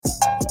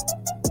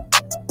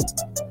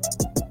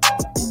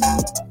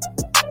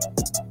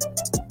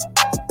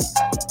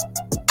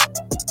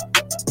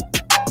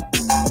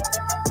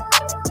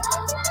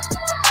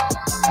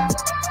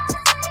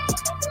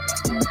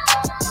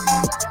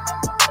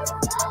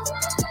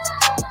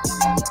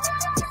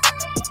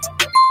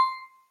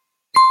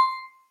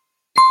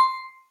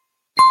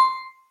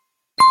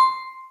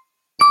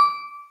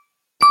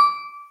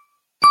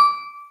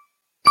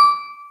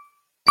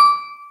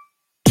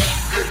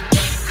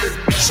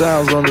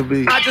Sounds on the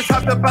beat. I just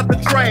hopped up out the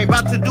train,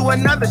 about to do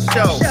another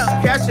show.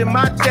 Cashing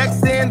my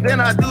checks in,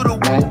 then I do the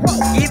whoop.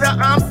 Either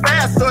I'm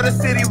fast or the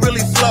city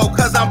really slow,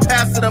 cause I'm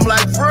passing them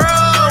like, bro,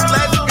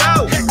 let's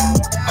go.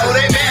 Oh,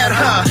 they mad,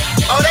 huh?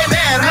 Oh, they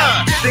mad,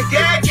 huh? The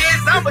gag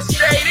is I'ma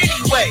shade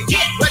anyway.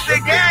 But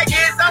the gag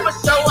is I'ma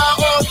show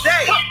out all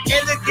day.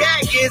 And the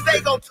gag is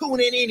they gon'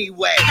 tune in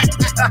anyway.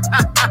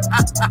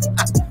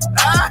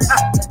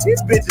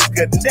 These bitches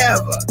could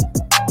never.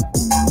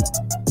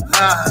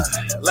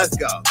 Let's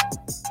go.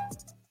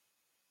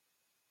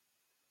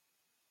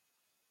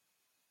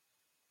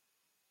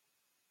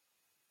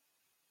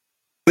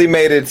 We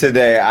made it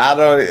today. I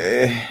don't.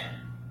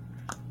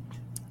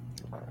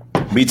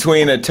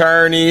 Between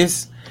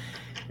attorneys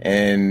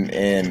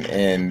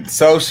and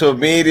social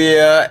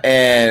media,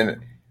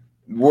 and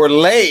we're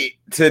late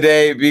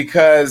today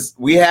because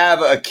we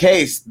have a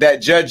case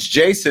that Judge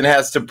Jason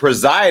has to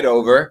preside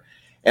over.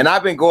 And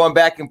I've been going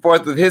back and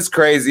forth with his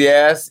crazy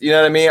ass. You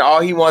know what I mean?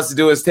 All he wants to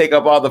do is take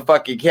up all the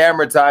fucking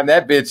camera time.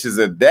 That bitch is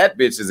a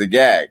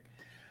gag.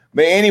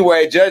 But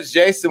anyway, Judge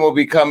Jason will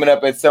be coming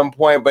up at some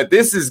point. But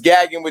this is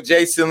Gagging with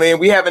Jason Lee.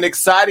 We have an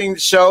exciting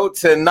show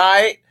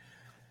tonight.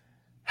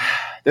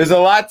 There's a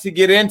lot to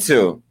get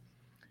into.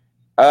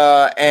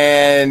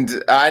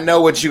 And I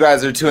know what you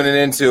guys are tuning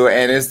into.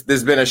 And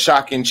there's been a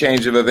shocking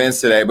change of events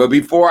today. But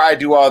before I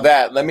do all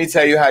that, let me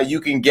tell you how you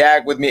can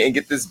gag with me and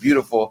get this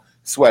beautiful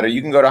sweater.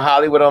 You can go to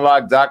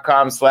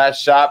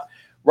HollywoodUnlocked.com/shop.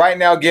 Right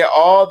now, get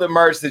all the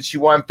merch that you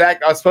want. In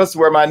fact, I was supposed to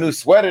wear my new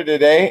sweater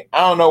today.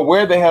 I don't know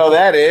where the hell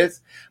that is.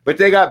 But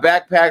they got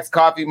backpacks,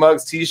 coffee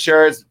mugs,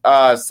 t-shirts,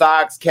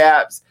 socks,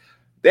 caps.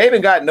 They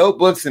even got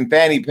notebooks and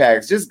fanny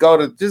packs. Just go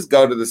to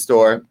the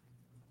store.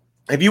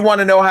 If you want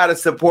to know how to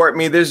support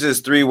me, there's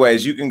just 3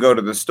 ways. You can go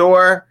to the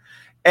store,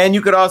 and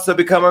you could also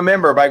become a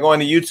member by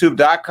going to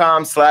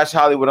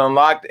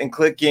youtube.com/HollywoodUnlocked and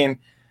clicking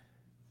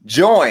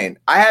join.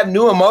 I have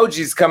new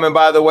emojis coming,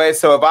 by the way.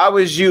 So if I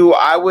was you,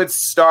 I would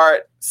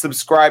start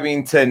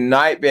subscribing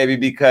tonight, baby,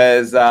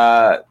 because,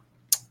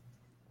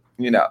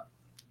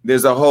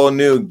 there's a whole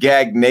new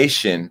Gag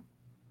Nation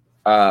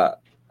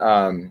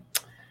emoji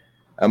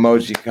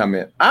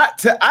coming. I'm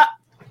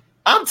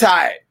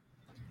tired.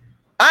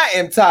 I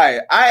am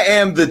tired. I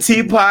am the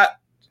teapot,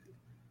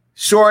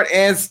 short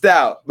and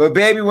stout. But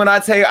baby, when I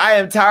tell you I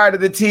am tired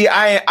of the tea,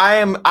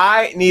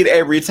 I need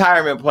a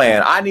retirement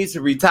plan. I need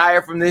to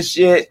retire from this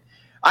shit.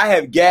 I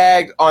have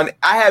gagged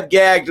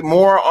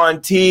more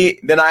on tea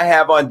than I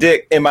have on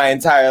dick in my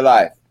entire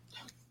life.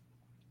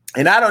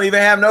 And I don't even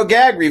have no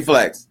gag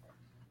reflex.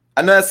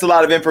 I know that's a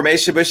lot of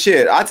information, but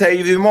shit, I'll tell you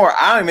even more.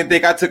 I don't even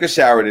think I took a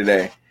shower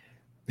today.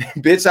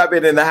 Bitch, I've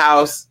been in the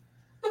house.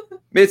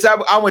 Bitch,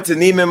 I went to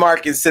Neiman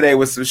Marcus today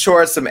with some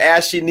shorts, some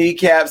ashy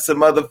kneecaps,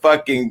 some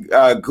motherfucking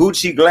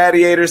Gucci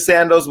Gladiator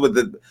sandals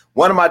with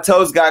one of my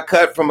toes got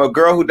cut from a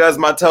girl who does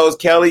my toes.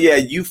 Kelly, yeah,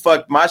 you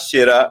fucked my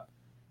shit up.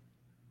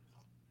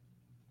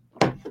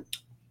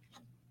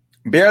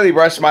 Barely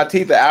brushed my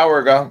teeth an hour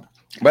ago.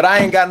 But I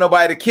ain't got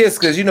nobody to kiss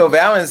because,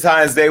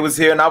 Valentine's Day was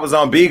here and I was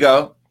on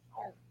Bigo.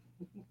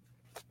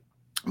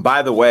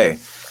 By the way,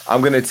 I'm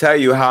going to tell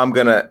you how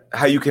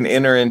you can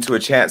enter into a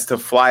chance to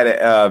fly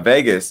to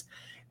Vegas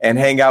and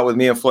hang out with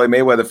me and Floyd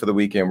Mayweather for the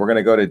weekend. We're going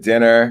to go to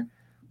dinner.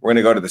 We're going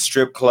to go to the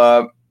strip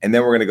club, and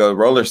then we're going to go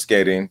roller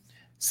skating.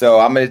 So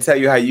I'm going to tell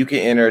you how you can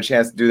enter a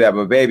chance to do that.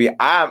 But baby,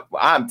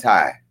 I'm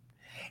tired.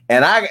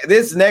 And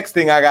this next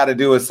thing I got to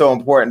do is so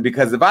important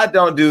because if I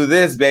don't do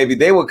this, baby,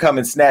 they will come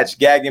and snatch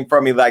Gagging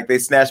from me like they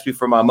snatched me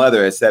from my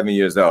mother at 7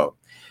 years old.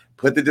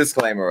 Put the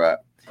disclaimer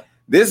up.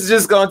 This is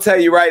just going to tell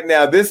you right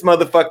now, this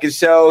motherfucking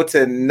show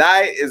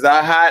tonight is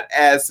a hot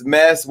ass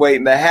mess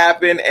waiting to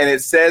happen. And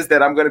it says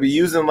that I'm going to be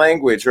using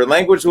language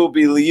will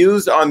be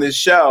used on this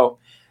show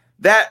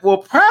that will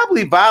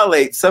probably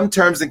violate some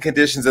terms and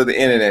conditions of the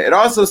internet. It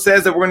also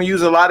says that we're going to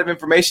use a lot of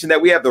information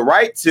that we have the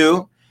right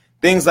to.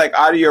 Things like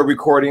audio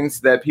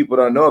recordings that people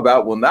don't know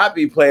about will not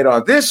be played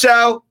on this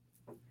show.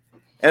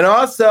 And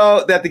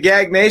also that the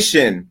Gag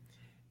Nation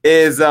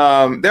is they're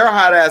a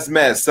hot ass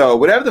mess. So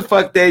whatever the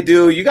fuck they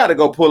do, you got to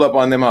go pull up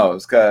on them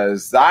hoes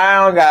because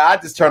I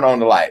just turn on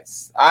the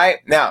lights. All right,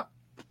 now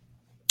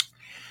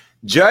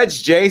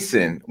Judge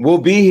Jason will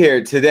be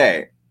here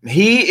today.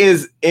 He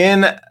is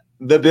in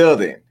the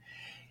building.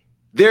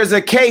 There's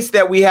a case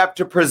that we have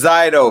to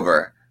preside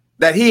over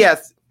that he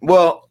has.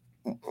 Well,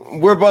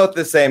 we're both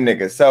the same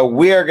niggas, so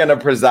we're gonna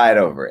preside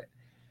over it.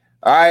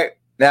 All right.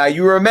 Now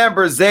you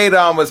remember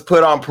Zaydan was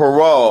put on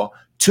parole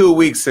 2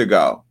 weeks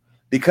ago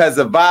because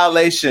of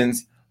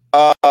violations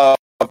of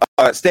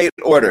state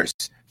orders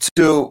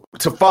to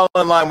fall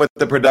in line with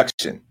the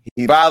production.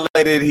 He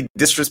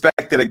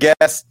disrespected a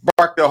guest,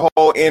 sparked a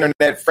whole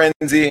internet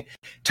frenzy,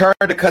 turned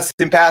a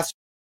custom pass.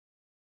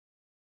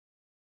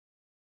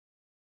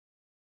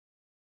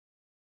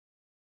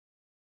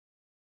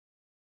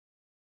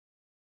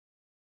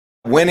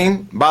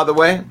 Winning, by the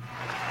way.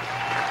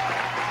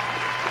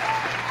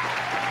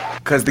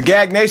 Because the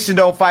Gag Nation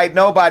don't fight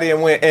nobody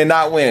and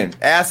not win.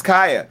 Ask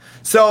Kaya.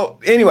 So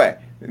anyway,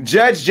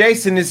 Judge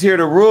Jason is here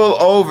to rule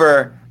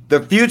over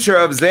the future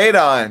of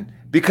Zaydan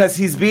because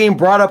he's being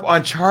brought up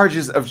on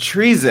charges of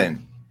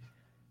treason.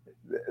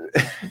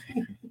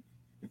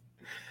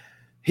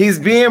 He's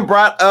being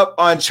brought up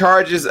on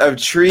charges of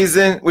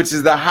treason, which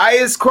is the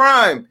highest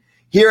crime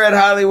here at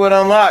Hollywood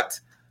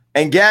Unlocked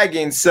and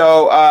Gagging.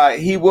 So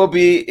he will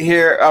be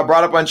here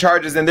brought up on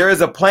charges. And there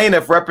is a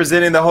plaintiff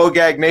representing the whole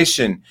Gag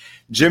Nation,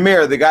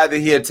 Jameer, the guy that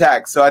he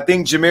attacked. So I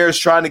think Jameer is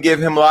trying to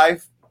give him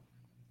life.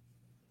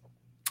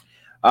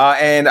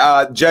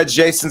 And Judge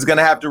Jason's going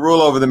to have to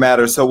rule over the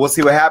matter. So we'll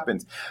see what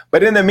happens.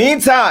 But in the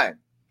meantime,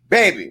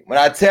 baby, when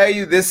I tell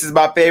you this is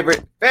my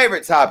favorite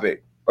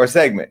topic or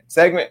segment.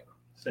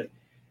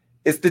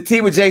 It's the Tea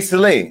with Jason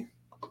Lee.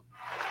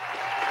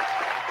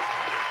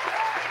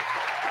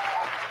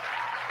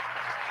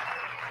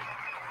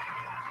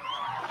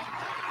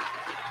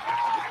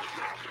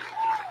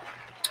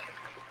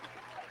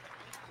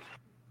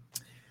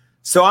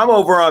 So I'm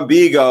over on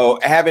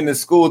Bigo having to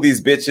school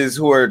these bitches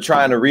who are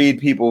trying to read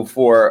people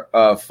for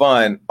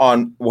fun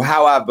on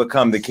how I've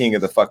become the king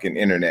of the fucking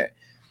internet.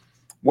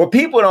 What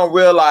people don't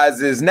realize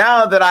is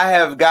now that I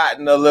have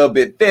gotten a little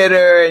bit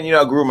fitter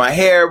and, grew my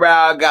hair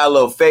out, got a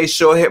little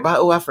facial hair.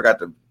 Oh, I forgot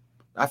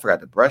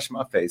to brush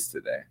my face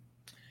today.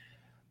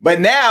 But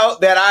now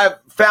that I've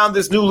found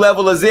this new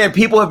level of zen,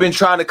 people have been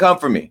trying to come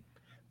for me.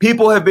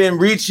 People have been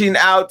reaching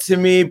out to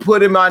me,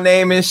 putting my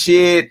name in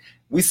shit.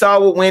 We saw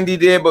what Wendy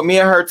did, but me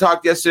and her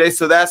talked yesterday,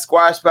 so that's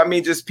squashed. But I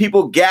mean, just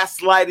people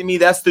gaslighting me.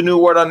 That's the new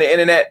word on the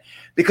internet.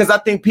 Because I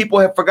think people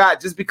have forgot,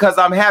 just because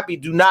I'm happy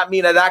do not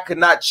mean that I could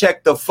not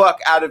check the fuck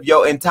out of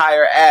your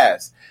entire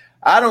ass.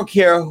 I don't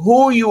care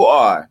who you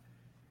are.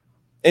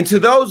 And to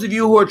those of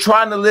you who are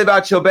trying to live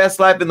out your best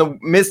life in the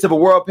midst of a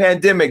world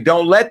pandemic,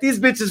 don't let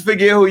these bitches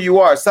forget who you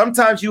are.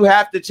 Sometimes you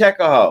have to check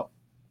a hoe.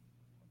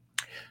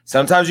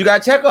 Sometimes you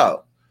got to check a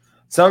hoe.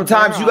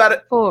 Sometimes you got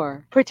to...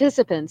 4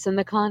 participants in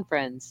the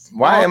conference.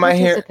 Why All am I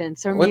here?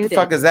 Participants are what muted. The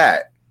fuck is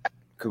that?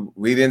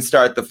 We didn't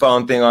start the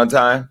phone thing on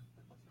time?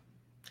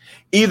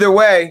 Either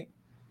way,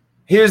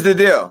 here's the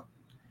deal.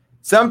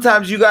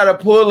 Sometimes you got to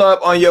pull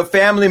up on your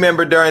family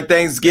member during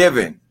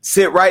Thanksgiving.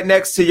 Sit right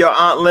next to your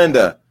Aunt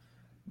Linda,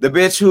 the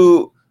bitch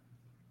who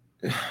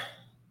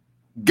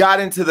got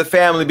into the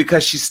family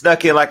because she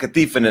snuck in like a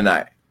thief in the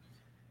night.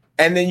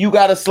 And then you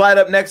got to slide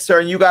up next to her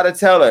and you got to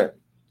tell her,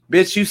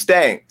 bitch, you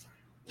stink.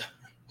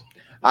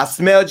 I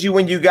smelled you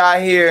when you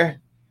got here.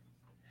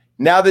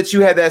 Now that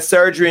you had that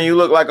surgery and you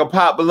look like a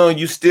pop balloon,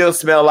 you still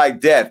smell like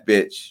death,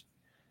 bitch.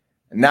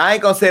 Now, I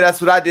ain't going to say that's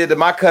what I did to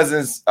my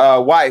cousin's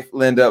wife,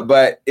 Linda,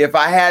 but if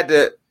I had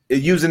to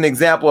use an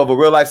example of a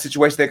real life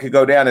situation that could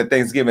go down at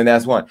Thanksgiving,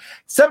 that's one.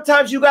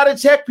 Sometimes you got to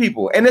check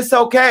people, and it's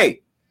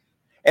okay.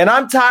 And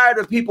I'm tired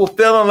of people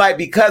feeling like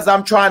because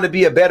I'm trying to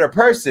be a better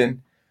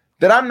person,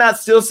 that I'm not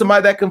still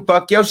somebody that can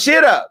fuck your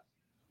shit up.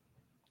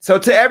 So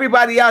to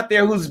everybody out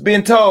there who's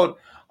been told,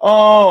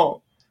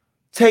 oh,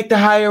 take the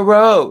higher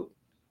road,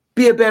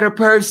 be a better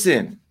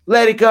person,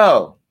 let it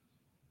go.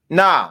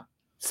 Nah,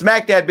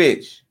 smack that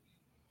bitch.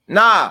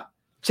 Nah,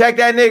 check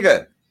that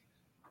nigga.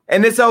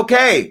 And it's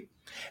okay.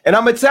 And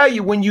I'm going to tell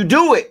you, when you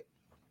do it,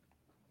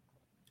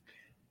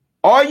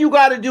 all you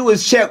got to do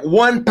is check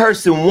one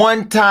person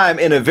one time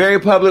in a very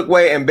public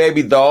way, and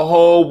baby, the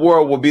whole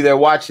world will be there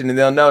watching, and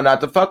they'll know not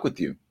to fuck with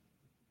you.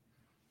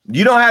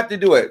 You don't have to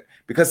do it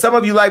because some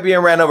of you like being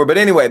ran over. But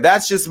anyway,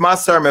 that's just my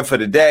sermon for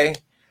the day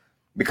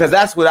because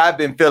that's what I've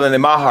been feeling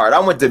in my heart. I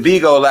went to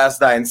Bigo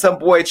last night, and some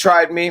boy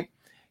tried me.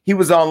 He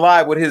was on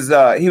live with his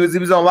he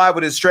was on live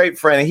with his straight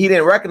friend, and he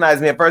didn't recognize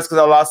me at first because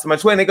I lost so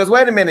much weight. And he goes,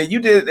 "Wait a minute, you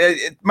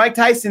did Mike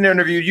Tyson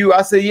interviewed you?"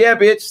 I said, "Yeah,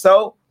 bitch."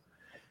 So,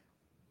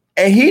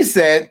 and he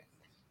said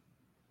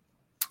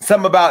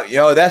something about,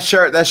 that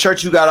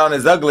shirt you got on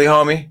is ugly,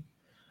 homie.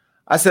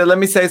 I said, let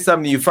me say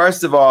something to you.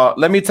 First of all,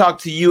 let me talk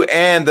to you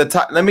and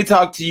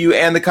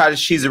the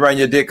cottage cheese around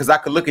your dick because I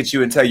could look at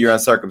you and tell you're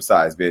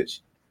uncircumcised, bitch.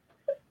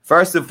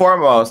 First and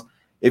foremost.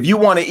 If you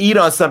want to eat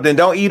on something,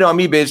 don't eat on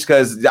me, bitch,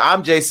 because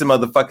I'm Jason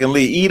motherfucking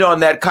Lee. Eat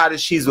on that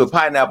cottage cheese with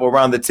pineapple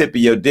around the tip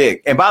of your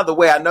dick. And by the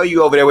way, I know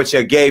you over there with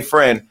your gay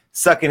friend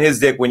sucking his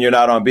dick when you're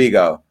not on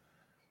Bigo.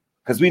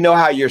 Because we know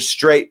how your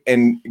straight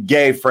and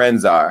gay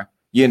friends are.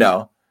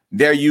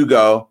 There you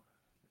go.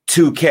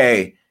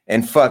 2K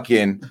and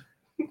fucking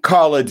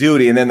Call of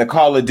Duty. And then the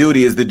Call of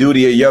Duty is the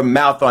duty of your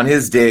mouth on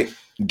his dick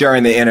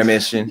during the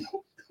intermission.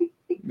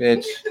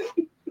 Bitch.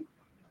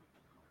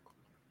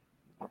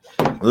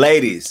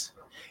 Ladies.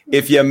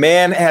 If your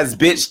man has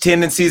bitch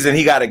tendencies and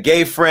he got a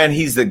gay friend,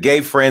 he's the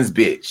gay friend's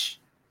bitch.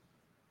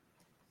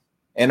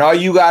 And all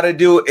you got to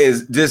do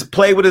is just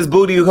play with his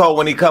booty hole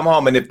when he come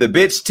home. And if the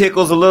bitch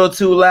tickles a little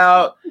too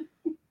loud,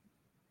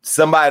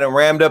 somebody done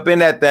rammed up in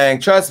that thing.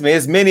 Trust me,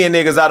 it's many a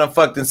niggas I done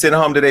fucked and sent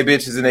home to their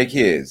bitches and their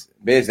kids.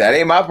 Bitch, that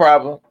ain't my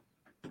problem.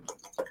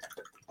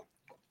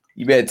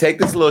 You better take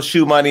this little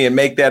shoe money and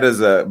make that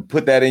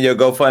put that in your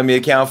GoFundMe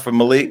account for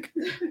Malik.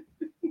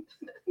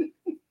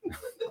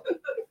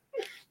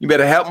 You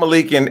better help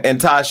Malik and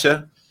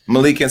Tasha.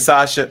 Malik and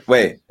Sasha.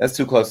 Wait, that's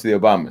too close to the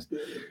Obamas.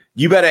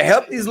 You better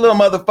help these little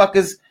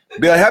motherfuckers.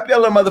 Help your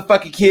little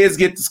motherfucking kids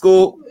get to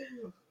school.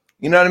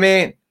 You know what I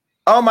mean?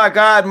 Oh my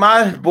God,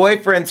 my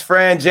boyfriend's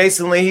friend,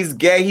 Jason Lee, he's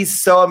gay.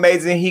 He's so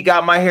amazing. He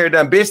got my hair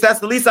done. Bitch,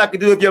 that's the least I could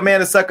do if your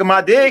man is sucking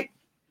my dick.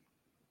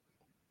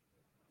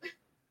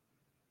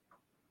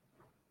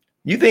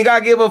 You think I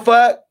give a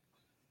fuck?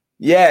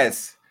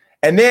 Yes.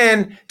 And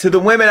then to the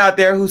women out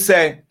there who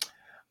say,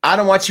 I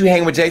don't want you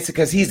hanging with Jason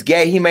because he's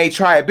gay. He may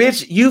try it.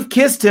 Bitch, you've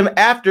kissed him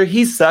after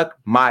he sucked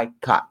my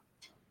cock.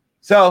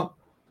 So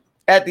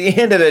at the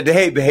end of the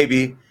day,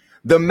 baby,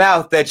 the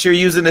mouth that you're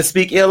using to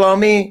speak ill on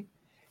me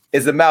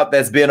is a mouth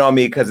that's been on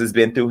me because it's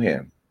been through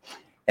him.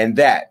 And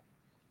that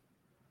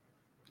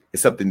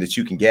is something that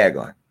you can gag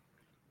on.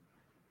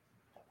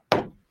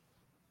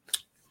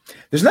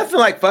 There's nothing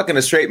like fucking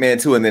a straight man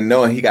too and then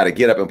knowing he got to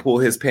get up and pull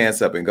his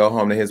pants up and go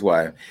home to his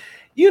wife.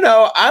 You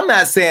know, I'm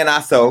not saying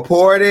I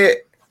support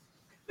it,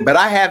 but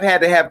I have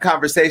had to have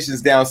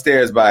conversations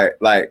downstairs by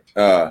like,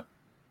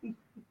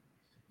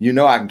 you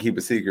know, I can keep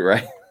a secret,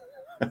 right?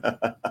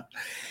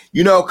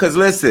 You know, because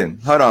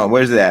listen, hold on,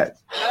 where's that?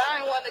 But I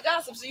ain't want to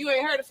gossip, so you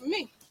ain't heard it from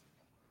me.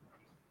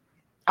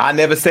 I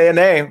never say a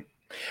name.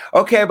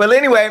 Okay, but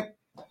anyway,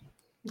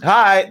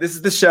 hi, this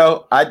is the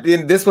show.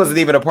 This wasn't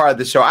even a part of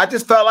the show. I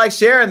just felt like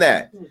sharing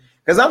that.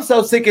 Because I'm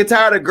so sick and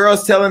tired of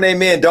girls telling their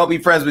men, don't be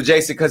friends with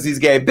Jason because he's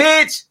gay.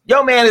 Bitch,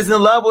 your man is in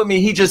love with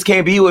me. He just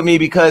can't be with me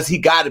because he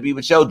got to be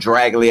with your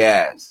draggly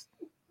ass.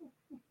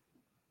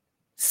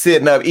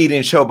 Sitting up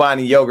eating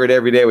Chobani yogurt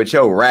every day with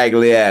your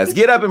raggedy ass.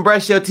 Get up and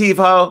brush your teeth,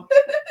 ho.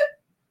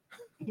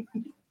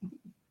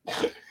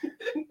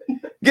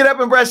 Get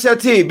up and brush your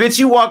teeth. Bitch,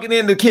 you walking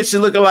in the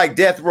kitchen looking like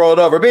death rolled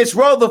over. Bitch,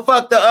 roll the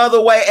fuck the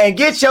other way and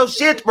get your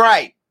shit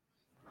right.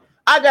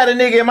 I got a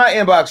nigga in my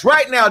inbox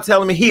right now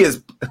telling me he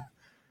is...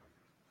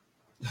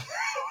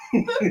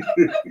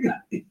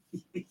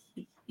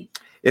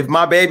 If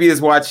my baby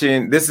is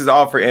watching, this is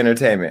all for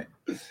entertainment.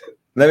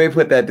 Let me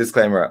put that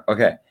disclaimer up.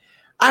 Okay.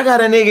 I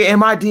got a nigga in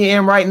my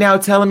DM right now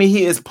telling me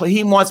he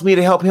wants me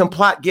to help him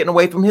plot getting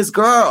away from his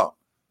girl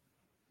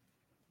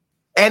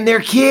and their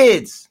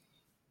kids.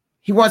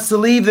 He wants to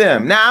leave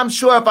them. Now, I'm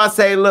sure if I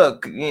say,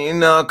 look, you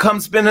know, come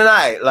spend the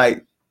night,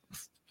 like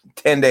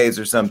 10 days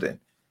or something,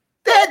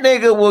 that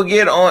nigga will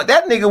get on.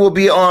 That nigga will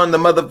be on the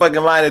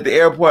motherfucking line at the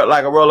airport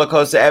like a roller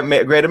coaster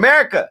at Great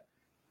America.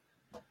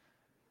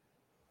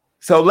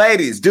 So,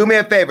 ladies, do me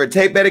a favor.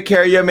 Take better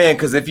care of your man,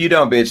 because if you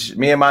don't, bitch,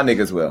 me and my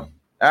niggas will.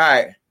 All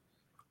right.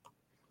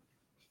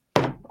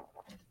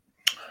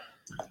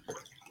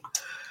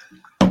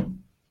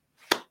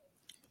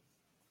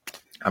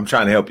 I'm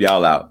trying to help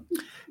y'all out.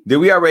 Did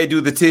we already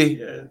do the tea?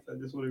 Yes, I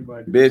just want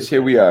everybody to bitch,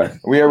 here we are.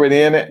 We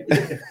already in it?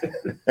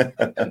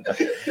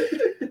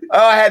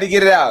 Oh, I had to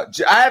get it out.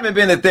 I haven't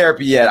been to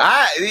therapy yet.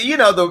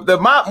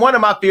 One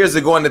of my fears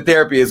of going to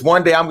therapy is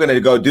one day I'm going to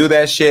go do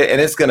that shit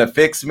and it's going to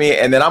fix me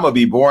and then I'm going to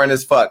be boring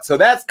as fuck. So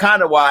that's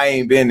kind of why I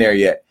ain't been there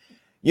yet.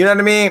 You know what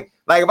I mean?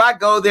 Like if I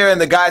go there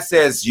and the guy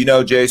says, you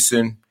know,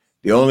 Jason,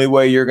 the only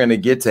way you're going to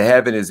get to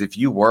heaven is if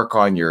you work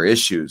on your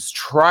issues.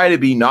 Try to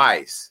be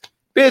nice.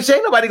 Bitch,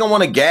 ain't nobody going to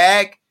want to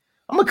gag.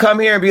 I'm going to come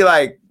here and be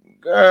like,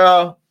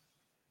 girl,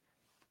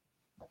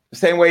 the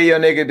same way your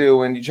nigga do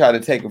when you try to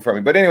take him from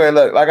me. But anyway,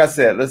 look, like I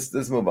said, let's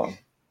move on.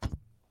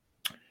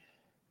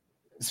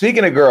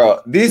 Speaking of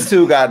girl, these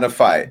two got in a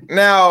fight.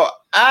 Now,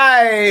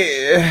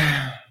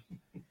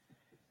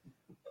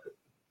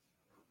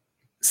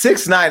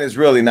 6ix9ine is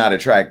really not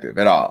attractive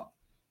at all.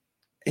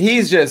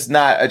 He's just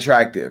not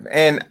attractive.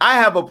 And I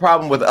have a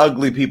problem with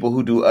ugly people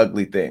who do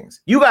ugly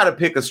things. You got to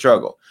pick a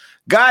struggle.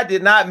 God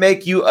did not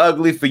make you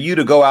ugly for you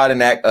to go out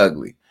and act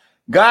ugly.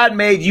 God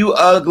made you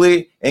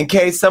ugly in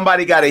case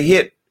somebody got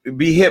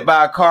be hit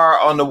by a car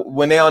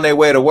when they're on their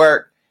way to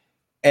work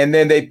and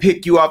then they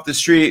pick you off the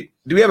street.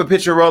 Do we have a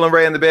picture of Roland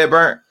Ray in the bed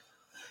burnt?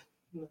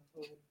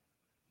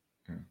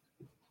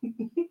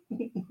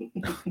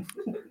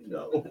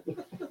 No.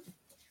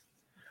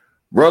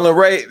 Roland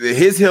Ray,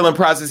 his healing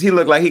process, he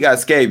looked like he got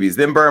scabies.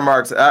 Them burn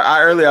marks.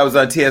 Earlier I was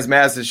on T.S.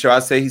 Masters' show. I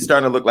say he's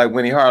starting to look like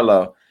Winnie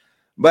Harlow.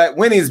 But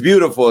Winnie's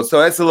beautiful, so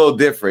that's a little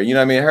different. You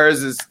know what I mean?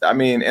 Hers is,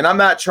 and I'm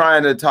not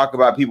trying to talk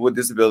about people with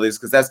disabilities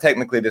because that's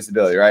technically a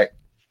disability, right?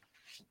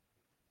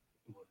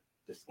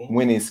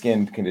 Winnie's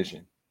skin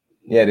condition.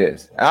 Yeah, it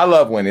is. I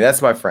love Winnie.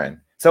 That's my friend.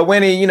 So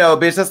Winnie, you know,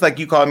 bitch, that's like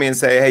you call me and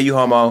say, hey, you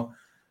homo.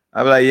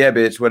 I'll be like, yeah,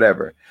 bitch,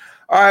 whatever.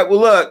 All right, well,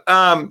 look.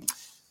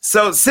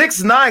 So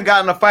 6ix9ine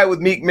got in a fight with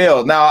Meek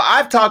Mill. Now,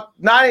 I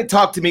didn't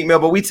talk to Meek Mill,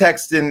 but we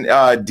text in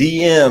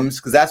DMs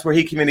because that's where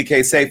he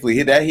communicates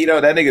safely. That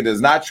nigga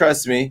does not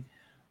trust me.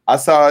 I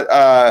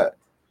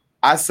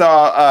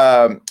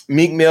saw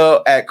Meek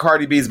Mill at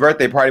Cardi B's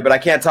birthday party, but I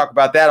can't talk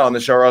about that on the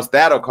show or else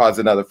that'll cause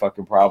another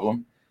fucking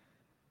problem.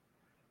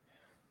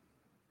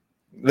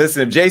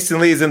 Listen, if Jason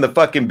Lee's in the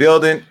fucking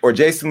building or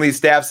Jason Lee's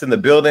staff's in the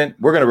building,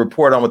 we're going to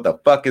report on what the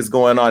fuck is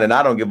going on. And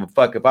I don't give a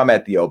fuck if I'm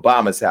at the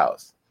Obama's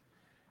house.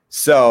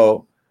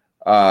 So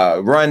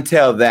run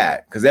tell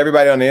that because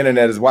everybody on the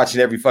internet is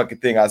watching every fucking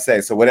thing I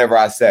say. So whatever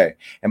I say.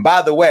 And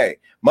by the way,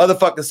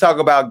 motherfuckers talk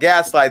about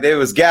gaslight. They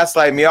was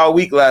gaslighting me all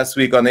week last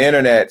week on the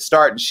internet,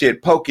 starting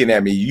shit, poking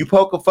at me. You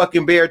poke a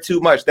fucking bear too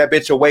much, that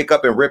bitch will wake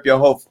up and rip your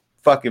whole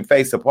fucking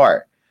face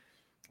apart.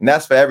 And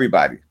that's for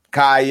everybody.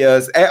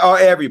 Kaya's, or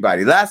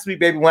everybody. Last week,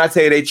 baby, when I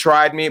tell you they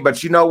tried me,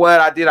 but you know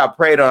what I did? I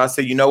prayed on. I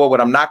said, you know what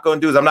I'm not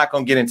going to do is I'm not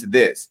going to get into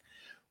this,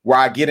 where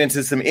I get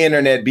into some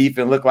internet beef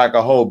and look like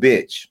a whole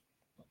bitch.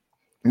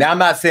 Now, I'm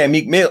not saying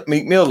Meek Mill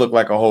look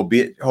like a whole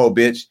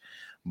bitch,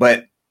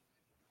 but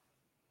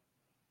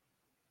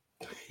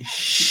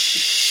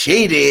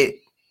she did.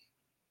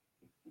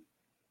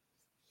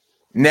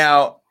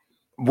 Now,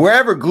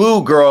 wherever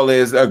Glue Girl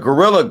is, a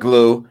Gorilla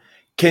Glue,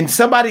 can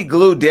somebody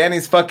glue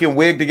Danny's fucking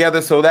wig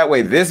together so that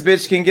way this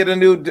bitch can get a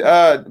new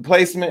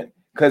placement?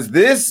 Because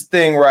this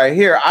thing right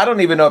here, I don't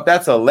even know if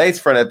that's a lace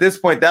front. At this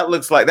point, that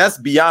looks like that's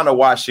beyond a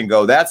wash and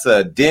go. That's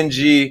a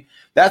dingy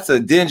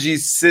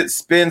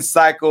spin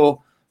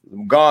cycle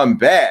gone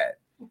bad.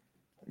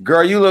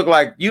 Girl, you look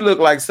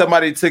like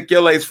somebody took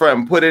your lace front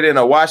and put it in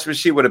a wash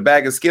machine with a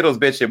bag of Skittles,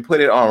 bitch, and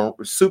put it on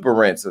super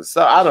rinse.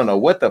 So I don't know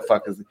what the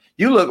fuck is.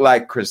 You look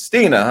like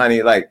Christina,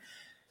 honey. Like,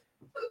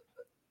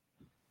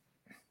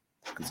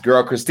 this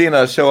girl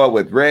Christina show up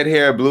with red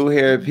hair, blue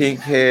hair, pink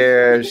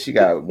hair. She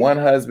got one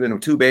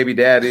husband, two baby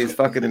daddies,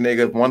 fucking a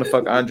nigga, want to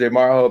fuck Andre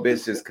Marho,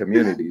 bitch. Just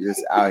community,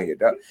 just out here.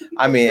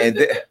 I mean,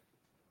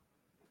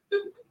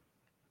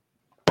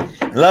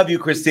 love you,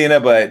 Christina,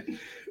 but.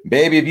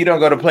 Baby, if you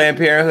don't go to Planned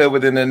Parenthood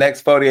within the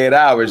next 48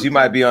 hours, you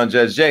might be on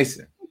Judge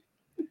Jason.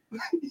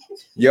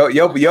 Yo,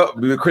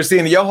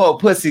 Christina, your whole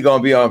pussy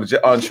gonna be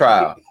on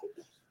trial.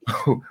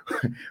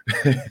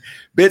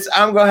 Bitch,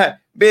 I'm gonna have,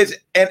 bitch,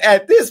 and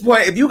at this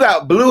point, if you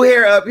got blue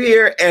hair up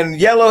here and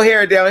yellow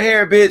hair down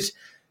here, bitch,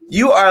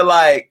 you are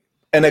like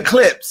an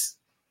eclipse.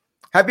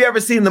 Have you ever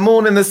seen the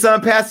moon and the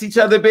sun pass each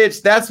other,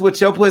 bitch? That's what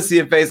your pussy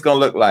and face gonna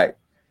look like.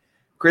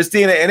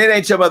 Christina, and it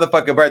ain't your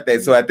motherfucking birthday.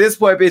 So at this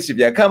point, bitch, if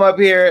you come up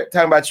here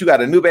talking about you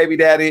got a new baby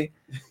daddy,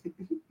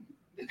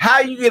 how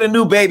you get a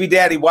new baby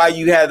daddy while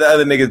you have the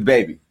other nigga's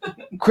baby?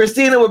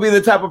 Christina would be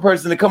the type of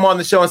person to come on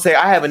the show and say,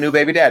 I have a new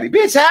baby daddy.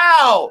 Bitch,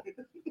 how?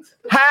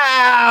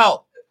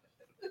 How?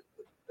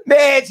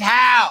 Bitch,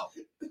 how?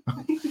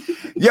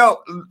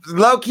 Yo,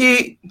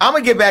 low-key, I'm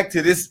going to get back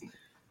to this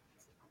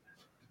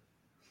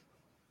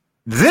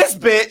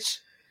bitch,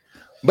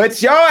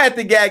 but y'all at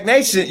the Gag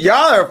Nation,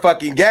 y'all are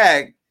fucking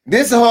gag.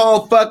 This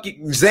whole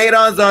fucking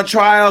Zaydan's on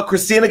trial.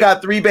 Christina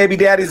got 3 baby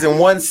daddies and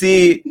 1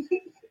 seed.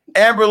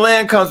 Amber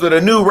Lynn comes with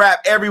a new rap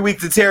every week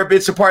to tear a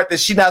bitch apart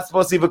that she not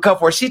supposed to even come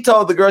for. She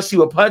told the girl she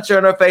would punch her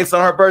in her face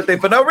on her birthday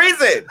for no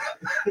reason.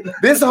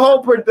 This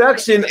whole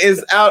production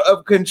is out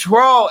of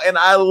control, and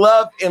I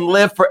love and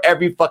live for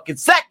every fucking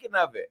second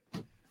of it.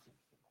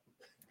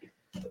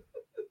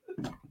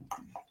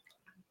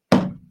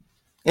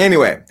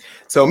 Anyway,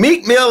 so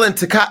Meek Mill and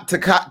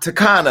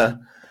Takana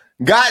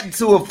got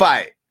into a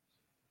fight.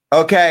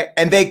 Okay,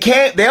 and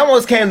they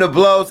almost came to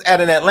blows at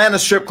an Atlanta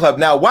strip club.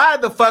 Now, why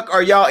the fuck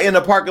are y'all in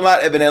the parking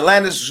lot of an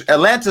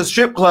Atlanta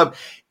strip club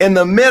in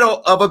the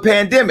middle of a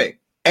pandemic?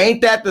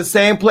 Ain't that the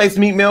same place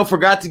Meek Mill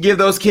forgot to give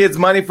those kids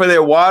money for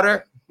their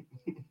water?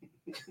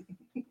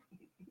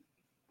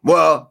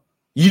 Well,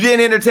 you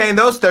didn't entertain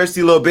those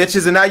thirsty little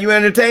bitches, and now you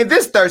entertain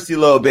this thirsty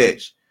little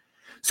bitch.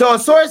 So a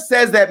source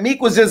says that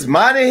Meek was just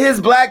minding his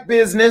black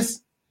business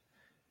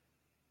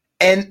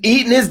and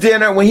eating his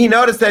dinner when he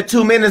noticed that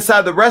 2 men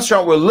inside the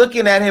restaurant were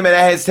looking at him and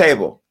at his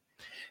table.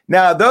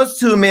 Now, those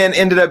 2 men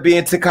ended up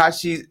being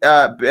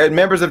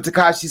members of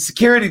Tekashi's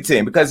security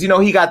team because,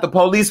 he got the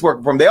police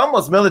working for him. They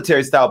almost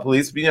military-style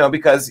police,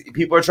 because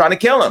people are trying to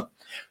kill him.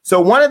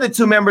 So one of the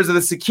 2 members of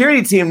the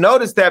security team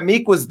noticed that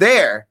Meek was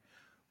there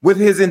with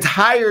his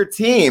entire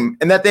team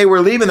and that they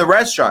were leaving the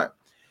restaurant.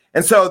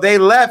 And so they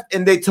left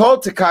and they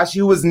told Tekashi,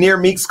 who was near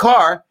Meek's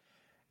car,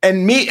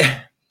 and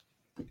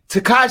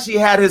Tekashi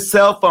had his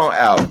cell phone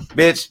out,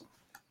 bitch.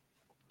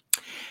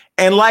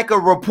 And like a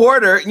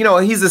reporter,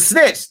 he's a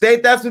snitch.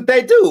 That's what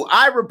they do.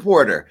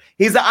 iReporter.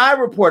 He's an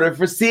iReporter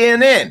for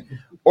CNN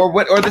or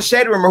the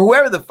Shade Room or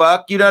whoever the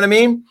fuck, you know what I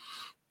mean?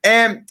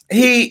 And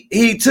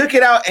he took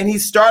it out and he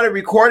started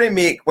recording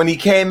Meek when he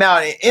came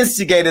out and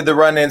instigated the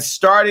run and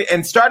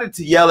started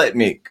to yell at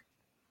Meek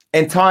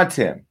and taunt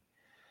him.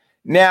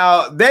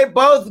 Now, they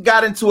both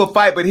got into a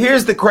fight, but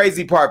here's the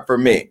crazy part for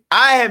me.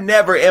 I have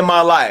never in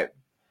my life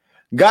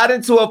got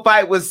into a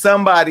fight with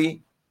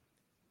somebody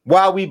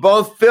while we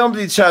both filmed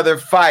each other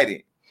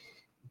fighting.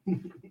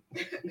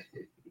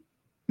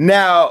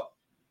 Now,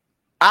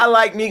 I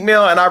like Meek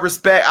Mill and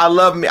I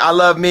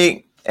love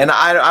Meek, and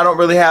I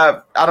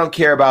don't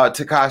care about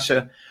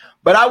Tekasha.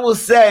 But I will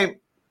say,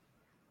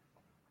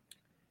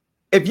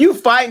 if you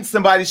fighting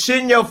somebody,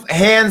 shouldn't your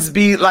hands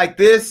be like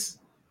this?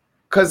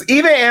 Because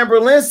even Amber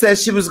Lynn said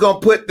she was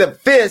going to put the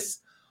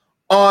fist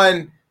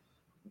on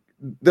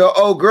the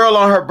old girl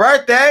on her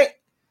birthday.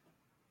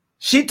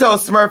 She told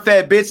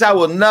Smurfette, bitch, I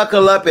will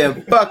knuckle up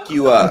and fuck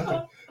you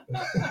up.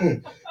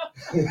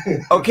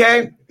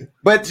 Okay?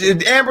 But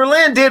Amber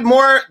Lynn did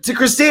more to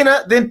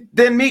Christina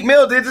than Meek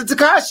Mill did to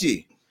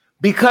Tekashi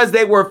because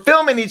they were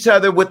filming each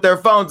other with their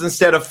phones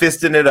instead of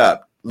fisting it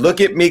up. Look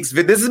at Meek's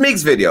video. This is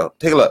Meek's video.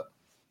 Take a look.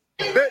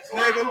 Bitch,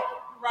 nigga.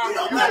 You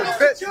a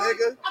bitch,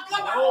 nigga.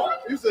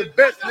 You a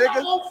bitch,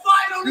 nigga.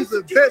 You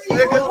a bitch,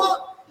 nigga.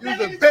 You's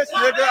a bitch,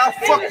 nigga. I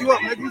fuck you up,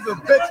 nigga. You's a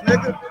bitch,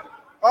 nigga.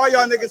 All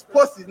y'all niggas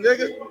pussies,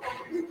 nigga.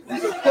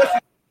 You's a pussy.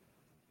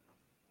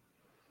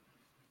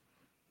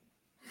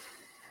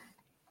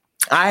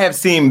 I have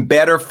seen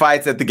better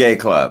fights at the gay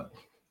club.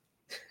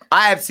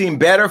 I have seen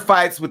better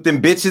fights with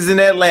them bitches in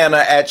Atlanta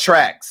at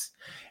tracks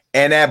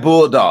and at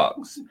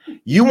Bulldogs.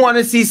 You want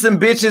to see some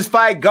bitches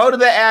fight? Go to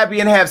the Abbey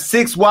and have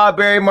 6 wild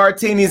berry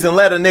martinis and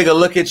let a nigga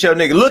look at your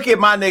nigga. Look at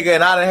my nigga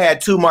and I done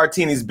had 2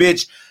 martinis,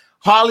 bitch.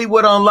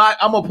 Hollywood on lock.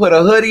 I'm going to put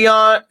a hoodie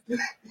on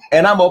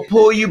and I'm going to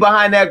pull you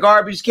behind that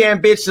garbage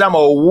can, bitch, and I'm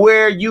going to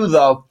wear you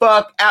the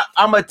fuck out.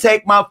 I'm going to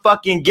take my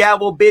fucking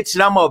gavel, bitch,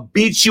 and I'm going to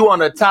beat you on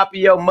the top of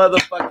your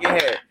motherfucking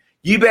head.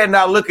 You better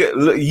not look,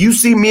 you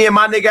see me and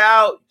my nigga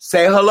out,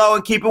 say hello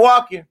and keep it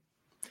walking.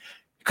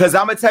 Because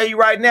I'm going to tell you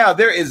right now,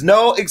 there is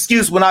no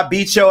excuse when I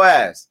beat your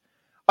ass.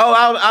 Oh,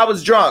 I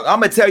was drunk. I'm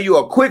going to tell you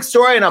a quick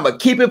story and I'm going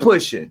to keep it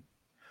pushing.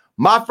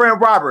 My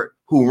friend Robert,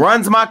 who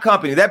runs my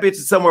company, that bitch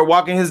is somewhere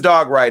walking his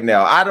dog right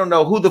now. I don't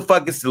know who the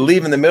fuck is to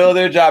leave in the middle of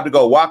their job to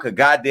go walk a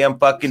goddamn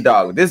fucking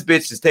dog. This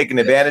bitch is taking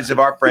advantage of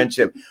our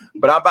friendship.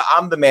 But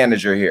I'm the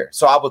manager here,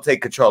 so I will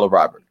take control of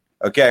Robert.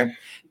 Okay?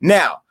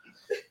 Now,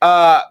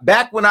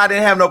 back when I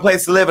didn't have no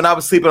place to live and I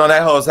was sleeping on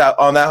that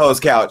hoe's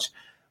couch,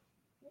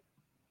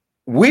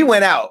 we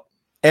went out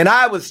and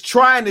I was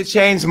trying to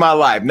change my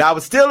life. Now I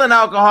was still an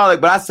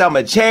alcoholic, but I said I'm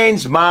gonna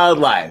change my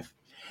life.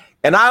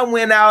 And I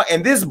went out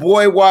and this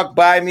boy walked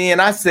by me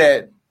and I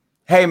said,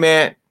 "Hey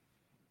man,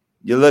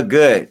 you look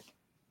good."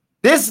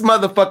 This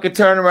motherfucker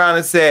turned around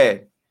and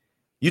said,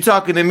 "You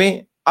talking to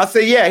me?" I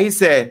said, "Yeah." He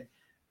said,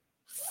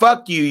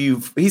 "Fuck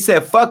you, He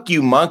said, "Fuck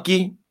you,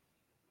 monkey."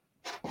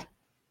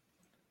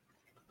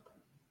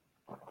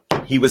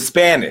 He was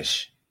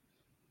Spanish.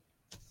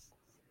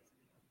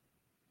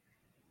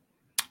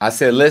 I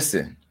said,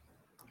 "Listen,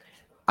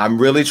 I'm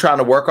really trying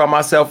to work on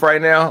myself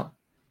right now,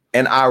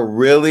 and I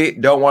really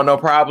don't want no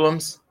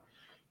problems.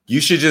 You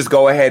should just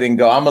go ahead and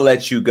go. I'm going to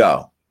let you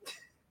go."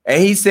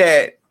 And he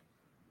said,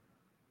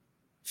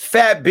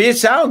 "Fat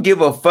bitch, I don't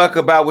give a fuck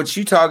about what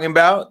you talking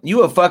about.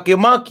 You a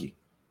fucking monkey."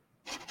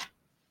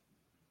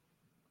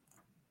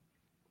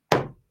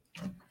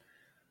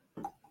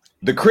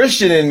 The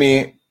Christian in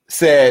me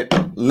said,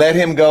 "Let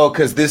him go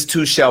because this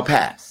too shall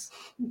pass."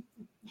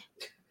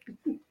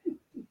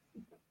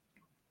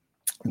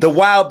 The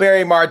wild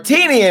berry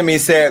martini in me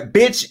said,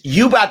 "Bitch,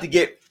 you about to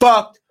get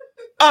fucked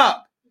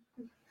up."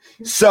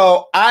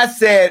 So I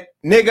said,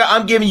 "Nigga,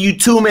 I'm giving you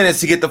 2 minutes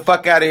to get the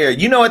fuck out of here."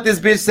 You know what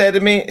this bitch said to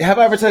me? Have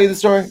I ever told you the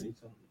story?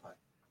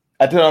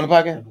 I told it on the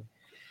podcast.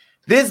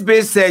 This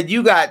bitch said,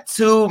 "You got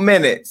 2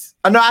 minutes."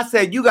 Oh, no, I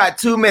said, "You got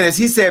 2 minutes."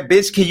 He said,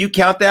 "Bitch, can you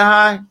count that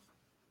high?"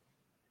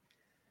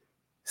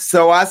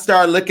 So I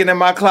started looking at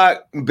my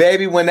clock.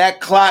 Baby, when that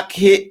clock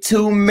hit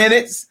 2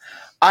 minutes,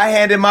 I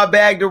handed my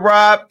bag to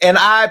Rob and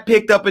I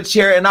picked up a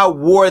chair and I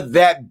wore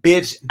that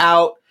bitch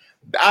out.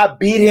 I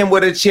beat him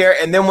with a chair.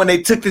 And then when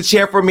they took the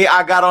chair from me,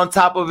 I got on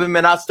top of him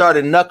and I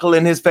started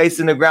knuckling his face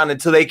in the ground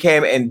until they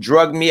came and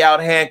drugged me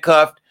out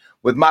handcuffed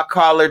with my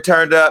collar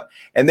turned up.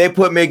 And they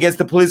put me against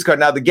the police car.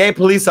 Now, the gay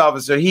police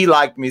officer, he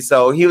liked me.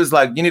 So he was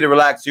like, "You need to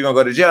relax. You're going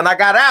to go to jail." And I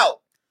got out.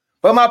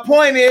 But my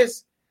point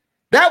is,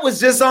 that was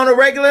just on a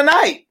regular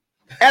night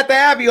at the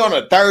Abbey on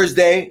a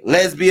Thursday,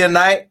 lesbian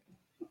night.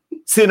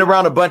 Sitting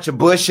around a bunch of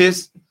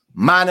bushes,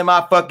 minding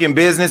my fucking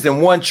business, and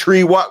one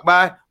tree walked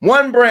by,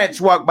 one branch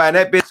walked by, and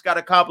that bitch got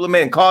a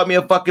compliment and called me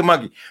a fucking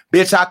monkey.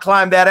 Bitch, I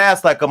climbed that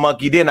ass like a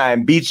monkey, didn't I?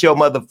 And beat your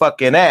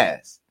motherfucking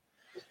ass.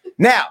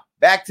 Now,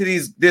 back to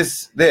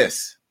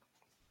this.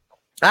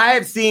 I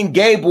have seen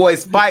gay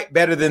boys fight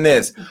better than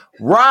this.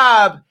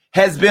 Rob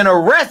has been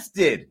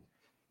arrested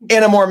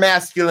in a more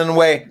masculine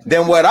way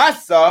than what I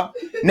saw.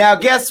 Now,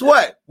 guess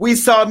what? We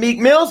saw Meek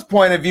Mill's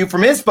point of view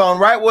from his phone,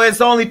 right? Well,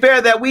 it's only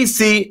fair that we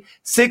see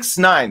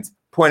 6ix9ine's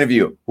point of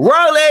view. Roll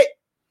it.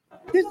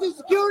 This is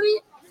security.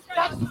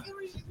 That's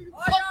security.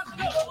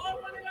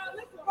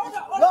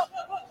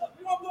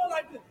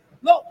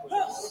 Look,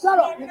 shut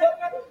up, nigga.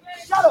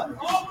 Shut up.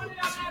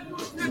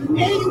 And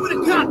you with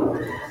a cop.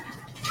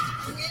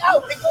 Get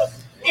out, nigga.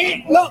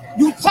 And look,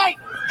 you tight.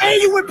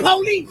 And you with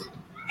police.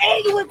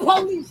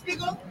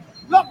 Nigga.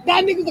 Look,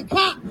 that nigga's a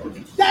cop.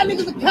 Nigga. That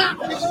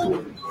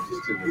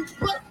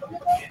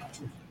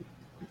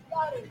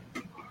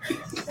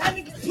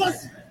nigga's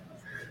pussy.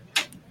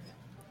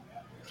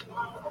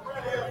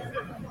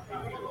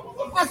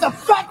 That's a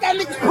fact, that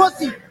nigga's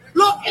pussy.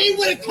 Look, ain't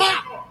with a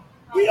cop.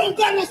 We don't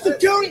got no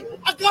security.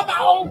 I got my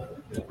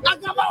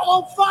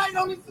own fight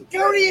on the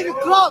security in the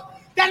club.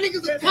 That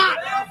nigga's a cop.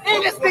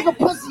 Ain't this nigga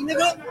pussy,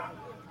 nigga.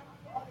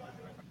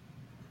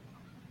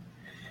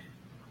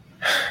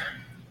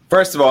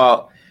 First of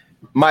all,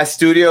 my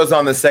studio's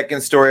on the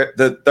second story.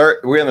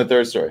 We're in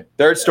the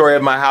third story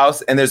of my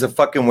house, and there's a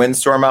fucking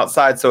windstorm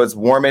outside, so it's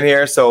warm in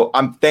here. So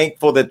I'm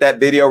thankful that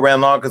video ran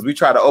long because we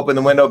tried to open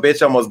the window,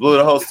 bitch, almost blew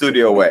the whole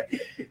studio away.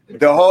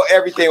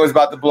 Everything was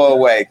about to blow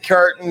away.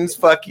 Curtains,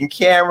 fucking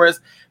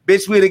cameras.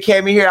 Bitch, we'd have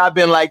came in here, I've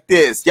been like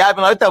this. Y'all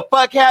been like, "What the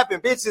fuck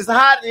happened? Bitch, it's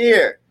hot in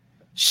here."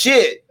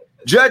 Shit.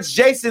 Judge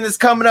Jason is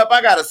coming up.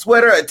 I got a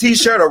sweater, a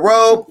t-shirt, a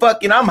robe.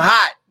 Fucking, I'm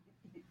hot.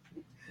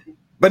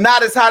 But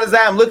not as hot as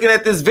I am looking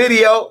at this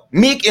video.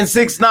 Meek and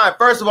 6ix9ine.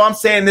 First of all, I'm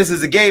saying this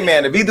as a gay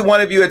man. If either one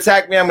of you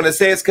attack me, I'm going to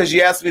say it's because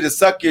you asked me to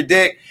suck your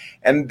dick,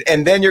 and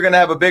then you're going to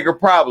have a bigger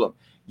problem.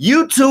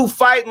 You two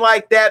fighting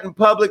like that in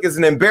public is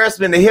an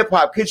embarrassment to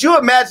hip-hop. Could you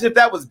imagine if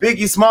that was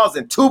Biggie Smalls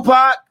and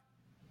Tupac?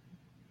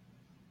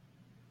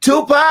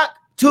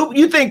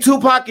 You think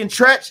Tupac and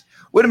Tretch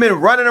would have been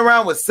running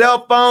around with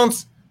cell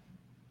phones?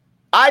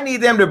 I need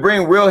them to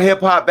bring real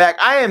hip-hop back.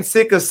 I am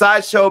sick of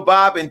Sideshow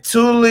Bob and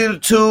Too Little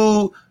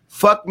Too,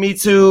 Fuck Me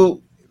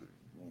Too,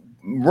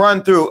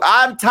 run through.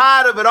 I'm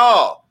tired of it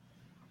all.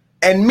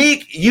 And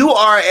Meek, you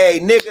are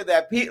a nigga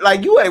that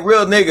like you a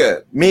real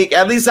nigga, Meek.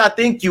 At least I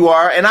think you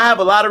are. And I have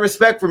a lot of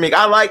respect for Meek.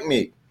 I like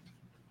Meek.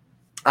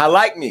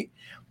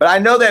 But I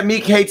know that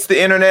Meek hates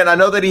the internet. I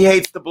know that he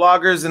hates the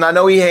bloggers. And I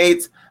know he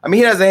hates, I mean,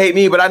 he doesn't hate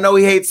me, but I know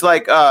he hates,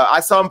 like,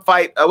 I saw him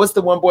fight, what's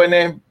the one boy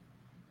name?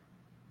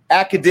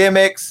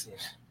 Academics.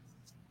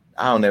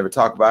 I don't ever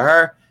talk about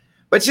her.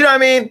 But you know what I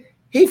mean?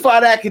 He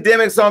fought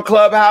Academics on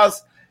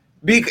Clubhouse.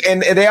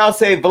 And they all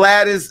say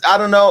Vlad is, I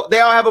don't know. They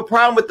all have a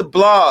problem with the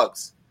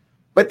blogs.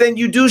 But then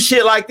you do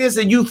shit like this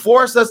and you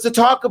force us to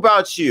talk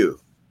about you.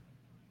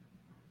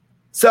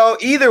 So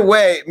either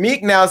way,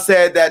 Meek now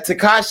said that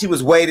Tekashi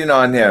was waiting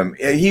on him.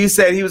 He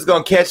said he was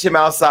going to catch him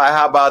outside.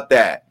 How about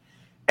that?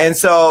 And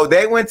so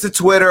they went to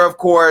Twitter, of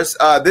course.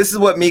 This is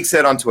what Meek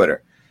said on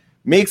Twitter.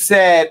 Meek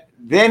said,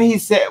 then he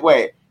said,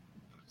 wait,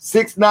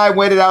 6ix9ine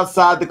waited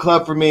outside the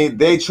club for me.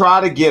 They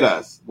try to get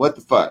us. What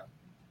the fuck?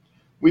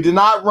 We did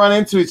not run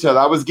into each other.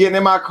 I was getting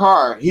in my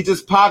car. He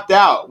just popped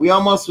out. We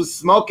almost was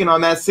smoking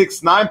on that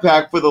 6ix9ine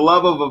pack for the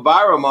love of a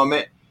viral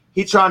moment.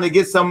 He trying to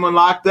get someone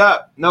locked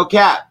up. No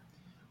cap.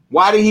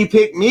 Why did he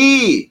pick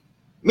me?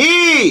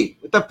 Me!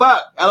 What the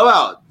fuck?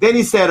 LOL. Then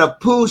he said a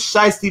poo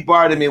shiesty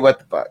bar to me. What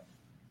the fuck?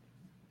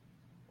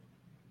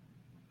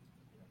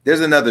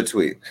 There's another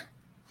tweet.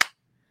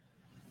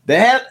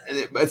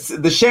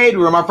 The Shade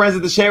Room, my friends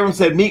at the Shade Room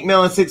said Meek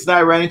Mill and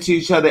 6ix9ine ran into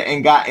each other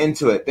and got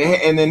into it.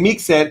 And then Meek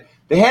said,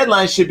 the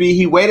headline should be,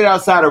 he waited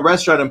outside a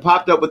restaurant and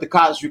popped up with the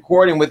cops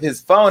recording with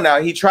his phone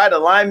out. He tried to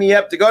line me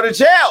up to go to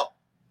jail.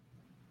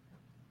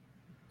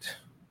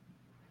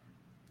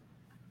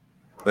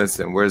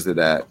 Listen, where's it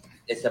at?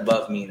 It's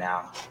above me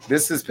now.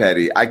 This is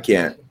petty. I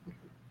can't.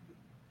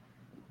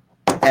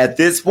 At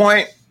this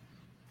point,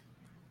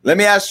 let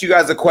me ask you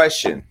guys a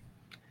question.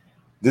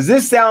 Does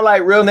this sound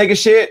like real nigga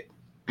shit?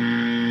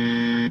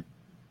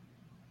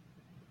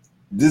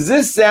 Does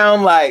this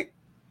sound like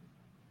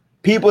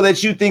people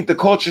that you think the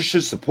culture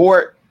should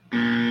support?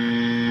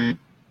 Do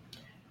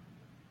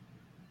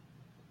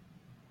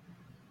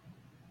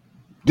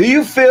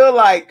you feel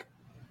like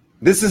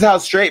this is how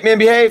straight men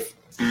behave?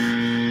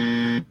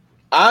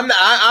 I'm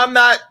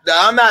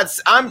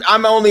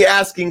only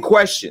asking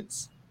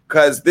questions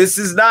because this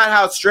is not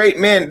how straight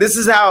men, this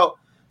is how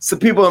some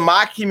people in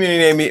my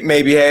community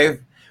may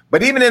behave.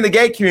 But even in the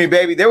gay community,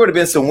 baby, there would have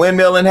been some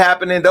windmilling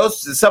happening.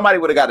 Somebody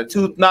would have got a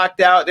tooth knocked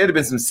out. There'd have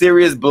been some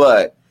serious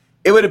blood.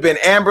 It would have been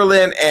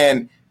Amberlynn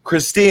and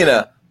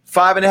Christina,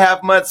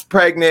 5.5 months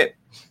pregnant,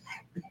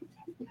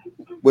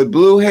 with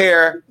blue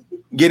hair,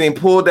 getting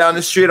pulled down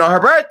the street on her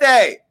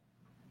birthday.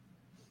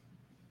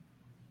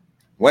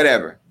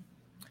 Whatever.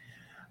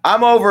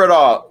 I'm over it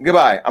all.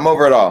 Goodbye. I'm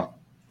over it all.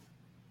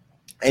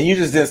 And you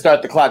just didn't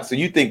start the clock, so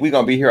you think we're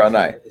going to be here all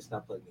night. It's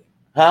not plugged in.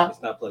 Huh?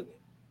 It's not plugged in.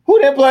 Who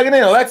didn't plug it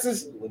in,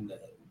 Alexis? When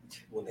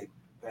they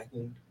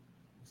vacuumed.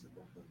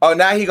 Oh,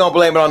 now he going to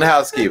blame it on the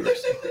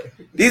housekeepers.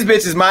 These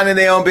bitches minding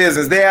their own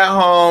business. They at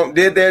home,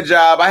 did their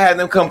job. I had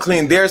them come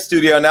clean their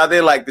studio. Now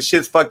they're like, the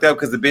shit's fucked up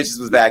because the bitches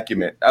was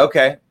vacuuming.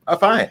 Okay. Oh,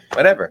 fine.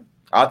 Whatever.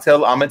 I'm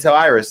going to tell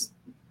Iris.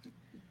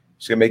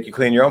 She's going to make you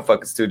clean your own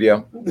fucking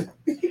studio.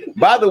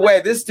 By the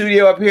way, this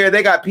studio up here,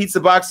 they got pizza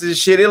boxes and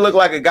shit. It looked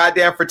like a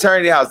goddamn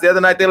fraternity house. The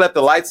other night, they left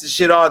the lights and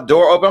shit on,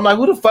 door open. I'm like,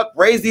 who the fuck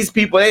raised these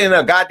people? They in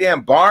a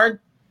goddamn barn?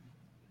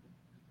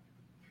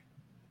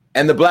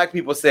 And the black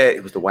people said,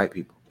 it was the white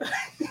people.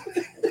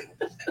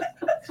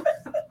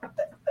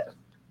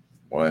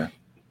 Boy,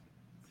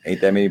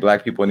 ain't that many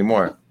black people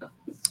anymore.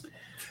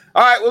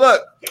 All right, well,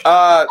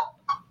 look.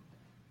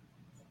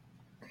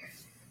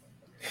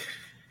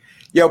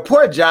 Yo,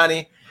 poor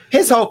Johnny.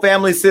 His whole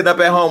family's sitting up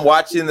at home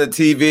watching the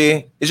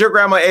TV. Is your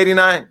grandma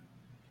 89?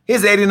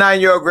 His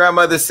 89-year-old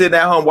grandmother sitting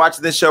at home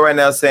watching this show right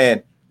now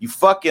saying, you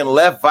fucking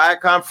left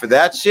Viacom for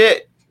that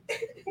shit?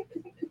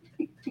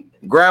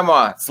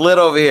 Grandma, it's lit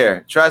over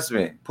here. Trust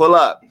me. Pull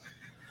up.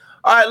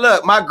 All right,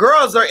 look, my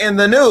girls are in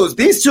the news.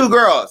 These two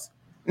girls.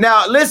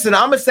 Now, listen,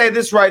 I'm going to say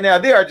this right now.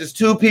 There are just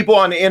two people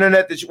on the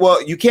internet that,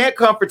 you can't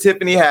come for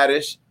Tiffany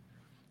Haddish.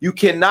 You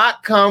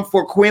cannot come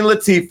for Queen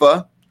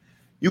Latifah.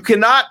 You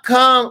cannot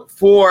come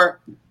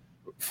for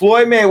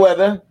Floyd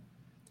Mayweather.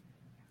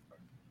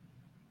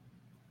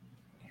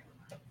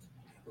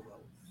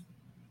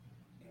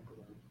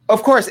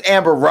 Of course,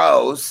 Amber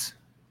Rose.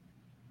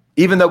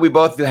 Even though we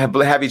both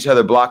have each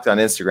other blocked on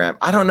Instagram.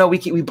 I don't know.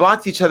 We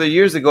blocked each other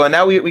years ago, and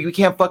now we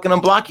can't fucking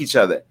unblock each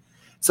other.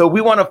 So we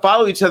want to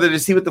follow each other to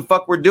see what the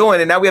fuck we're doing.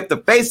 And now we have to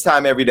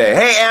FaceTime every day.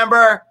 Hey,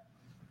 Amber.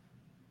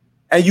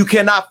 And you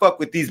cannot fuck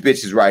with these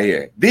bitches right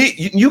here.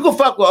 You can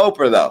fuck with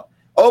Oprah, though.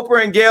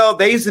 Oprah and Gail,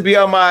 they used to be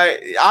on my...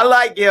 I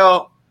like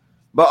Gail,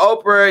 but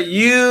Oprah,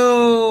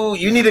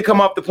 you need to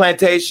come off the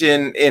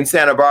plantation in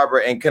Santa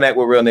Barbara and connect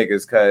with real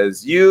niggas,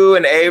 because you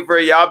and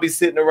Avery, y'all be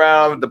sitting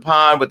around the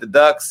pond with the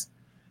ducks,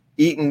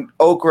 eating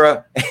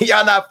okra.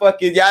 Y'all not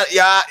fucking...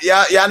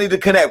 Y'all need to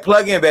connect.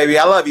 Plug in, baby.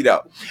 I love you,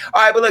 though.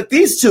 All right, but look,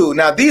 these two.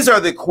 Now, these are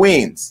the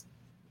queens.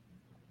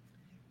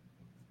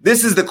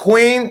 This is the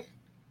queen...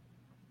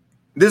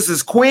 This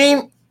is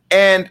Queen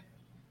and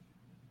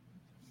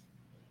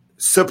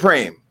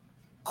Supreme.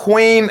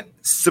 Queen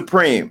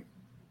Supreme.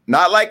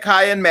 Not like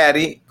Kaya and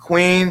Maddie.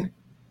 Queen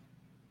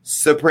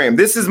Supreme.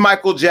 This is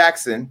Michael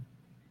Jackson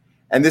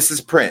and this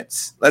is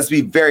Prince. Let's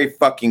be very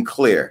fucking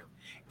clear.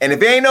 And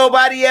if ain't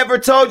nobody ever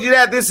told you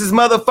that, this is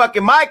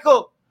motherfucking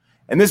Michael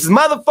and this is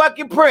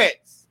motherfucking Prince.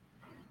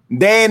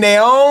 They in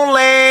their own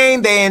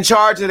lane. They in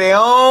charge of their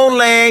own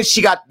lane.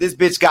 This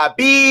bitch got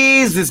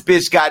B's. This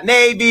bitch got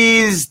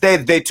navies.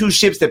 They two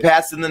ships that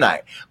pass in the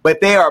night.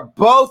 But they are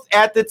both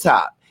at the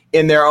top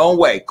in their own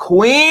way.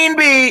 Queen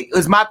B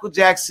is Michael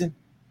Jackson.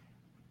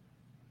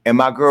 And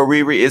my girl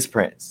Riri is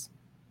Prince.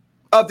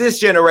 Of this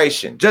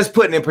generation. Just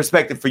putting in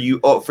perspective for you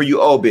old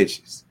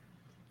bitches.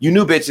 You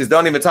new bitches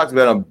don't even talk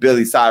about on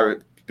Billy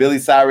Cyrus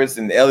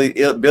and Billie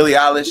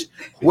Eilish,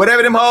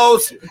 whatever them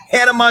hoes,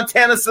 Hannah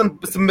Montana, some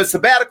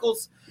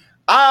sabbaticals.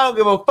 I don't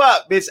give a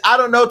fuck, bitch. I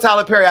don't know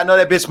Tyler Perry. I know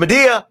that bitch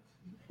Medea.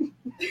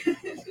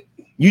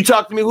 You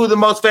talk to me who the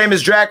most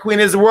famous drag queen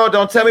is in the world.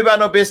 Don't tell me about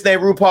no bitch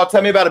named RuPaul.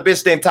 Tell me about a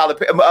bitch named Tyler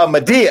Perry,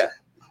 Medea.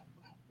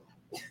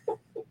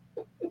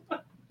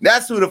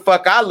 That's who the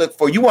fuck I look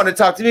for. You want to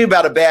talk to me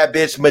about a bad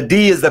bitch?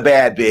 Medea's the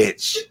bad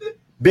bitch.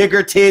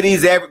 Bigger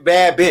titties, every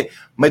bad bitch.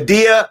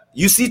 Medea,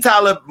 you see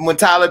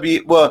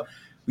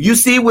you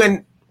see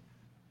when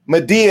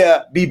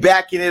Medea be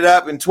backing it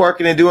up and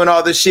twerking and doing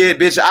all this shit,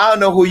 bitch, I don't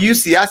know who you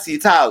see. I see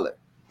Tyler.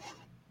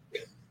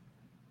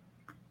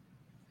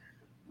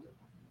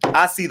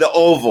 I see the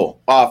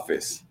Oval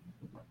Office.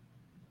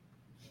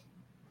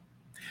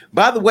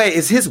 By the way,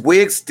 is his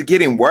wigs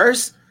getting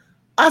worse?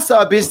 I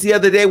saw a bitch the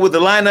other day with a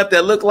lineup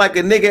that looked like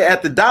a nigga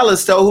at the dollar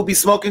store who be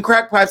smoking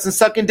crack pipes and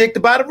sucking dick to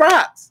buy the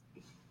rocks.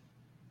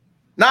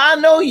 Now, I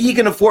know he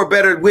can afford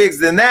better wigs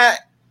than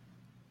that.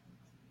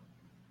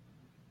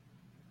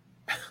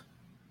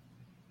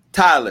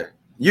 Tyler,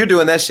 you're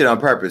doing that shit on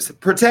purpose.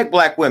 Protect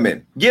black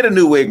women. Get a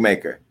new wig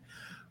maker.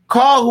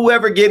 Call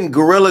whoever getting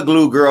Gorilla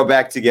Glue Girl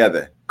back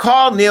together.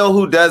 Call Neil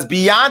who does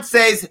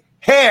Beyonce's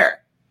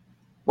hair.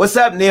 What's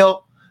up,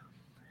 Neil?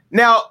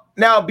 Now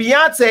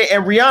Beyonce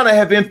and Rihanna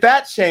have been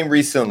fat shamed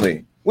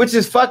recently, which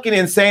is fucking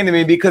insane to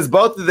me because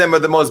both of them are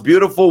the most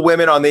beautiful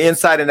women on the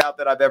inside and out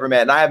that I've ever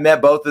met. And I have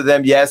met both of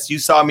them. Yes, you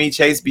saw me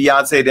chase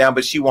Beyonce down,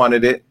 but she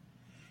wanted it.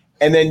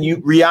 And then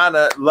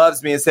Rihanna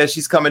loves me and says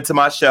she's coming to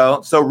my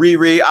show. So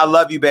Riri, I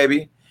love you,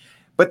 baby.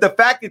 But the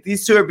fact that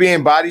these two are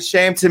being body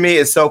shamed to me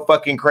is so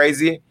fucking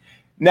crazy.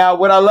 Now,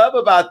 what I love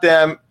about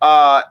them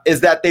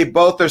is that they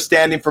both are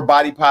standing for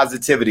body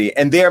positivity,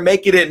 and they're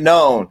making it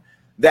known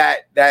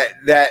that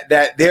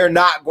they're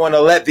not going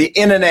to let the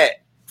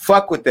internet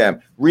fuck with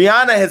them.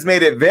 Rihanna has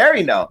made it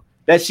very known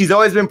that she's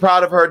always been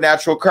proud of her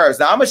natural curves.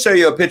 Now, I'm going to show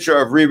you a picture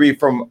of Riri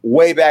from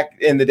way back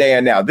in the day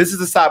and now. This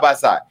is a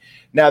side-by-side.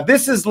 Now,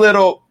 this is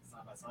little...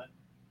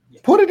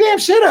 Put a damn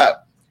shit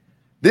up.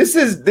 This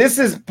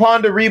is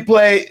Ponder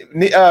Replay,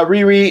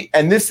 Riri,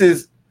 and this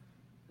is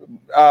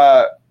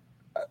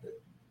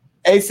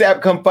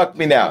ASAP Come Fuck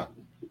Me Now.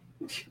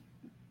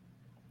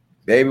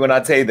 Baby, when I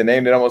tell you the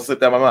name that almost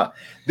slipped out of my mouth.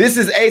 This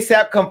is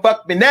ASAP Come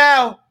Fuck Me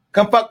Now.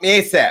 Come Fuck Me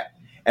ASAP.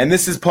 And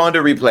this is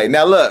Ponder Replay.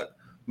 Now look,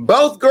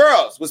 both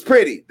girls was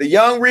pretty. The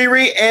young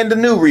Riri and the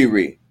new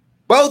Riri.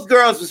 Both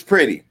girls was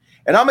pretty.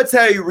 And I'm going to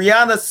tell you,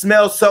 Rihanna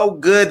smells so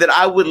good that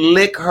I would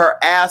lick her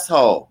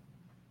asshole.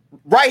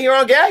 Right here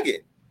on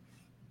Gagging.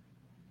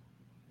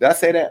 Did I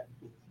say that?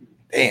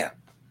 Damn.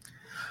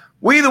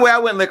 Well, either way, I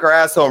wouldn't lick her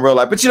asshole in real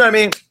life. But you know what I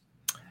mean?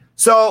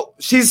 So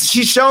she's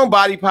shown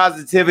body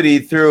positivity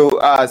through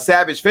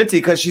Savage Fenty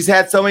because she's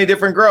had so many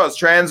different girls.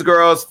 Trans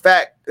girls,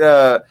 fat,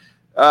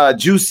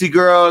 juicy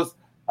girls,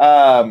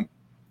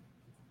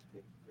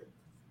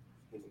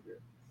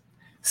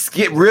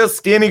 real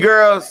skinny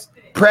girls,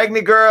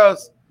 pregnant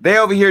girls. They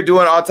over here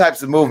doing all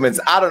types of movements.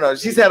 I don't know.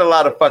 She's had a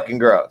lot of fucking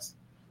girls.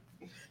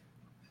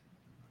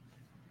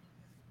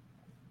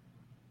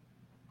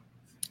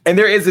 And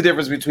there is a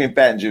difference between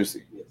fat and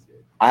juicy.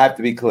 I have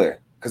to be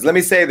clear. Because let me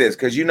say this,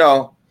 because you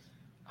know,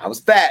 I was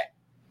fat.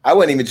 I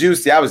wasn't even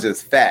juicy. I was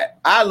just fat.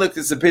 I looked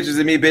at some pictures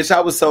of me, bitch. I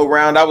was so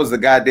round. I was a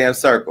goddamn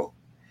circle.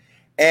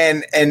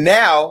 And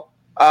now,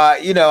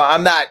 you know,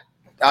 I'm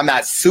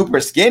not super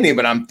skinny,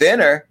 but I'm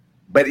thinner.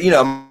 But, you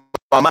know,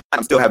 my mind,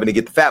 I'm still having to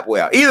get the fat boy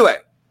out. Either way,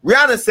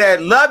 Rihanna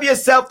said, love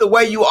yourself the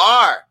way you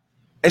are.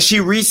 And she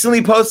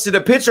recently posted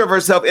a picture of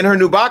herself in her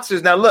new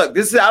boxers. Now, look,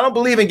 I don't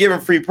believe in giving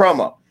free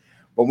promo.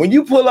 But when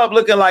you pull up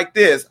looking like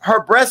this,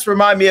 her breasts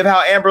remind me of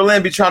how Amber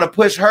Lynn be trying to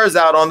push hers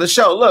out on the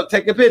show. Look,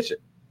 take a picture.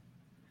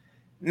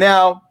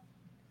 Now,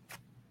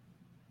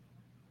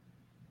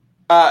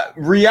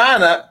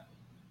 Rihanna,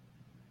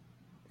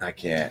 I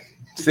can't.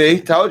 See,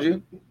 told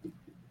you.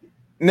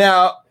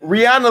 Now,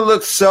 Rihanna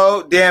looks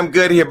so damn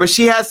good here, but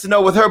she has to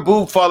know with her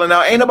boob falling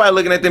out, ain't nobody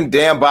looking at them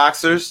damn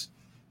boxers.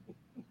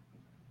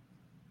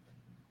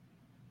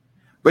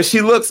 But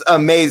she looks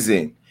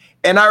amazing.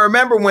 And I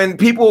remember when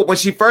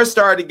she first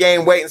started to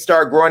gain weight and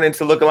started growing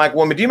into looking like a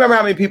woman, do you remember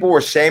how many people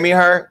were shaming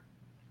her?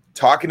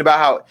 Talking about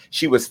how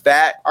she was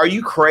fat? Are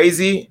you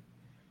crazy?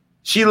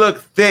 She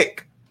looked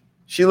thick.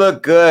 She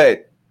looked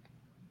good.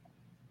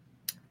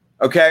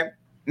 Okay.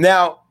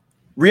 Now,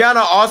 Rihanna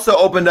also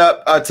opened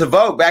up to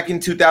Vogue back in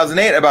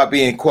 2008 about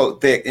being,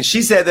 quote, thick. And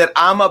she said that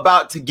I'm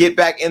about to get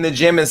back in the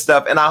gym and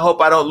stuff, and I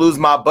hope I don't lose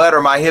my butt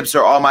or my hips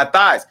or all my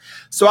thighs.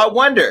 So I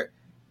wonder,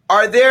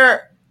 are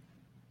there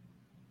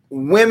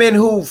women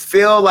who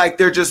feel like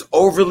they're just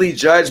overly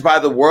judged by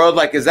the world?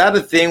 Like, is that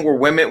a thing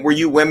where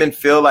you women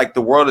feel like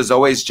the world is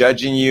always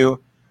judging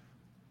you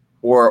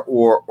or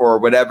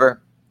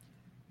whatever?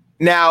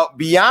 Now,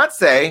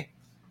 Beyonce,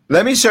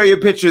 let me show you a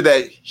picture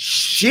that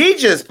she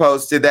just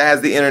posted that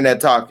has the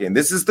internet talking.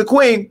 This is the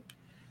queen.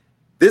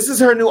 This is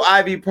her new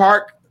Ivy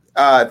Park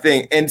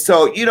thing. And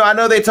so, I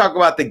know they talk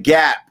about the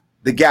gap.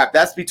 The gap,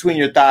 that's between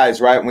your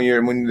thighs, right?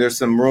 When there's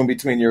some room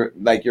between your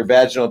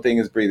vaginal thing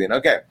is breathing.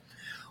 Okay.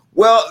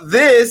 Well,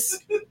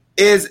 this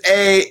is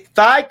a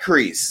thigh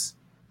crease.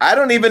 I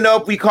don't even know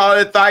if we call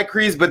it a thigh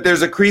crease, but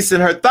there's a crease in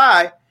her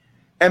thigh.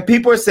 And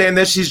people are saying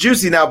that she's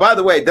juicy. Now, by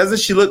the way, doesn't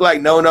she look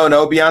like no,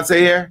 Beyonce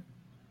here?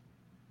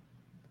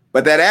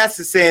 But that ass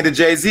is saying to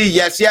Jay-Z,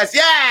 yes, yes,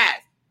 yes.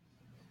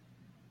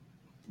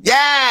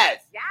 Yes.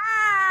 Yes.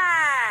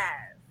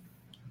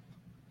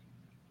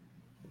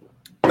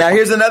 Now,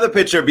 here's another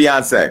picture of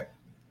Beyonce.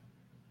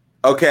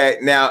 Okay,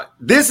 now,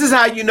 this is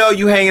how you know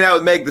you hanging out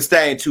with Meg Thee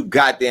Stallion too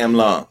goddamn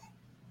long.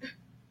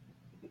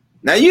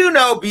 Now,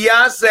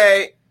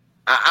 Beyonce,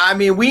 I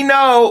mean, we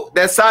know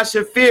that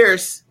Sasha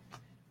Fierce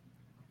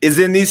is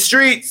in these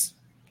streets.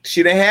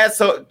 She done had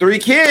 3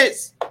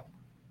 kids.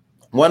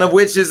 One of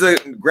which is a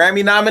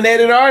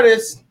Grammy-nominated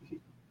artist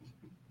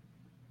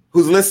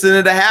who's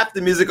listening to half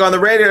the music on the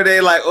radio.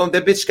 They like, oh,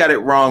 that bitch got it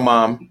wrong,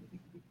 Mom.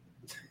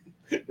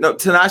 No,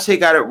 Tinashe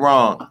got it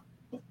wrong.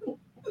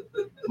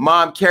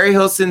 Mom, Carrie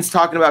Hilson's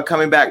talking about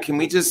coming back. Can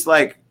we just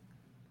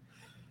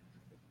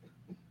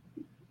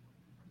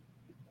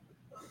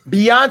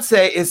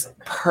Beyonce is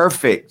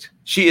perfect.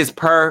 She is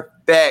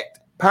perfect.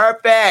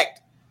 Perfect.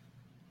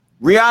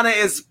 Rihanna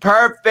is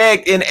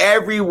perfect in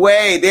every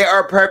way. They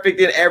are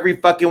perfect in every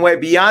fucking way.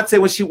 Beyonce,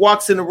 when she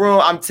walks in the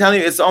room, I'm telling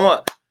you, it's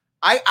almost...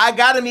 I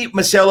got to meet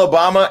Michelle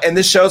Obama, and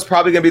this show's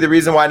probably going to be the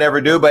reason why I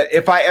never do, but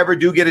if I ever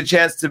do get a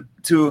chance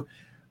to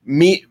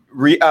meet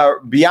Michelle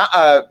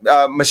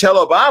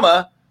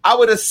Obama, I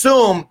would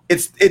assume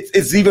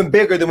it's even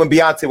bigger than when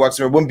Beyonce walks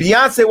in the room. When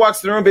Beyonce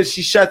walks in the room, bitch,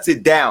 she shuts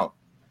it down.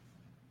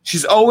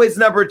 She's always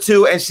number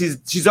 2, and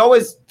she's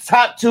always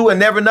top 2 and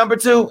never number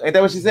 2. Ain't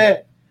that what she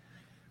said?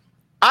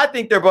 I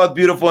think they're both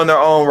beautiful in their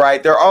own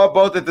right. They're all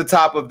both at the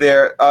top of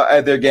their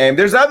game.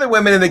 There's other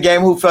women in the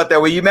game who felt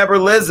that way. You remember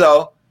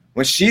Lizzo,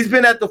 when she's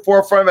been at the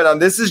forefront of it.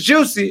 This is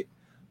juicy.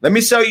 Let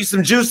me show you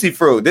some juicy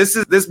fruit.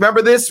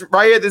 Remember this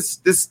right here? This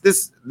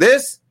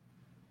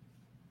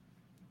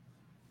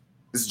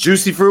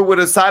juicy fruit with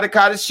a side of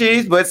cottage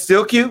cheese, but it's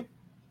still cute.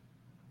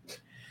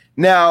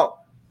 Now,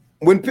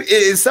 when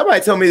somebody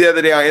told me the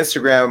other day on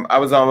Instagram, I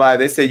was on live,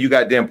 they said you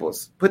got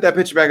dimples. Put that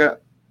picture back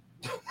up.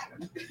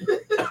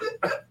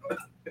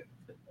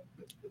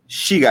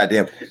 She got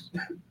dimples.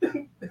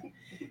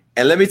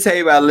 And let me tell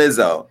you about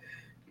Lizzo.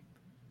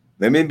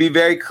 Let me be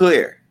very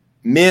clear.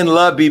 Men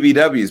love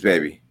BBWs,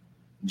 baby.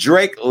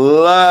 Drake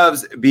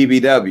loves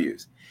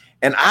BBWs.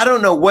 And I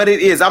don't know what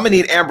it is. I'm going to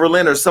need Amber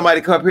Lynn or somebody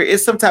to come up here.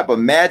 It's some type of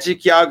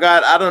magic y'all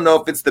got. I don't know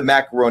if it's the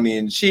macaroni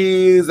and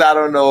cheese. I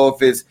don't know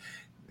if it's...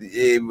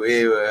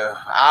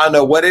 I don't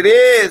know what it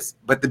is.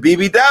 But the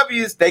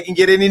BBWs, they can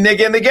get any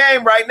nigga in the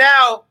game right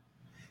now.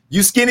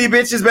 You skinny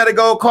bitches better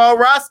go call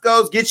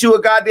Roscoe's, get you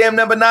a goddamn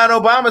number 9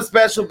 Obama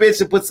special, bitch,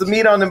 and put some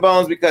meat on them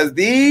bones, because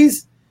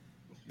these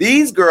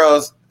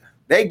girls,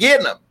 they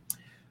getting them.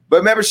 But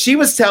remember, she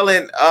was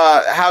telling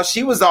how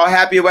she was all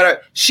happy about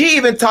her. She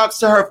even talks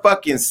to her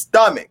fucking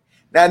stomach.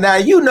 Now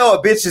you know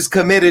a bitch is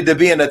committed to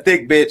being a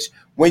thick bitch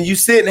when you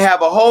sit and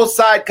have a whole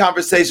side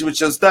conversation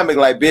with your stomach.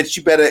 Like, bitch,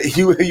 you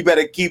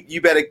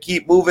better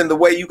keep moving the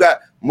way you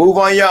got. Move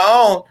on your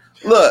own.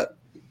 Look.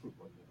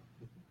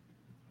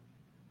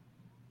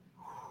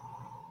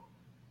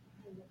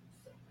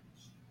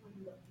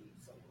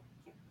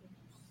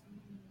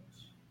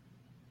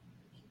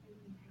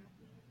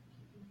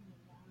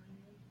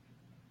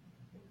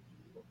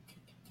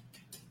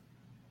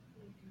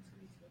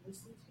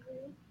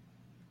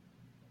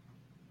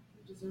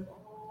 Deserve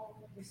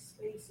all the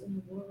space in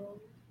the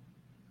world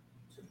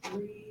to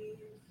breathe,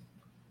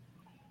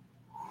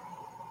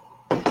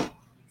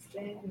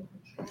 expand and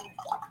contract.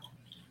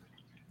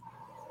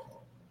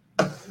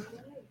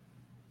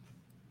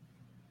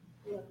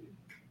 Love you.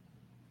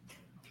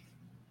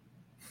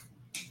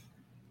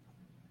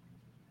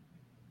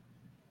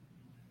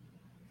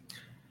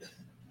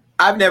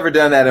 I've never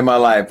done that in my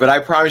life, but I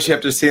promise you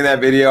after seeing that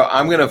video,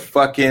 I'm going to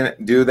fucking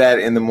do that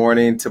in the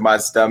morning to my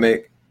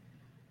stomach.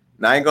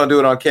 Now, I ain't going to do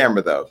it on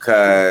camera, though,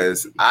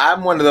 because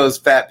I'm one of those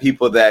fat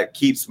people that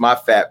keeps my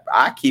fat.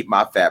 I keep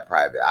my fat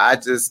private.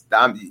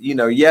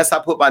 Yes, I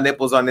put my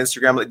nipples on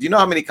Instagram. Like, do you know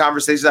how many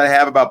conversations I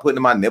have about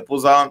putting my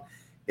nipples on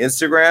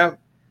Instagram?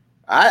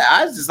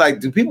 I just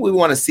like, do people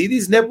want to see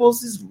these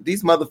nipples?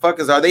 These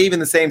motherfuckers, are they even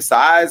the same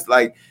size?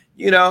 Like,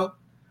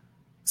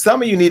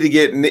 some of you need to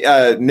get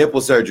nipple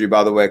surgery,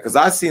 by the way, because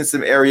I've seen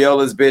some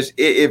areolas, bitch.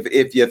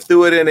 If you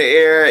threw it in the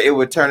air, it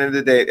would turn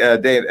into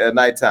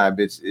nighttime,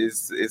 bitch.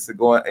 It's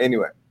going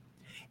anyway.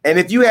 And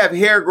if you have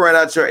hair growing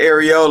out your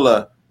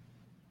areola,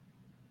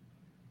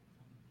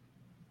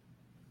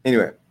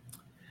 anyway.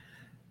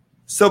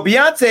 So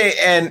Beyonce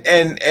and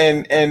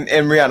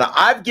Rihanna,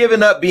 I've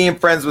given up being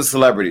friends with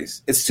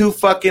celebrities. It's too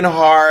fucking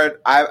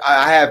hard. I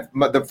have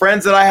the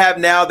friends that I have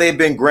now. They've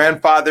been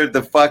grandfathered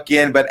the fuck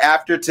in. But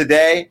after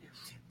today,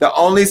 the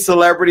only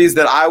celebrities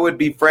that I would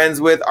be friends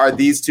with are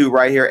these two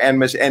right here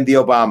and the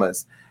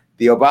Obamas.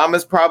 The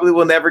Obamas probably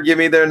will never give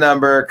me their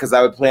number because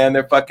I would play on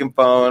their fucking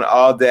phone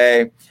all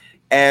day.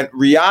 And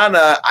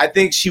Rihanna, I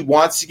think she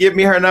wants to give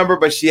me her number,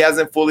 but she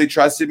hasn't fully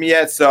trusted me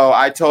yet. So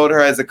I told her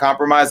as a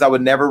compromise, I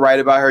would never write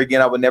about her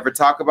again. I would never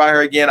talk about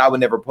her again. I would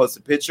never post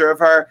a picture of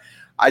her.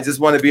 I just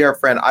want to be her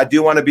friend.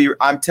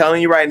 I'm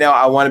telling you right now,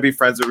 I want to be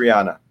friends with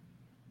Rihanna.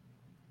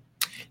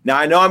 Now,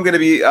 I know I'm going to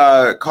be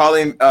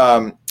calling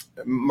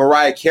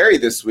Mariah Carey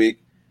this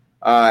week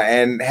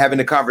and having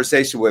a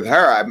conversation with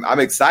her. I'm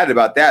excited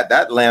about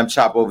that lamb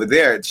chop over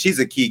there. She's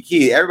a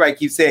key. Everybody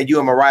keeps saying you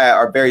and Mariah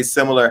are very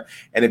similar,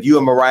 and if you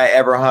and Mariah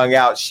ever hung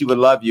out, she would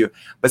love you.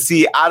 But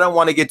see, I don't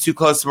want to get too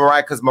close to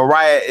Mariah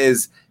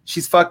because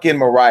she's fucking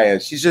Mariah.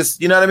 She's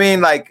just, you know what I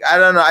mean? Like, I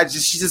don't know.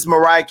 She's just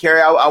Mariah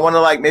Carey. I want to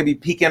like maybe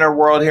peek in her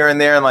world here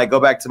and there and like go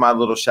back to my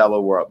little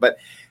shallow world. But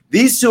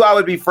these two I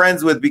would be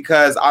friends with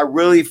because I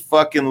really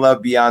fucking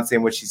love Beyonce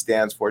and what she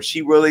stands for.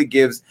 She really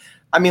gives,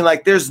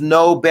 there's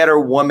no better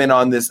woman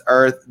on this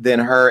earth than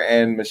her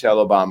and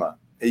Michelle Obama.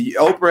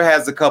 Oprah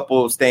has a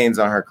couple of stains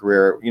on her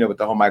career, with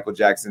the whole Michael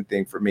Jackson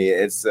thing for me.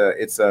 It's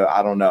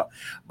I don't know.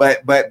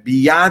 But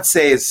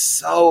Beyonce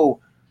is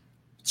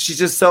she's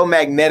just so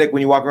magnetic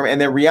when you walk around.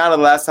 And then Rihanna, the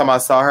last time I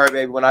saw her,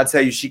 baby, when I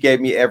tell you she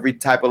gave me every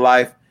type of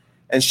life.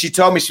 And she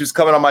told me she was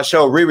coming on my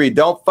show. Riri,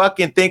 don't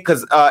fucking think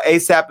because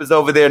ASAP is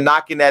over there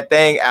knocking that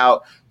thing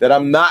out that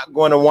I'm not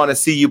going to want to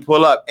see you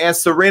pull up. And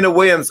Serena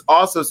Williams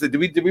also said,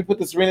 did we put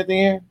the Serena thing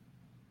here?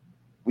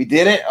 We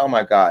didn't? Oh,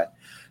 my God.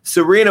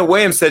 Serena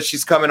Williams said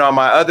she's coming on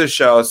my other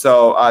show.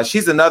 So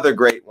she's another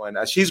great one.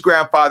 She's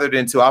grandfathered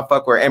into. I'll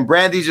fuck with her. And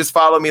Brandy just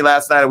followed me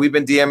last night. We've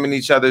been DMing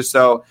each other.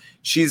 So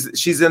she's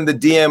in the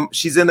DM.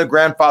 She's in the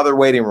grandfather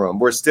waiting room.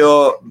 We're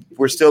still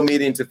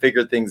meeting to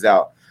figure things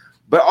out.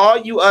 But all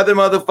you other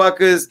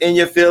motherfuckers in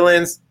your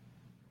feelings,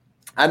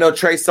 I know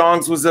Trey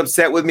Songz was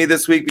upset with me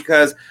this week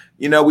because,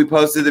 we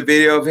posted the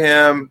video of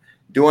him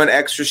doing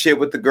extra shit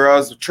with the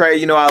girls.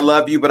 Trey, I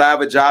love you, but I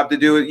have a job to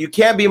do. You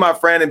can't be my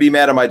friend and be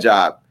mad at my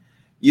job.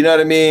 You know what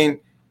I mean?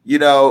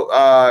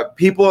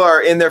 People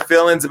are in their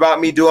feelings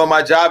about me doing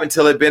my job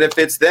until it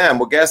benefits them.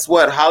 Well, guess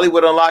what?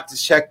 Hollywood Unlocked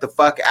is check the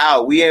fuck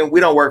out. We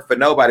don't work for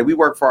nobody. We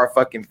work for our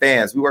fucking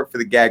fans. We work for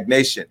the Gag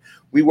Nation.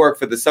 We work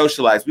for the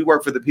socialites. We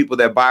work for the people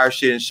that buy our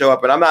shit and show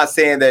up. And I'm not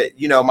saying that,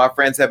 my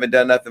friends haven't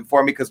done nothing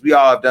for me because we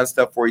all have done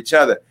stuff for each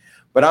other.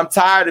 But I'm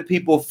tired of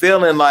people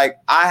feeling like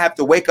I have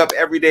to wake up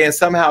every day and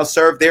somehow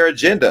serve their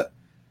agenda.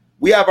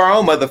 We have our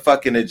own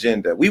motherfucking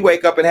agenda. We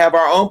wake up and have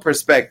our own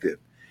perspective.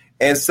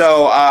 And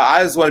so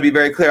I just want to be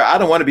very clear. I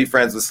don't want to be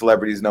friends with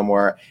celebrities no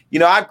more.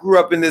 I grew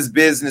up in this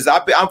business.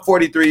 I'm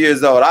 43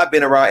 years old. I've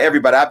been around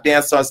everybody. I've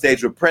danced on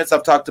stage with Prince.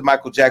 I've talked to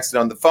Michael Jackson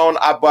on the phone.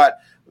 I bought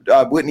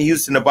Whitney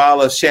Houston a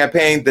bottle of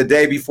champagne the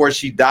day before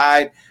she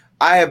died.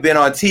 I have been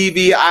on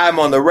TV. I am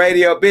on the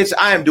radio. Bitch,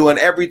 I am doing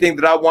everything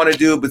that I want to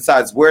do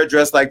besides wear a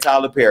dress like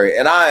Tyler Perry.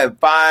 And I am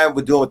fine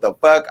with doing what the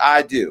fuck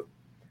I do.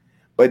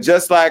 But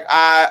just like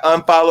I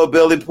unfollow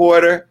Billy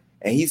Porter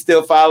and he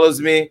still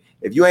follows me,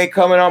 if you ain't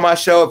coming on my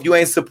show, if you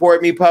ain't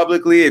support me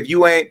publicly, if you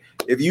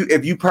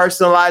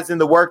personalizing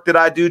the work that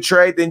I do,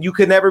 Trey, then you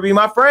could never be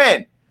my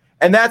friend.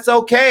 And that's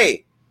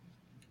okay.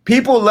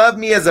 People love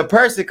me as a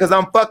person because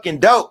I'm fucking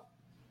dope.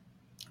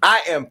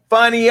 I am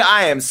funny.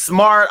 I am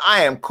smart.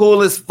 I am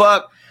cool as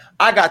fuck.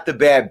 I got the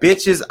bad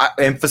bitches.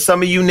 And for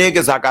some of you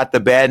niggas, I got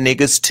the bad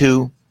niggas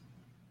too.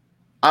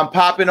 I'm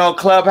popping on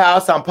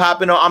Clubhouse.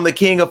 I'm the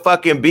king of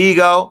fucking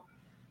Bigo.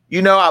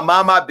 I'm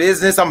on my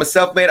business. I'm a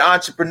self-made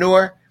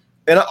entrepreneur.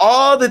 And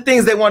all the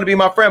things they want to be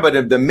my friend. But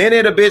if the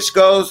minute a bitch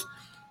goes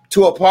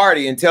to a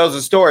party and tells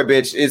a story,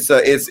 bitch,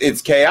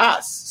 it's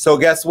chaos. So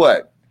guess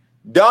what?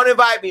 Don't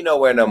invite me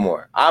nowhere no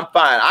more. I'm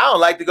fine. I don't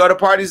like to go to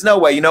parties no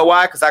way. You know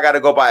why? Because I got to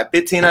go buy a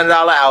 $1,500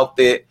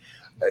 outfit,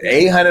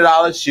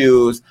 $800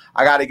 shoes.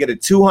 I got to get a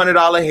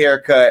 $200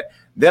 haircut.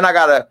 Then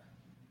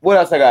what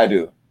else I got to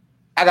do?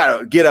 I got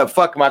to get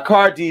my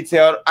car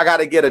detailed. I got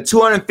to get a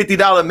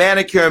 $250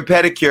 manicure and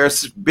pedicure.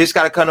 Bitch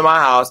got to come to my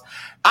house.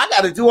 I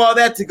got to do all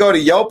that to go to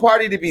your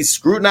party to be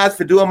scrutinized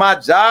for doing my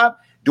job.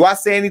 Do I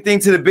say anything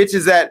to the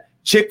bitches at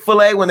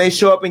Chick-fil-A when they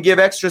show up and give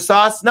extra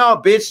sauce?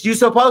 No, bitch, you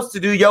supposed to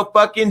do your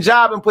fucking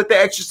job and put the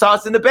extra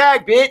sauce in the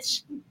bag,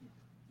 bitch.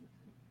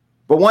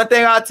 But one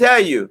thing I'll tell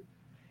you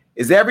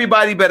is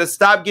everybody better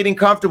stop getting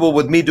comfortable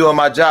with me doing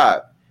my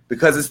job,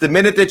 because it's the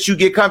minute that you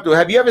get comfortable.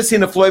 Have you ever seen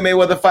the Floyd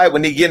Mayweather fight?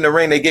 When they get in the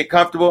ring, they get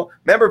comfortable.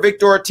 Remember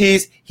Victor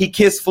Ortiz? He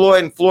kissed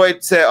Floyd and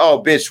Floyd said,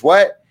 oh, bitch,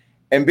 what?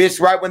 And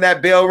bitch, right when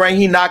that bell rang,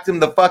 he knocked him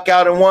the fuck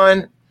out and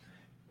won.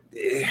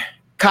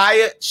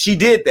 Kaya, she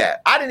did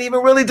that. I didn't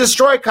even really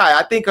destroy Kaya.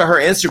 I think her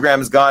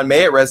Instagram is gone.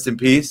 May it rest in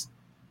peace.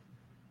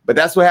 But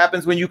that's what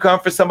happens when you come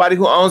for somebody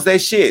who owns their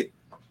shit.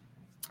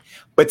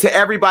 But to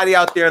everybody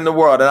out there in the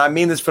world, and I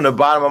mean this from the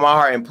bottom of my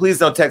heart, and please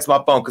don't text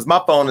my phone, because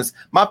my phone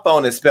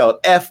is spelled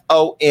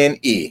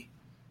F-O-N-E.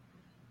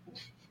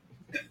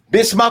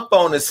 Bitch, my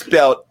phone is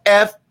spelled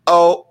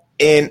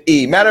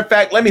F-O-N-E. Matter of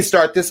fact, let me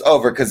start this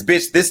over, because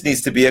bitch, this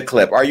needs to be a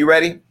clip. Are you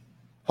ready?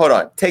 Hold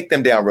on. Take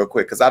them down real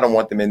quick, because I don't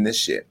want them in this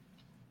shit.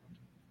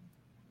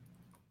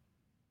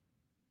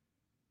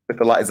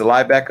 Is the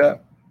live back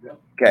up? Yeah.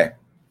 Okay.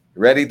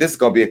 Ready? This is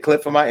going to be a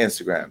clip for my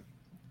Instagram.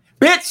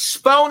 Bitch,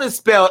 phone is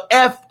spelled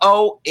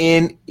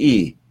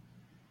F-O-N-E.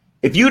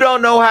 If you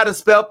don't know how to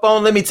spell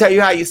phone, let me tell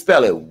you how you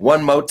spell it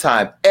one more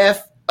time.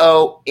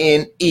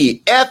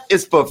 F-O-N-E. F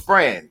is for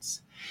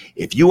friends.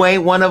 If you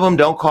ain't one of them,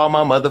 don't call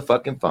my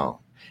motherfucking phone.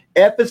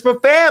 F is for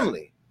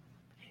family.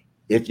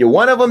 If you're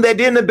one of them that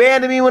didn't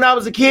abandon me when I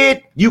was a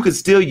kid, you can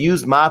still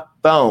use my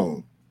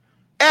phone.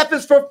 F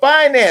is for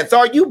finance.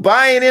 Are you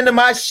buying into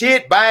my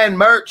shit, buying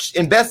merch,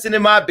 investing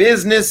in my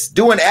business,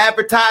 doing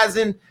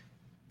advertising,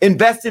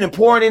 investing and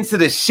pouring into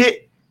the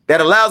shit that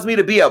allows me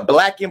to be a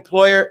black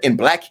employer in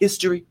black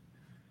history?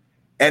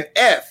 And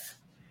F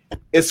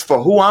is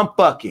for who I'm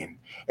fucking.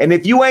 And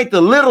if you ain't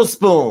the little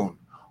spoon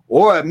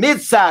or a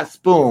mid-sized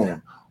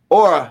spoon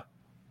or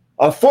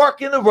a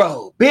fork in the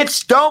road,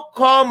 bitch, don't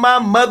call my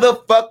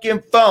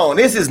motherfucking phone.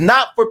 This is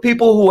not for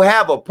people who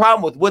have a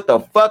problem with what the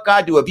fuck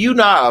I do. If you're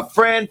not a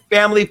friend,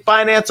 family,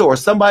 financer, or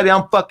somebody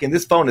I'm fucking,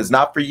 this phone is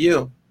not for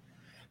you.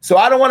 So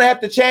I don't want to have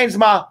to change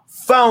my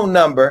phone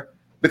number,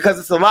 because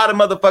it's a lot of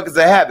motherfuckers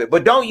that have it.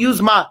 But don't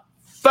use my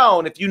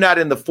phone if you're not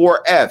in the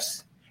 4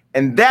 Fs.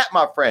 And that,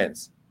 my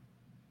friends,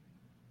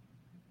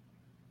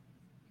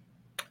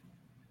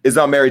 is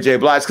on Mary J.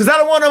 Blige, because I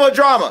don't want no more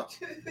drama.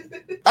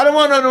 I don't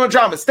want no more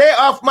drama. Stay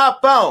off my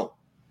phone.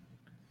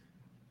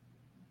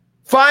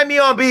 Find me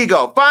on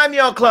Bigo. Find me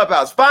on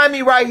Clubhouse. Find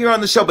me right here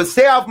on the show, but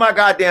stay off my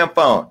goddamn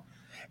phone.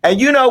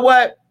 And you know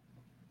what?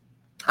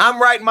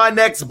 I'm writing my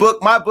next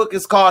book. My book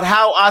is called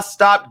How I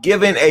Stopped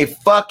Giving a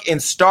Fuck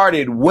and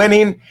Started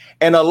Winning.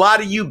 And a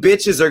lot of you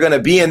bitches are going to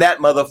be in that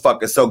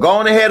motherfucker. So go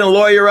on ahead and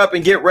lawyer up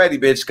and get ready,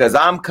 bitch, because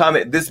I'm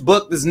coming. This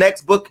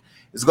next book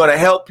is going to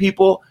help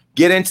people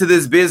get into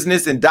this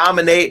business and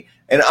dominate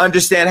and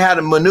understand how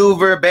to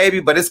maneuver,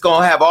 baby. But it's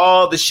going to have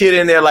all the shit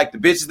in there, like the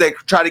bitches that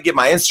try to get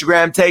my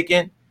Instagram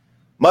taken.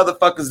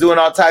 Motherfuckers doing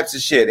all types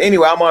of shit.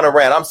 Anyway, I'm on a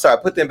rant. I'm sorry.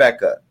 Put them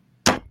back up.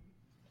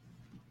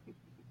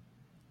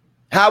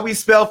 How we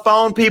spell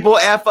phone, people?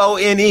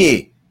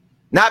 F-O-N-E,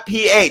 not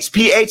P-H.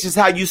 P-H is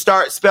how you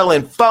start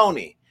spelling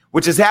phony,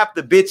 which is half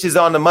the bitches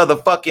on the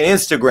motherfucking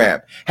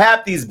Instagram.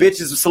 Half these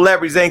bitches,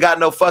 celebrities, ain't got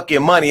no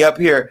fucking money up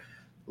here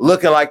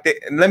looking like they.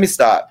 Let me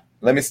stop.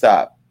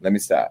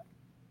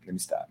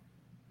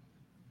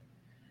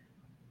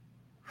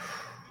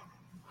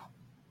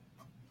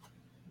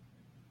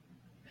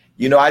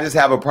 You know, I just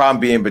have a problem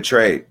being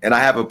betrayed, and I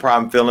have a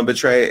problem feeling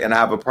betrayed, and I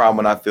have a problem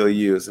when I feel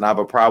used, and I have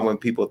a problem when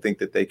people think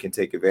that they can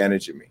take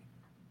advantage of me,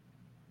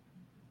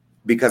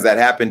 because that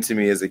happened to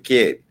me as a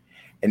kid.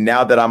 And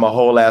now that I'm a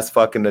whole ass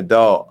fucking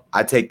adult,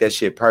 I take that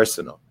shit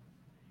personal.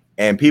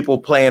 And people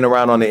playing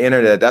around on the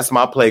internet, that's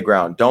my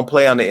playground. Don't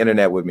play on the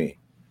internet with me.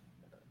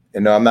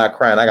 And no, I'm not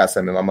crying. I got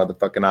something in my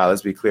motherfucking eye.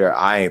 Let's be clear.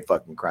 I ain't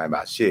fucking crying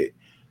about shit.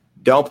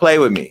 Don't play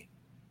with me.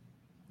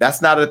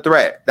 That's not a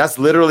threat. That's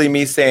literally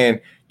me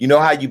saying, you know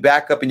how you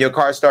back up and your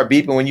car start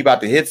beeping when you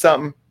about to hit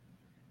something?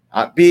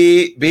 I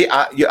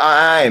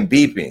am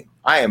beeping.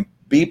 I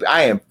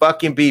am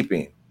fucking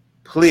beeping.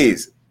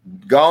 Please,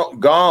 go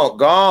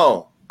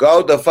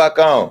the fuck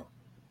on.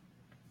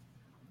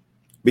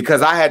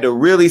 Because I had to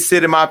really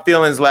sit in my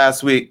feelings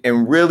last week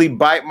and really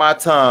bite my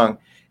tongue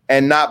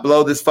and not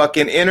blow this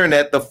fucking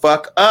internet the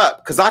fuck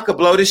up. Because I could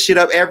blow this shit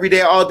up every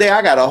day, all day.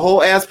 I got a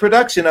whole ass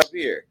production up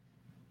here.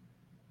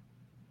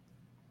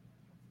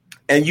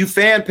 And you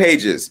fan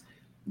pages,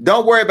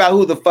 don't worry about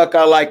who the fuck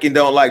I like and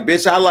don't like.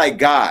 Bitch, I like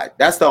God.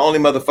 That's the only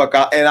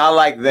motherfucker. And I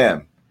like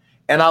them.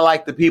 And I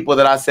like the people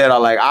that I said I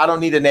like. I don't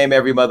need to name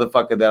every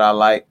motherfucker that I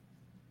like.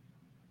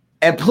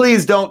 And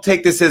please don't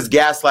take this as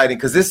gaslighting,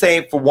 because this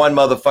ain't for one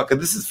motherfucker.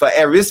 This is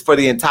for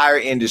the entire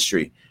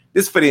industry.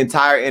 This is for the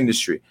entire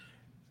industry.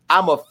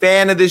 I'm a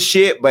fan of this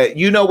shit, but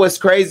you know what's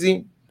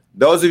crazy?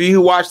 Those of you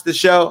who watch the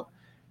show,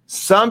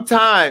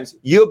 sometimes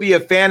you'll be a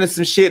fan of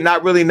some shit and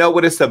not really know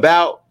what it's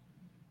about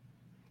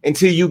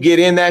until you get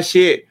in that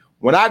shit.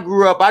 When I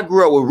grew up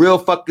with real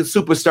fucking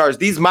superstars.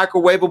 These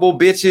microwavable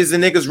bitches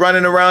and niggas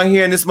running around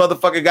here and this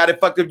motherfucker got it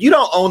fucked up. You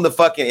don't own the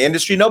fucking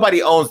industry.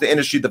 Nobody owns the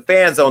industry. The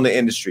fans own the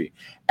industry.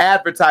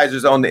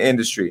 Advertisers own the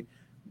industry.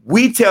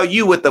 We tell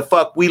you what the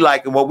fuck we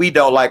like and what we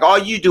don't like. All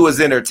you do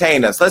is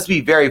entertain us. Let's be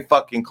very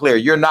fucking clear.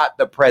 You're not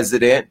the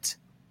president.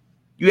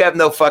 You have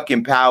no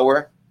fucking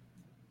power.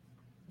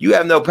 You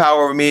have no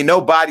power over me.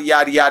 Nobody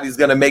yada yada is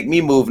gonna make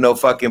me move no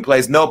fucking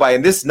place. Nobody.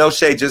 And this is no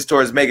shade just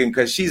towards Megan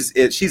because she's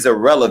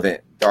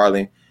irrelevant,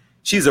 darling.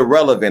 She's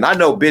irrelevant. I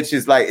know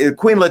bitches like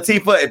Queen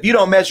Latifah. If you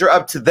don't measure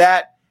up to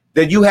that,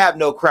 then you have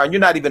no crown. You're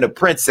not even a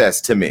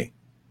princess to me.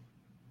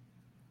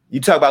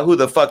 You talk about who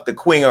the fuck the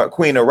queen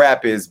of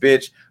rap is,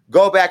 bitch.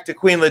 Go back to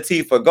Queen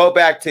Latifah. Go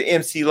back to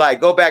MC Light.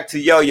 Go back to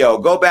Yo-Yo.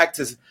 Go back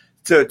to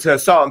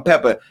Salt and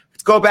Pepper.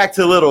 Go back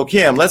to Little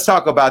Kim. Let's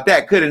talk about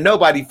that. Couldn't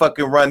nobody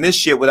fucking run this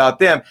shit without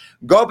them.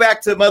 Go back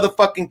to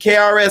motherfucking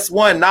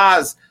KRS-One,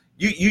 Nas.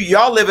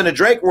 Y'all live in a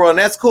Drake world, and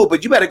that's cool,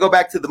 but you better go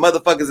back to the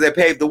motherfuckers that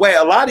paved the way.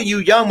 A lot of you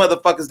young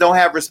motherfuckers don't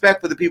have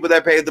respect for the people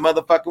that paved the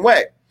motherfucking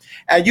way.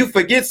 And you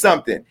forget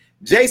something.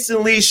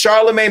 Jason Lee,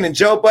 Charlemagne, and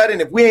Joe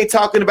Budden, if we ain't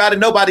talking about it,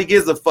 nobody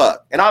gives a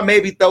fuck. And I'll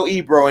maybe throw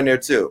Ebro in there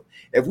too.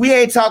 If we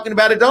ain't talking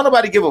about it, don't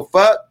nobody give a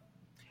fuck.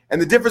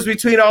 And the difference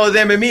between all of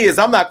them and me is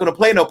I'm not going to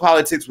play no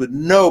politics with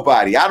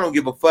nobody. I don't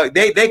give a fuck.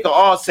 They can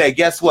all say,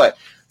 guess what?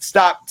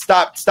 Stop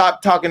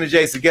talking to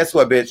Jason. Guess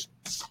what, bitch?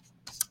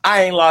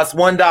 I ain't lost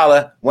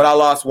 $1 when I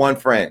lost one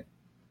friend.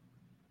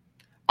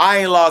 I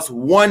ain't lost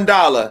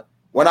 $1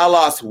 when I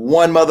lost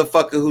one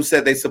motherfucker who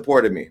said they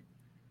supported me.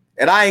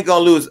 And I ain't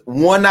going to lose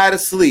one night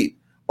of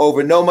sleep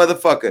over no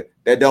motherfucker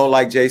that don't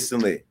like Jason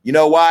Lee. You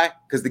know why?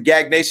 Because the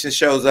Gag Nation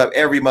shows up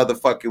every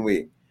motherfucking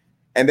week.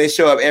 And they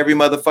show up every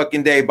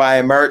motherfucking day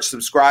buying merch,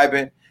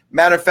 subscribing.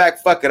 Matter of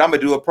fact, fuck it. I'm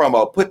going to do a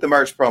promo. Put the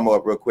merch promo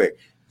up real quick.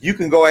 You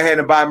can go ahead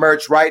and buy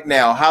merch right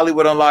now.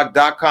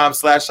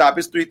 HollywoodUnlocked.com/shop.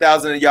 It's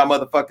 3,000 of y'all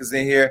motherfuckers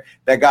in here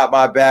that got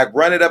my bag.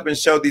 Run it up and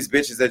show these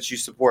bitches that you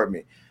support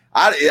me.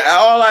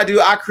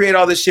 I create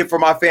all this shit for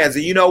my fans.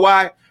 And you know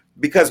why?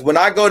 Because when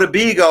I go to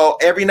Bigo,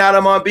 every night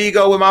I'm on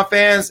Bigo with my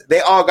fans, they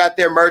all got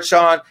their merch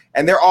on,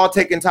 and they're all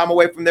taking time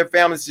away from their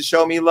families to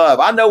show me love.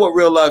 I know what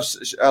real love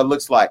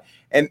looks like.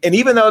 And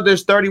even though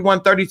there's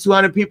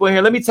 3,200 people in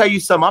here, let me tell you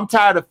something. I'm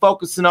tired of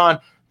focusing on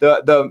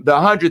the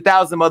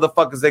 100,000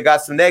 motherfuckers that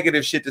got some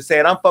negative shit to say,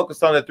 and I'm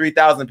focused on the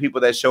 3,000 people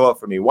that show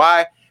up for me.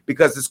 Why?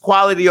 Because it's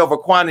quality over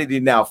quantity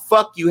now.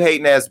 Fuck you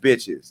hating ass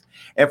bitches.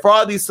 And for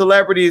all these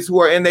celebrities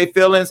who are in their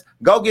feelings,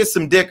 go get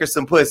some dick or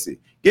some pussy.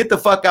 Get the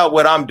fuck out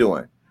what I'm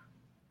doing.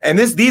 And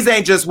these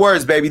ain't just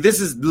words, baby. This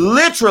is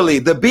literally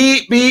the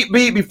beat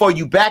before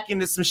you back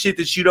into some shit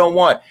that you don't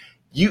want.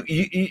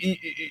 The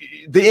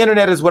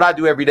internet is what I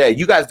do every day.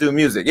 You guys do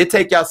music. It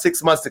take y'all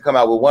 6 months to come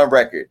out with one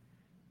record.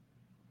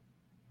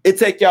 It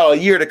take y'all a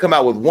year to come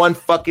out with one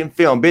fucking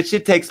film. Bitch,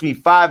 it takes me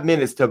 5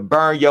 minutes to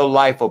burn your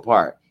life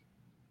apart.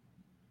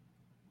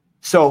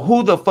 So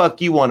who the fuck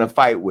you want to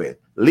fight with?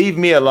 Leave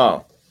me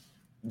alone.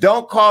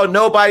 Don't call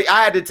nobody.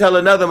 I had to tell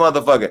another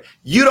motherfucker,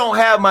 you don't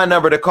have my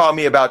number to call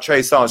me about Trey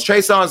Songz. Trey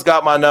Songz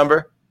got my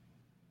number.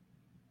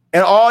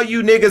 And all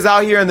you niggas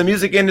out here in the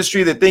music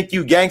industry that think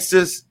you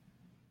gangsters,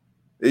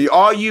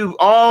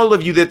 all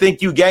of you that think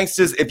you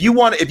gangsters, if you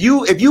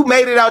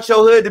made it out your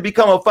hood to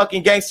become a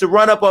fucking gangster,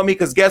 run up on me,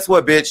 because guess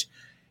what, bitch?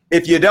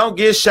 If you don't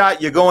get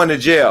shot, you're going to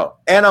jail.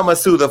 And I'm going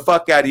to sue the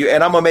fuck out of you.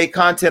 And I'm going to make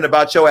content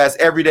about your ass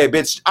every day,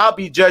 bitch. I'll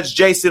be Judge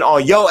Jason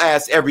on your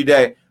ass every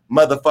day,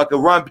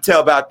 motherfucker. Run, tell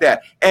about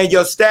that. And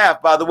your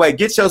staff, by the way,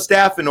 get your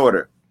staff in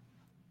order.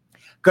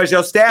 Because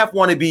your staff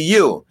want to be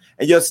you.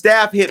 And your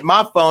staff hit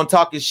my phone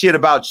talking shit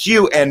about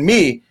you and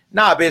me.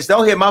 Nah, bitch,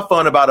 don't hit my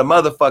phone about a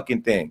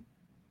motherfucking thing.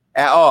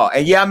 At all.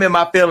 And yeah, I'm in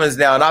my feelings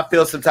now, and I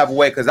feel some type of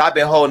way because I've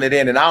been holding it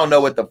in, and I don't know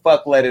what the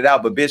fuck let it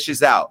out, but bitch,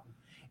 it's out.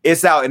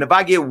 It's out. And if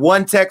I get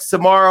one text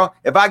tomorrow,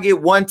 if I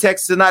get one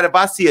text tonight, if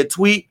I see a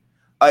tweet,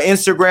 an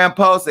Instagram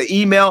post, an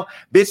email,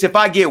 bitch, if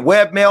I get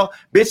webmail,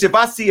 bitch, if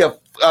I see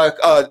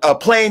a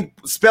plane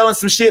spelling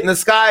some shit in the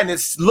sky and it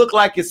look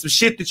like it's some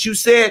shit that you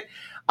said,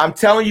 I'm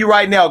telling you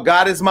right now,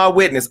 God is my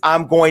witness.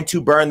 I'm going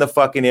to burn the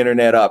fucking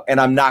internet up,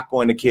 and I'm not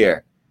going to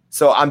care.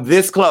 So I'm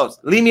this close.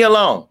 Leave me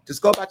alone.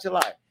 Just go about your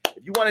life.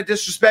 If you want to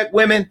disrespect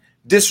women,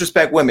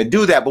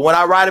 do that. But when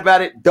I write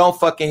about it, don't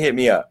fucking hit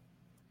me up.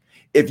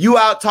 If you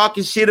out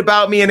talking shit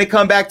about me and they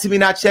come back to me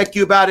and I check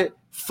you about it,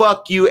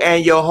 fuck you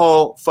and your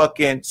whole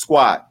fucking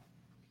squad.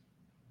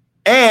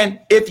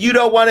 And if you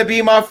don't want to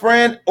be my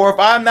friend, or if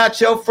I'm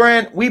not your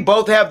friend, we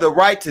both have the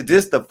right to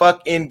just the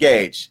fuck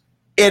engage.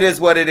 It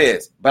is what it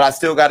is. But I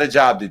still got a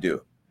job to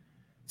do.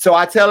 So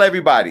I tell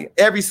everybody,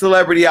 every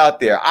celebrity out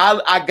there,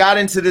 I got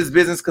into this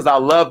business because I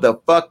love the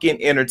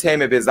fucking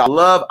entertainment business.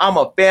 I'm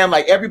a fan.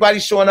 Like,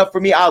 everybody's showing up for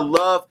me. I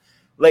love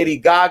Lady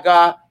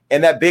Gaga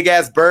and that big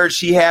ass bird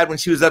she had when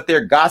she was up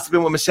there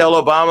gossiping with Michelle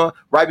Obama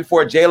right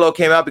before J-Lo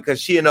came out, because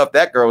she didn't know if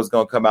that girl was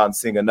going to come out and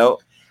sing a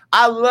note.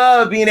 I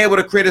love being able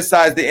to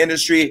criticize the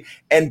industry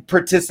and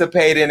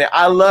participate in it.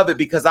 I love it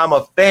because I'm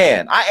a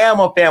fan. I am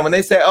a fan. When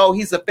they say, oh,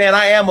 he's a fan,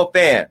 I am a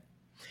fan.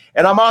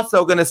 And I'm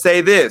also going to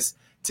say this.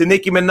 To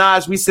Nicki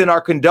Minaj, we send our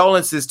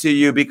condolences to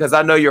you because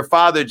I know your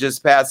father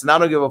just passed, and I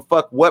don't give a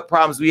fuck what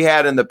problems we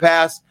had in the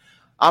past.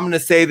 I'm going to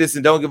say this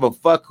and don't give a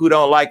fuck who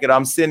don't like it.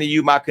 I'm sending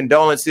you my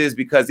condolences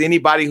because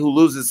anybody who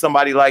loses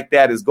somebody like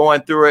that is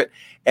going through it.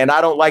 And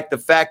I don't like the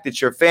fact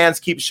that your fans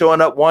keep showing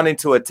up wanting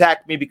to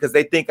attack me because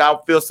they think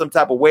I'll feel some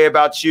type of way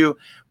about you.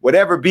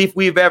 Whatever beef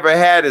we've ever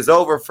had is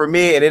over for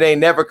me, and it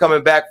ain't never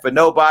coming back for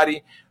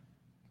nobody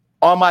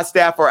on my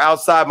staff or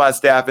outside my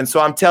staff. And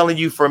so I'm telling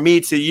you, from me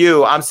to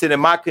you, I'm sending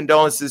my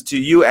condolences to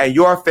you and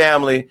your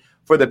family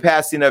for the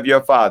passing of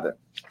your father.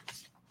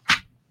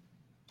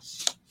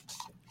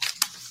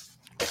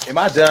 Am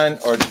I done,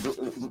 or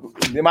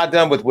am I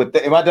done with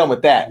am I done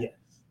with that? Yes.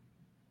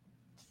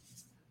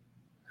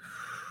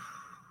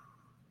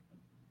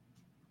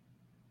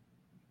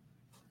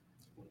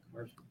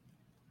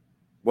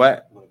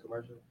 What?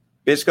 Commercial?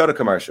 Bitch, go to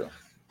commercial.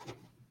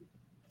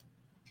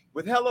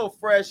 With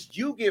HelloFresh,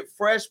 you get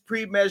fresh,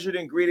 pre-measured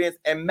ingredients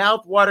and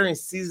mouth-watering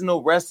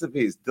seasonal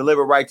recipes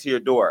delivered right to your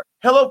door.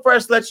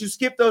 HelloFresh lets you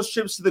skip those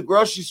trips to the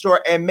grocery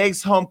store and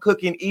makes home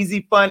cooking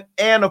easy, fun,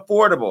 and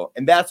affordable.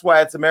 And that's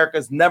why it's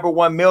America's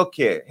 #1 meal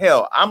kit.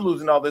 Hell, I'm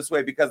losing all this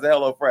weight because of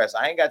HelloFresh.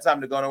 I ain't got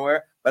time to go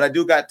nowhere, but I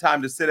do got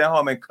time to sit at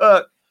home and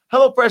cook.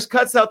 HelloFresh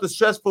cuts out the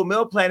stressful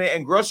meal planning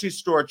and grocery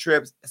store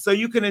trips so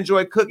you can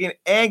enjoy cooking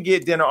and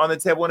get dinner on the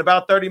table in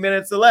about 30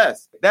 minutes or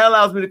less. That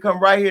allows me to come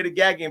right here to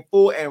Gagging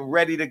full and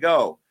ready to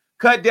go.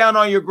 Cut down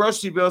on your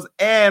grocery bills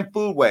and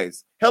food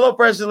waste.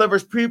 HelloFresh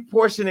delivers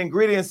pre-portioned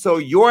ingredients so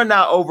you're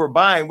not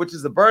overbuying, which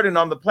is a burden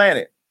on the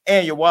planet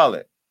and your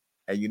wallet.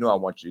 And you know I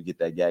want you to get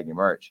that Gagging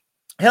merch.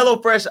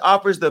 HelloFresh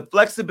offers the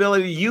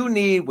flexibility you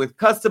need with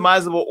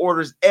customizable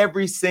orders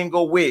every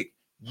single week.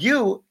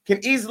 You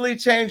can easily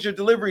change your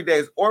delivery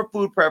days or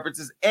food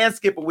preferences and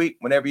skip a week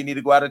whenever you need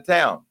to go out of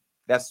town.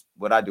 That's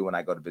what I do when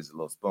I go to visit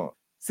Little Spoon.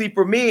 See,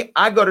 for me,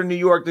 I go to New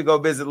York to go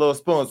visit Little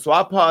Spoon, so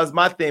I pause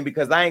my thing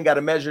because I ain't got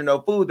to measure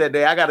no food that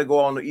day. I got to go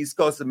on the East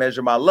Coast to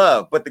measure my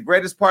love. But the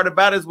greatest part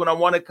about it is when I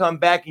want to come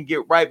back and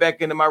get right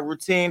back into my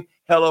routine,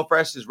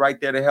 HelloFresh is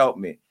right there to help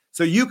me.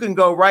 So you can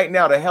go right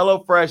now to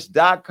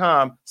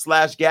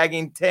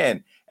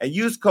HelloFresh.com/gagging10 and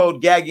use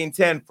code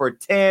gagging10 for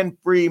 10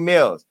 free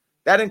meals.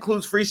 That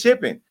includes free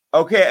shipping.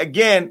 Okay,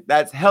 again,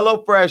 that's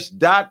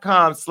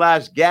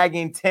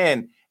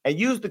HelloFresh.com/gagging10 and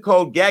use the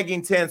code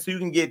gagging10 so you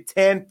can get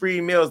 10 free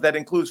meals that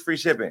includes free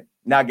shipping.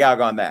 Now gag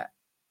on that.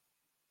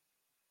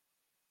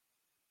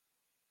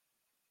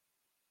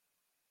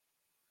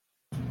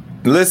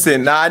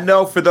 Listen, now I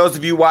know for those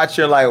of you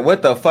watching, like,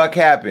 what the fuck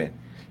happened?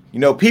 You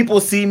know, people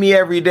see me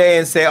every day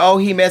and say, oh,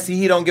 he messy,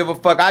 he don't give a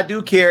fuck. I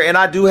do care, and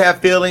I do have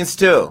feelings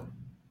too.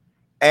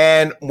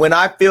 And when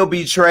I feel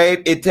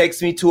betrayed, it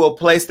takes me to a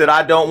place that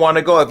I don't want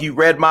to go. If you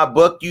read my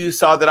book, you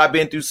saw that I've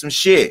been through some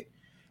shit.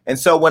 And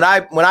so when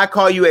I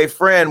call you a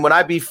friend, when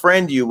I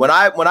befriend you, when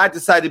I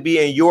decide to be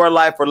in your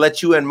life or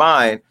let you in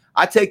mine,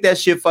 I take that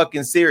shit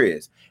fucking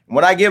serious. And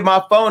when I give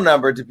my phone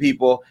number to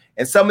people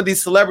and some of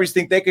these celebrities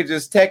think they could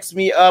just text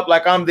me up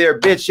like I'm their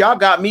bitch, y'all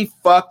got me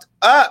fucked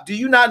up. Do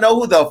you not know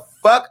who the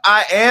fuck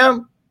I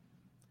am?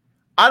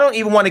 I don't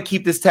even want to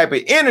keep this type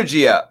of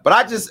energy up,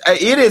 but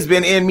it has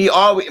been in me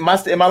all week.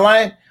 Am I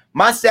lying?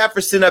 My staff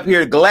are sitting up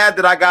here glad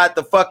that I got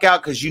the fuck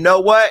out because you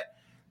know what?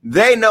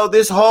 They know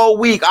this whole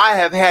week I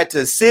have had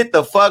to sit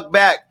the fuck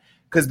back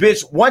because,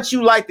 bitch, once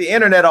you light the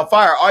internet on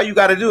fire, all you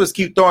got to do is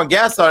keep throwing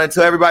gas on it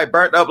until everybody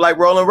burnt up like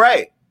Rolling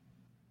Ray.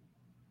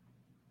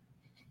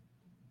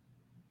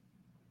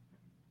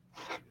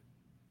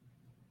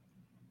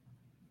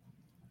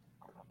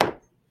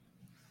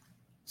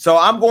 So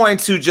I'm going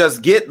to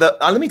just get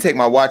let me take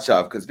my watch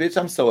off because, bitch,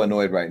 I'm so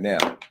annoyed right now.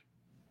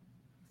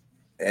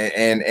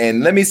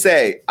 And let me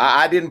say,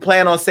 I didn't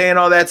plan on saying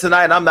all that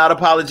tonight, and I'm not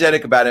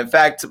apologetic about it. In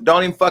fact,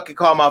 don't even fucking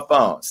call my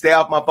phone. Stay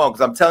off my phone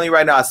because I'm telling you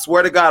right now, I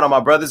swear to God on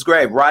my brother's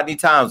grave, Rodney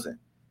Townsend,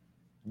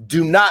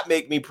 do not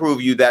make me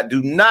prove you that.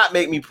 Do not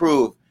make me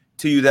prove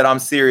to you that I'm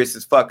serious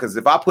as fuck because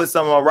if I put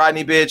something on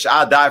Rodney, bitch,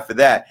 I'll die for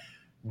that.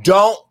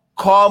 Don't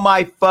call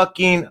my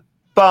fucking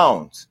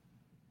phones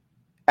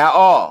at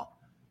all.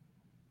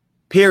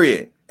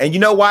 Period. And you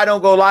know why I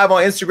don't go live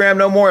on Instagram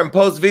no more and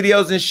post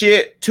videos and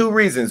shit? 2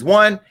 reasons.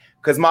 1,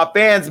 because my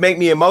fans make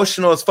me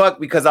emotional as fuck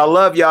because I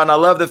love y'all and I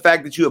love the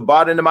fact that you have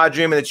bought into my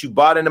dream and that you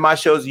bought into my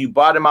shows and you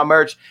bought in my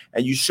merch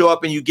and you show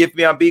up and you gift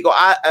me on Beagle.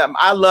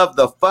 I love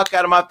the fuck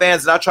out of my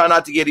fans and I try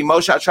not to get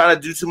emotional. I try not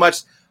to do too much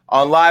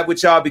on live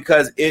with y'all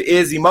because it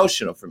is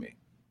emotional for me.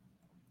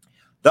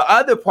 The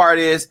other part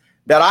is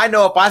that I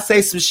know if I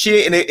say some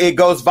shit and it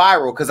goes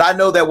viral, because I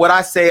know that what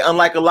I say,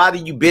 unlike a lot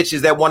of you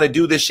bitches that want to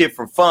do this shit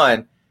for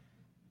fun,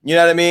 you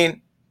know what I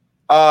mean?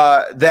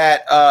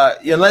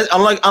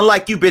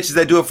 Unlike you bitches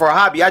that do it for a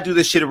hobby, I do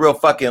this shit in real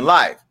fucking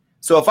life.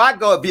 So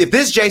if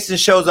this Jason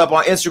shows up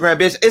on Instagram,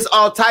 bitch, it's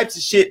all types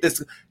of shit.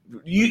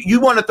 You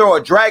want to throw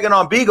a dragon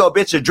on Bigo,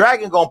 bitch, a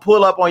dragon gonna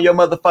pull up on your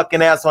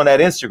motherfucking ass on that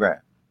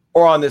Instagram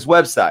or on this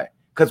website.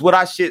 Because what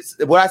I say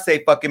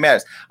fucking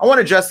matters. I want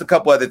to address a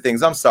couple other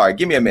things. I'm sorry.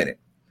 Give me a minute.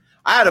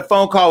 I had a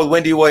phone call with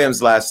Wendy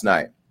Williams last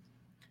night.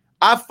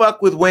 I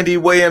fuck with Wendy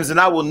Williams, and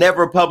I will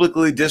never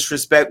publicly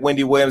disrespect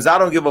Wendy Williams. I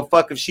don't give a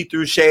fuck if she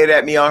threw shade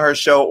at me on her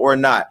show or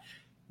not.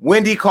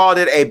 Wendy called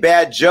it a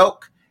bad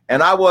joke,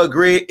 and I will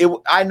agree.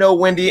 I know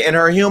Wendy and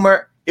her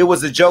humor. It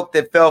was a joke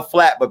that fell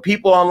flat, but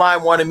people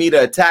online wanted me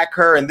to attack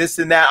her and this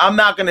and that. I'm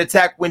not going to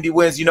attack Wendy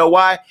Williams. You know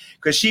why?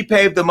 Because she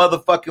paved the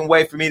motherfucking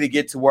way for me to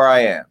get to where I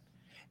am.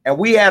 And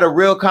we had a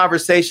real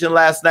conversation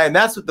last night, and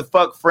that's what the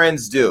fuck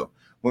friends do.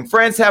 When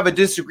friends have a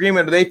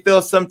disagreement or they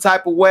feel some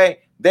type of way,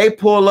 they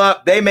pull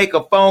up, they make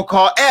a phone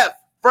call,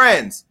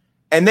 friends,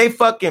 and they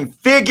fucking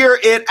figure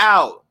it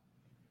out.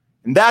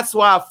 And that's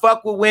why I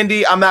fuck with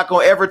Wendy. I'm not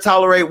going to ever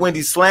tolerate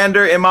Wendy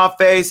slander in my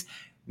face.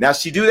 Now,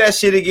 she do that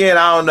shit again,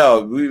 I don't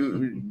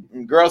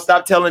know. Girls,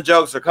 stop telling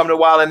jokes or come to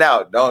Wildin'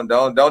 Out.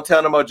 Don't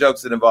tell no more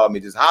jokes that involve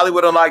me. Just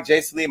Hollywood Unlocked,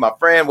 Jason Lee, my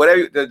friend,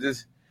 whatever.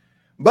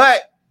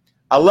 But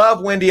I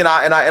love Wendy, and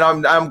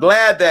I'm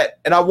glad that,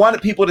 and I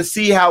wanted people to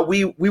see how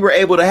we were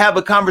able to have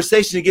a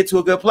conversation to get to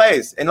a good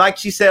place. And like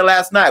she said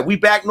last night, we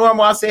back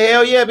normal. I said,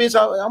 hell yeah, bitch,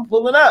 I'm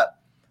pulling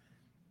up.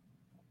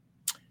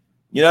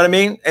 You know what I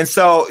mean? And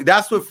so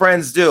that's what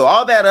friends do.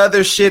 All that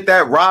other shit,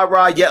 that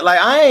rah-rah, yet like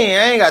I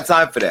ain't got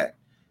time for that.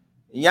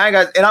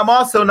 Yeah, and I'm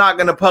also not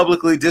going to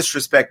publicly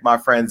disrespect my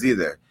friends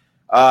either.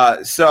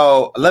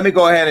 So let me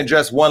go ahead and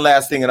address one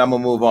last thing, and I'm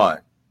going to move on.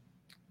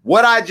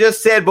 What I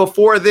just said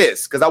before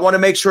this, because I want to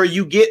make sure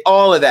you get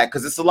all of that,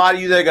 because it's a lot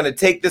of you that are going to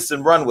take this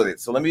and run with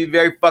it. So let me be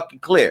very fucking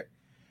clear.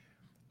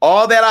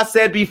 All that I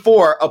said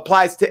before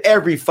applies to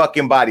every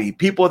fucking body.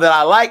 People that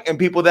I like and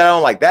people that I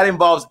don't like. That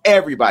involves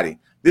everybody.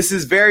 This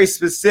is very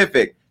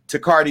specific to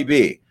Cardi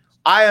B.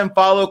 I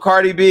unfollow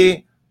Cardi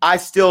B. I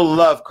still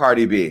love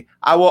Cardi B.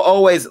 I will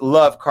always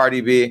love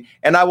Cardi B,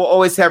 and I will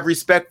always have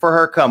respect for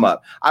her come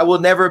up. I will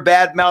never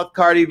badmouth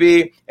Cardi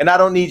B, and I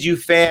don't need you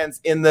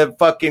fans in the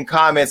fucking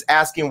comments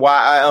asking why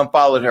I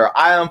unfollowed her.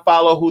 I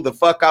unfollow who the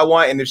fuck I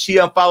want, and if she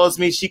unfollows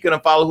me, she can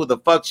unfollow who the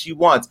fuck she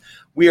wants.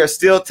 We are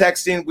still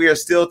texting, we are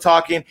still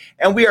talking,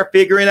 and we are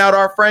figuring out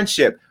our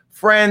friendship.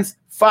 Friends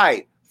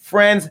fight.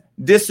 Friends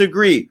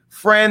disagree.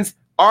 Friends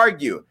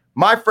argue.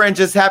 My friend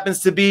just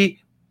happens to be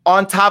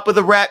on top of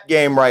the rap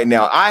game right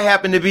now. I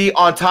happen to be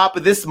on top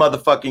of this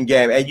motherfucking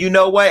game. And you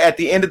know what? At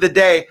the end of the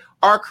day,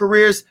 our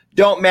careers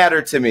don't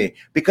matter to me,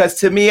 because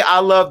to me, I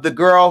love the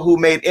girl who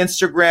made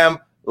Instagram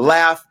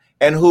laugh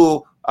and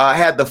who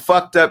had the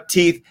fucked up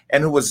teeth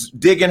and who was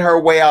digging her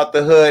way out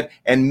the hood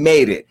and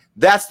made it.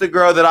 That's the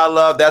girl that I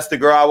love. That's the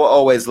girl I will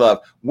always love.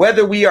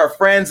 Whether we are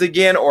friends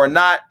again or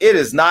not, it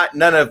is not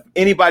none of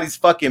anybody's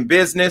fucking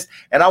business.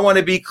 And I want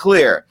to be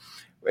clear.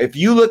 If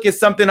you look at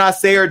something I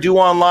say or do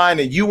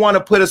online and you want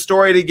to put a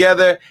story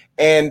together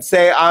and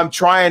say I'm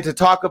trying to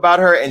talk about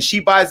her and she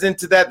buys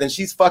into that, then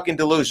she's fucking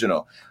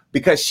delusional,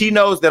 because she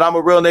knows that I'm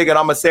a real nigga and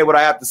I'm going to say what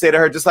I have to say to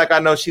her, just like I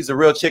know she's a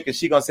real chick and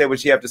she's going to say what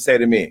she have to say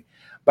to me.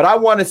 But I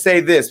want to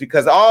say this,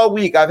 because all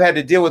week I've had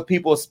to deal with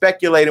people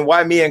speculating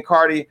why me and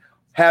Cardi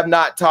have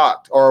not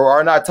talked or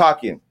are not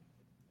talking.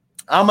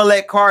 I'm going to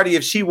let Cardi,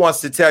 if she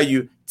wants to tell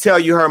you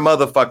her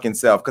motherfucking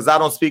self, because I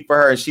don't speak for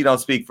her and she don't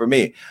speak for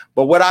me.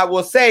 But what I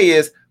will say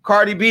is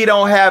Cardi B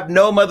don't have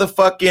no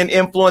motherfucking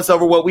influence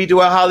over what we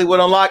do at Hollywood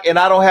Unlocked, and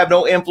I don't have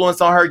no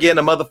influence on her getting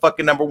a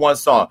motherfucking #1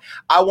 song.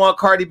 I want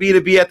Cardi B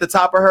to be at the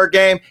top of her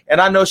game, and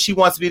I know she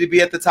wants me to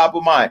be at the top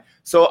of mine.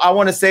 So I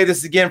want to say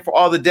this again for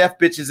all the deaf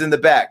bitches in the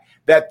back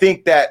that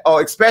think that, oh,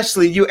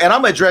 especially you, and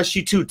I'm going to address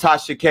you too,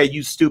 Tasha K,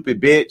 you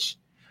stupid bitch.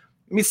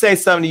 Let me say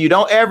something to you.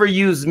 Don't ever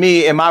use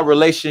me in my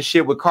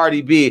relationship with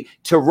Cardi B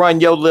to run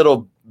your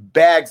little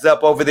bags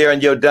up over there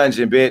in your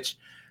dungeon, bitch.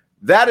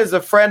 That is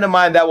a friend of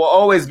mine that will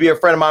always be a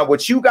friend of mine.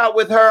 What you got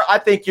with her, I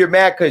think you're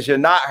mad because you're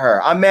not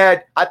her. I'm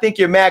mad. I think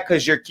you're mad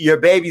because your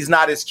baby's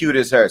not as cute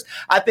as hers.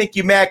 I think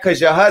you're mad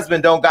because your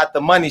husband don't got the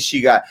money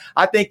she got.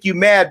 I think you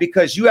mad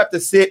because you have to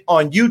sit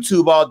on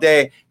YouTube all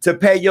day to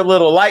pay your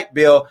little light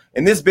bill,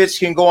 and this bitch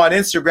can go on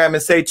Instagram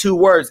and say 2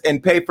 words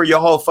and pay for your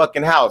whole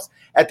fucking house.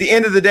 At the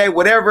end of the day,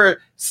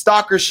 whatever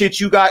stalker shit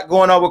you got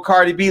going on with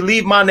Cardi B,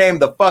 leave my name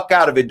the fuck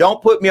out of it.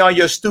 Don't put me on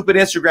your stupid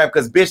Instagram,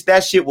 because, bitch,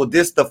 that shit will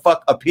dis the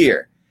fuck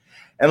appear.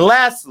 And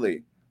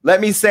lastly, let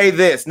me say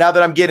this, now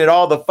that I'm getting it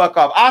all the fuck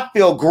off. I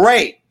feel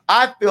great.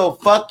 I feel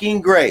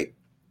fucking great.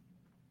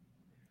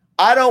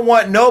 I don't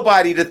want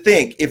nobody to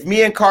think, if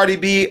me and Cardi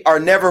B are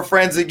never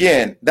friends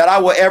again, that I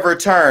will ever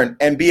turn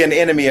and be an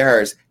enemy of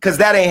hers, because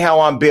that ain't how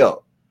I'm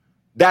built.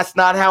 That's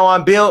not how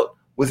I'm built.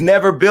 Was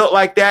never built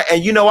like that.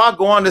 And you know, I'll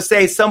go on to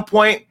say some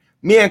point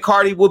me and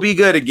Cardi will be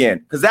good again,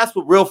 because that's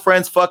what real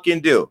friends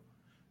fucking do.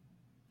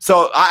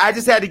 So I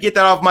just had to get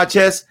that off my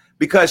chest,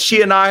 because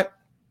she and I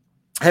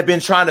have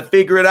been trying to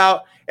figure it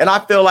out. And I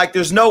feel like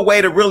there's no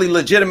way to really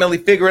legitimately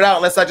figure it out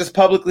unless I just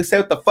publicly say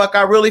what the fuck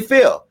I really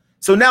feel.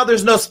 So now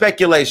there's no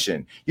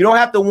speculation. You don't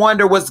have to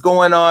wonder what's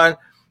going on.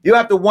 You don't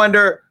have to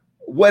wonder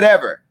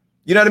whatever.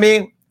 You know what I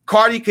mean?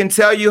 Cardi can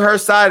tell you her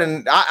side,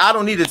 and I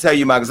don't need to tell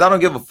you mine, because I don't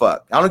give a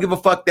fuck. I don't give a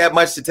fuck that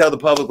much to tell the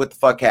public what the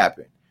fuck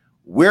happened.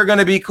 We're going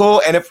to be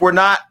cool, and if we're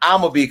not,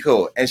 I'm going to be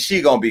cool, and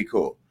she going to be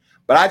cool.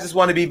 But I just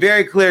want to be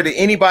very clear to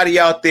anybody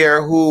out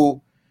there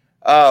who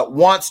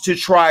wants to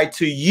try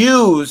to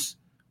use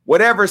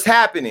whatever's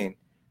happening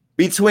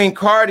between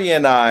Cardi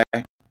and I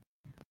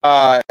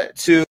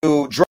to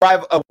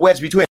drive a wedge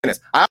between us.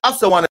 I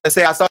also want to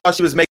say I saw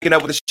she was making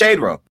up with the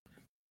Shade Room.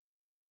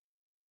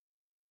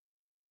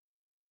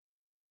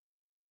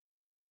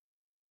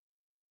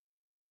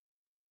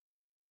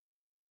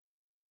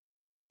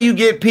 You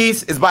get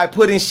peace is by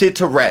putting shit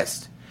to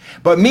rest.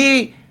 But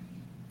me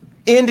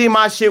ending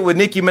my shit with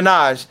Nicki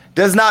Minaj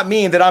does not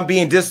mean that I'm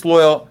being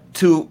disloyal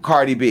to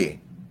Cardi B.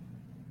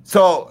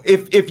 So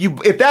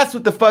if that's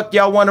what the fuck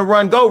y'all want to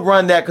run, go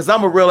run that, because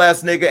I'm a real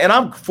ass nigga and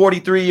I'm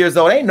 43 years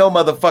old. Ain't no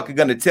motherfucker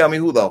gonna tell me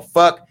who the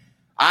fuck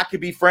I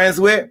could be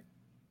friends with.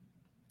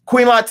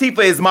 Queen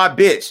Latifah is my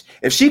bitch.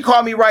 If she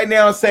called me right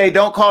now and say,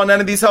 don't call none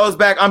of these hoes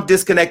back, I'm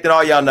disconnecting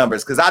all y'all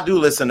numbers, because I do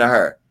listen to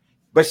her.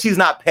 But she's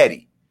not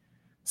petty.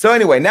 So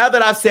anyway, now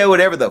that I've said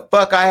whatever the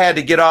fuck I had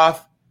to get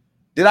off,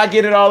 did I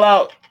get it all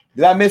out?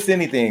 Did I miss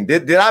anything?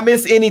 Did I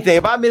miss anything?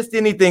 If I missed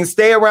anything,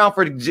 stay around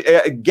for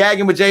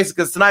Gagging with Jason,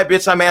 because tonight,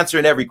 bitch, I'm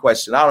answering every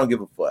question. I don't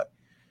give a fuck.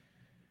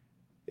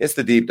 It's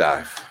the deep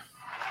dive.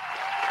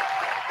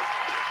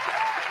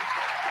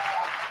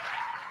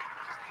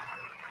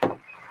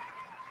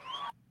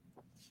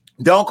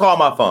 Don't call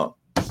my phone.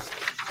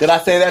 Did I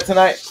say that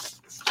tonight?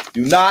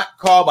 Do not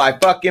call my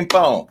fucking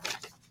phone.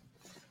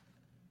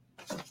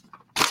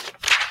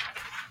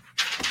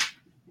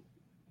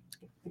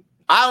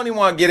 I don't even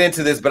want to get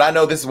into this, but I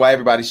know this is why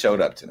everybody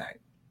showed up tonight.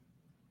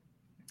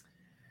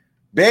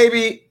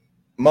 Baby,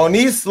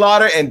 Moniece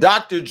Slaughter and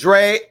Dr.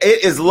 Dre,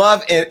 it is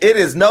love and it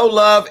is no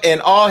love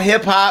in all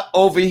hip hop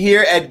over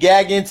here at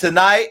Gagging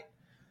tonight.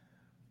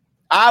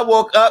 I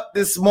woke up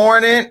this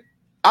morning.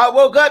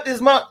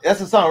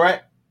 That's the song,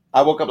 right?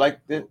 I woke up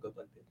like this.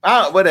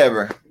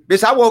 Whatever.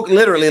 Bitch, I woke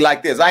literally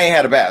like this. I ain't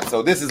had a bath,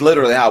 so this is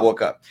literally how I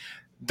woke up.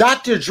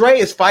 Dr. Dre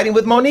is fighting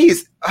with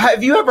Moniece.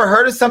 Have you ever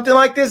heard of something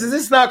like this? Is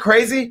this not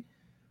crazy?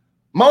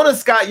 Mona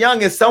Scott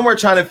Young is somewhere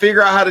trying to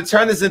figure out how to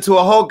turn this into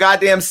a whole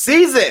goddamn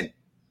season.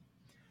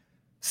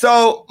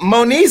 So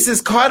Moniece is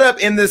caught up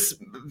in this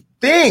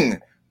thing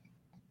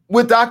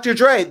with Dr.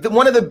 Dre,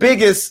 one of the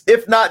biggest,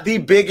 if not the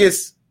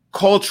biggest,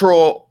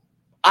 cultural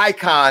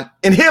icon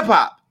in hip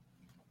hop.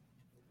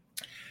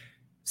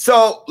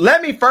 So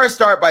let me first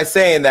start by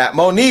saying that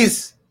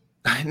Moniece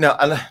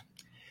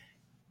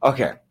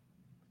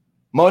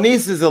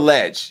is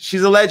alleged.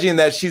 She's alleging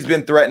that she's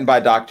been threatened by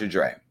Dr.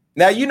 Dre.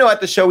 Now, you know, at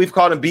the show, we've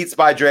called him Beats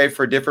by Dre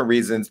for different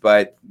reasons,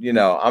 but, you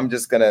know, I'm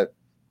just going to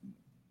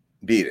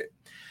beat it.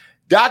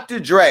 Dr.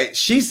 Dre,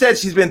 she said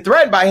she's been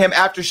threatened by him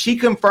after she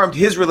confirmed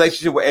his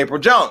relationship with April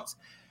Jones.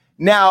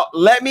 Now,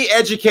 let me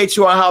educate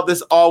you on how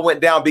this all went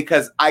down,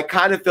 because I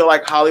kind of feel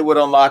like Hollywood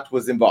Unlocked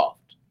was involved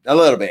a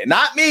little bit.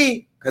 Not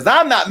me, because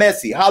I'm not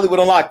messy. Hollywood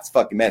Unlocked is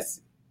fucking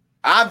messy.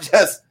 I'm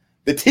just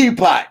the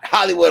teapot.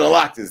 Hollywood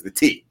Unlocked is the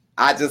tea.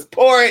 I just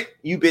pour it.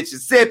 You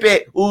bitches sip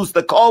it. Who's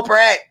the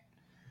culprit?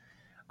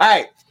 All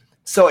right,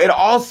 so it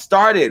all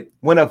started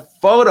when a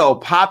photo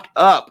popped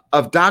up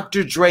of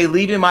Dr. Dre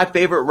leaving my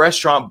favorite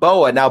restaurant,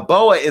 Boa. Now,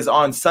 Boa is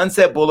on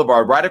Sunset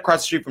Boulevard, right across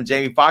the street from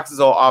Jamie Foxx's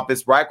old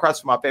office, right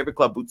across from my favorite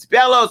club, Bootsy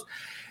Bellows,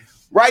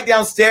 right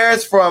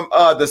downstairs from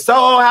the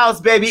Soho House,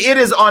 baby. It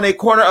is on a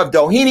corner of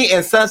Doheny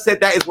and Sunset.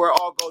 That is where it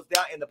all goes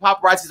down, and the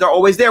paparazzis are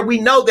always there.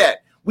 We know that.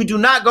 We do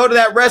not go to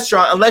that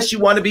restaurant unless you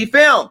want to be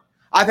filmed.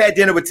 I've had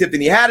dinner with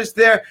Tiffany Haddish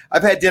there.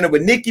 I've had dinner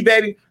with Nicki,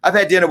 baby. I've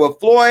had dinner with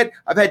Floyd.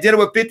 I've had dinner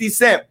with 50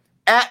 Cent.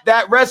 At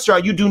that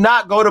restaurant, you do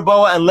not go to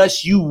Boa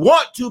unless you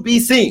want to be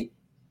seen.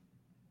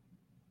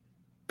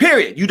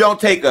 Period. You don't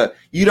take a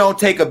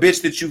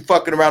bitch that you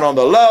fucking around on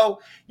the low.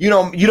 You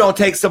don't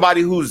take somebody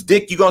whose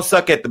dick you gonna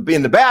suck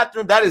in the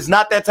bathroom. That is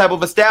not that type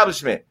of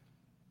establishment.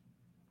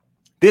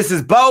 This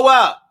is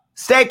Boa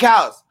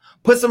Steakhouse.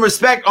 Put some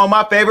respect on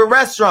my favorite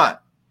restaurant.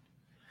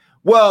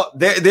 Well,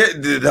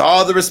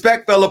 all the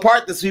respect fell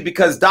apart this week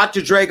because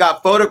Dr. Dre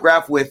got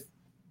photographed with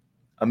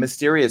a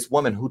mysterious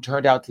woman who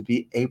turned out to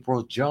be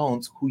April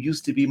Jones, who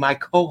used to be my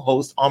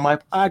co-host on my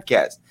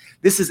podcast.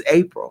 This is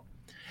April.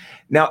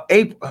 Now,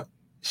 April,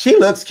 she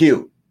looks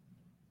cute.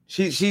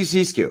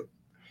 She's cute.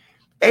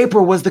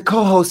 April was the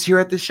co-host here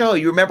at the show.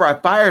 You remember I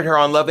fired her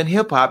on Love and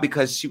Hip Hop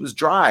because she was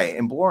dry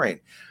and boring.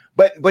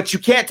 But you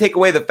can't take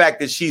away the fact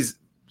that she's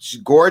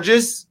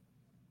gorgeous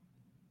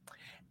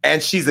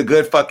and she's a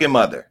good fucking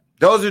mother.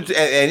 Those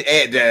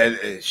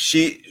are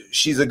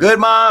she's a good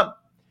mom.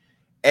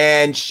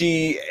 And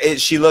she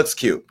looks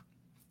cute.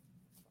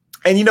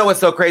 And you know what's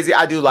so crazy?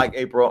 I do like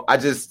April.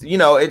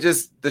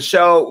 The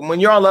show,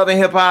 when you're on Love and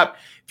Hip Hop,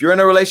 if you're in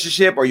a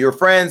relationship or you're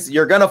friends,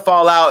 you're going to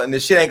fall out and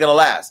this shit ain't going to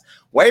last.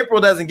 Well, April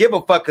doesn't give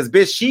a fuck because,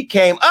 bitch, she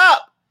came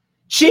up.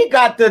 She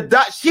got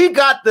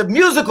the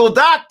musical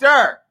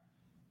doctor.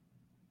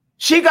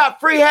 She got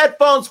free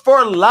headphones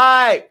for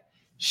life.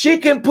 She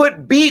can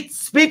put Beats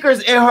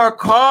speakers in her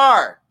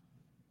car.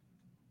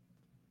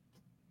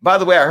 By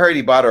the way, I heard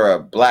he bought her a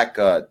black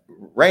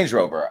Range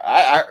Rover.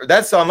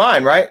 That's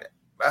online, right?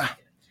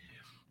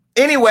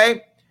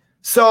 Anyway,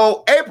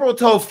 so April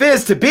told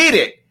Fizz to beat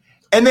it.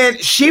 And then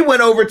she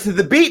went over to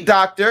the beat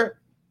doctor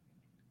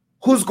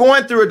who's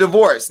going through a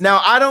divorce.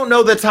 Now, I don't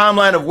know the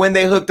timeline of when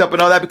they hooked up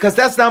and all that because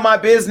that's not my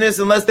business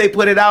unless they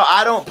put it out.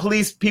 I don't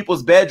police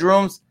people's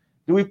bedrooms.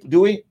 Do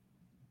we?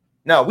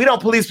 No, we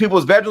don't police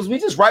people's bedrooms. We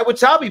just write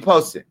what y'all be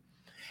posting.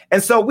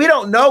 And so we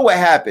don't know what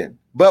happened.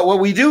 But what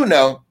we do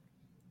know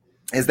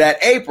is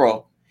that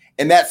April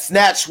and that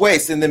snatched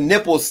waist and them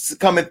nipples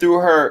coming through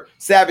her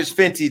Savage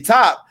Fenty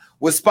top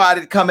was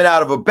spotted coming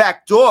out of a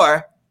back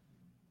door.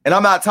 And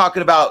I'm not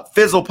talking about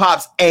Fizzle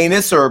Pop's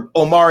anus or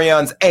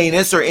Omarion's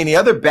anus or any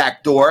other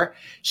back door.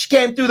 She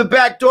came through the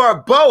back door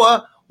of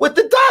Boa with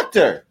the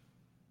doctor.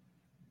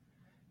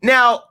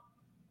 Now,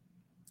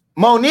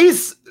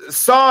 Moniece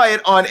saw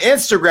it on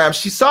Instagram.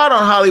 She saw it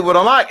on Hollywood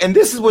Unlocked. And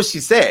this is what she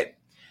said.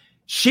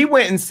 She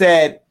went and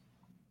said,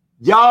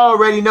 y'all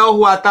already know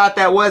who I thought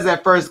that was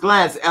at first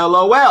glance.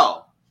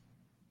 LOL.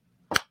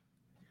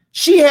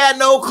 She had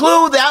no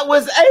clue that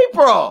was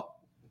April.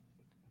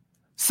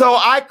 So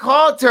I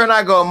called her and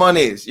I go,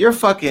 Moniece,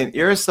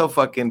 you're so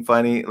fucking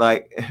funny.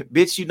 Like,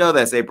 bitch, you know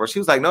that's April. She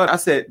was like, no. I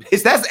said,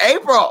 bitch, that's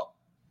April.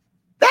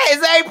 That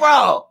is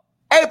April.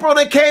 April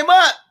that came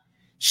up.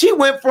 She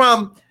went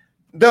from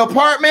the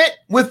apartment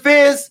with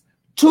Fizz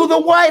to the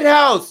White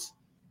House.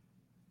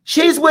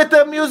 She's with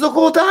the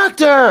musical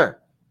doctor.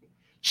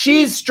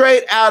 She's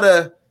straight out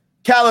of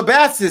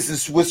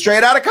Calabasas and was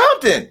straight out of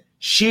Compton.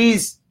 She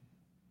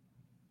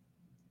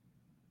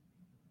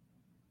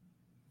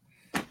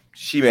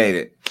made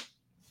it.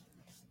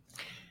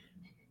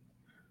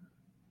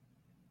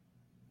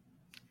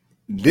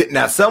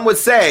 Now, some would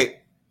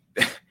say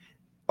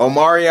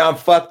Omarion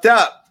fucked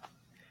up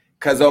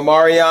because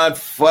Omarion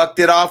fucked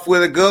it off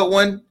with a good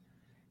one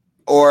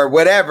or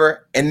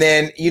whatever. And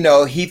then,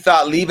 he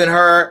thought leaving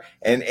her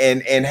and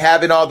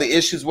having all the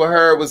issues with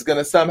her was going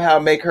to somehow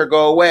make her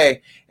go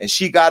away. And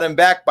she got him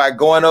back by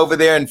going over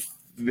there and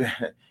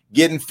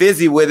getting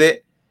fizzy with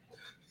it.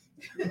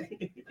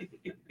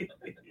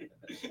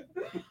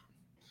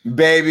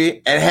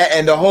 Baby,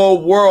 and the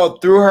whole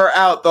world threw her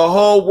out. The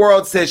whole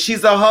world said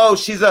she's a hoe.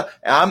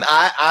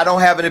 I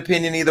don't have an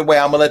opinion either way.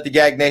 I'm gonna let the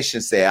Gag Nation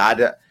say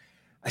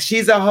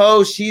she's a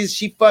hoe. She's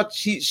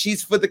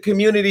for the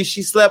community.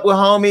 She slept with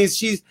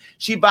homies.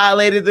 She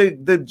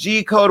violated the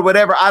G code,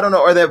 whatever. I don't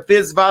know, or that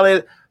Fizz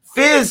violated.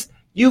 Fizz,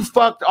 you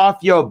fucked off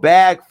your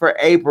bag for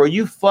April.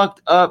 You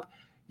fucked up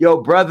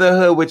your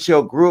brotherhood with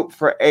your group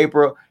for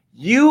April.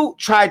 You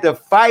tried to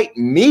fight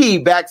me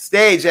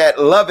backstage at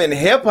Love and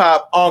Hip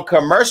Hop on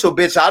commercial,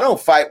 bitch. I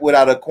don't fight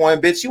without a coin,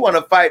 bitch. You want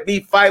to fight me?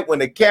 Fight when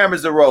the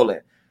cameras are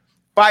rolling.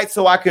 Fight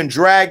so I can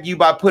drag you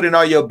by putting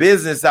all your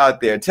business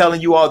out there,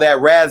 telling you all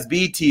that Raz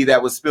B tea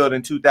that was spilled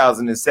in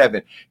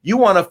 2007. You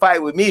want to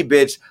fight with me,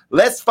 bitch?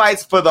 Let's fight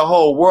for the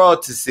whole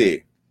world to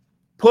see.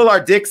 Pull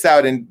our dicks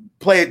out and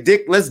play a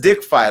dick. Let's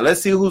dick fight.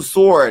 Let's see whose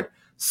sword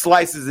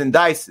slices and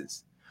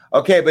dices.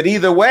 Okay, but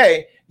either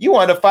way, you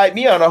want to fight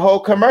me on a whole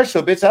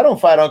commercial, bitch. I don't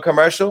fight on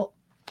commercial.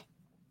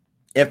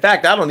 In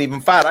fact, I don't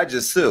even fight. I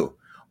just sue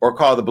or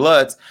call the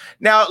Bloods.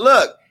 Now,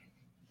 look,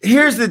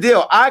 here's the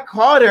deal. I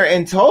called her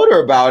and told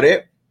her about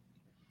it.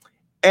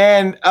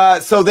 And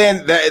so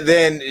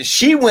then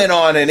she went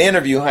on an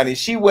interview, honey.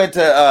 She went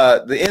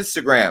to the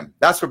Instagram.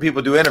 That's where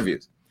people do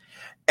interviews.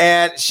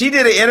 And she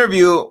did an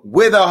interview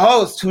with a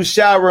host who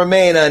shall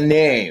remain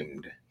unnamed.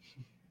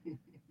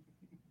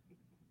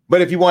 But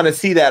if you want to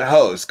see that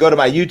host, go to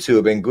my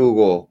YouTube and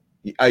Google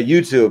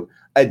YouTube,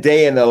 a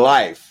day in the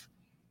life,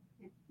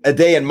 a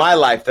day in my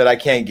life that I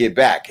can't get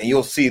back. And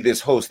you'll see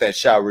this host that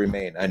shall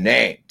remain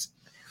unnamed.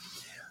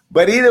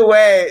 But either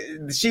way,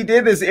 she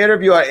did this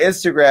interview on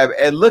Instagram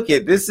and look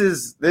at this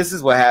is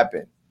what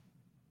happened.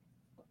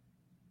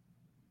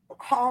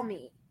 Call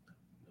me.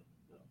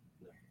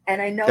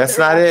 And I know that's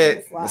not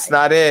it. That's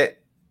not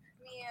it.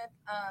 Me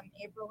and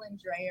April and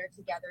Dre are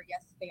together.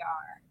 Yes, they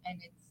are. And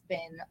it's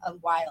been a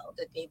while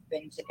that they've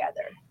been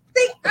together.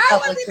 See, I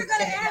wasn't even going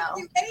to ask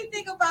you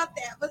anything about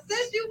that. But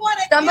since you want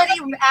to...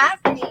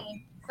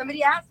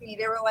 Somebody asked me,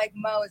 they were like,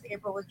 Mo, is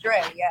April with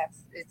Dre?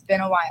 Yes, it's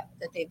been a while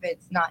that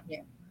it's not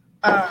new.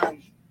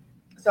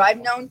 So I've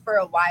known for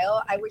a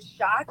while. I was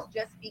shocked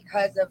just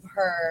because of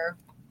her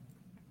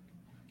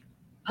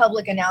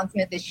public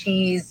announcement that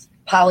she's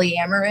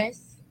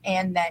polyamorous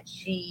and that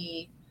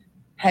she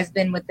has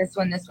been with this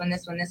one,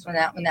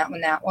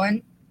 that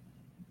one.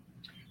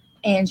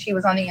 And she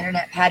was on the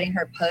internet patting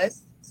her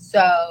puss.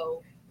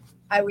 So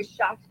I was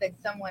shocked that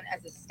someone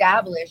as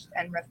established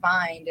and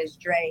refined as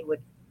Dre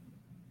would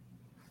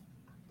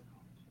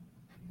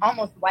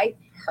almost wife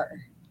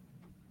her.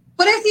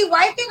 But is he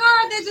wifing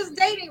her or they're just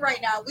dating right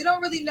now? We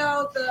don't really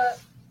know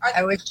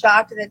I was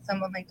shocked that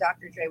someone like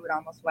Dr. Dre would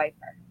almost wife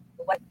her.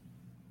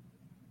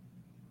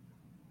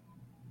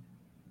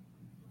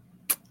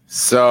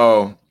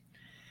 So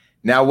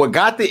now what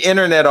got the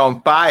internet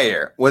on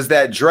fire was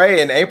that Dre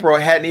and April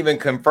hadn't even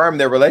confirmed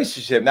their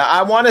relationship. Now,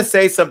 I want to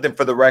say something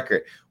for the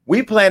record.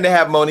 We plan to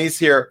have Moniece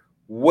here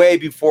way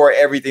before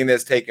everything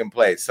that's taken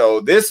place.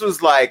 So this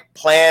was like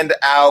planned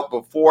out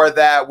before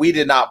that. We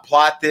did not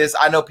plot this.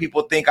 I know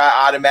people think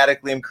I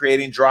automatically am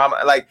creating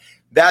drama. Like,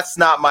 that's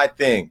not my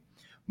thing.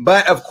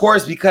 But of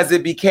course, because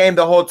it became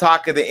the whole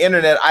talk of the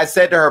internet, I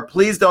said to her,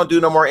 please don't do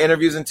no more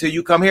interviews until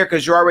you come here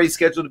because you're already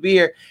scheduled to be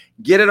here.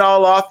 Get it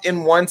all off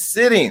in one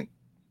sitting.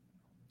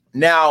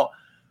 Now,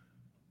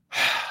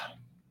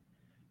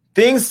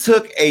 things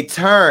took a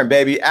turn,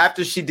 baby,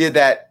 after she did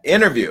that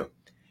interview.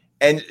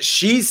 And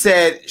she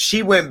said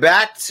she went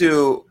back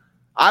to,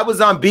 I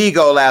was on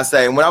Bigo last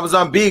night. And when I was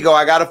on Bigo,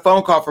 I got a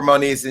phone call from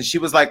Moniece and she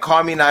was like,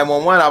 call me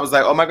 911. I was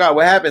like, oh my God,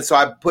 what happened? So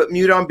I put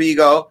mute on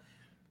Bigo,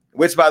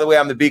 which by the way,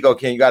 I'm the Bigo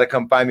king. You got to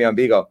come find me on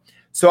Bigo.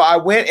 So I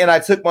went and I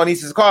took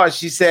Moniece's call and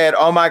she said,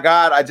 oh my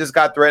God, I just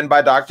got threatened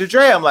by Dr.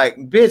 Dre. I'm like,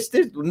 bitch,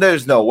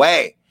 there's no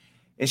way.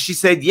 And she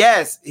said,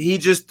 yes, he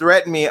just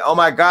threatened me. Oh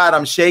my God,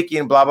 I'm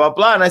shaking, blah, blah,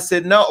 blah. And I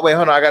said, no, wait,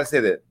 hold on. I got to say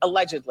that.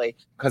 Allegedly.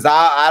 Because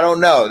I don't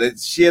know that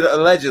she had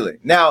allegedly.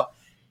 Now,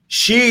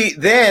 she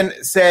then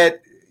sent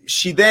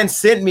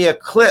me a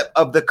clip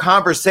of the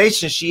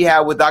conversation she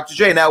had with Dr.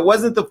 Dre. Now, it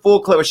wasn't the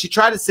full clip. She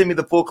tried to send me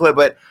the full clip,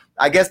 but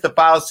I guess the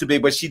file's too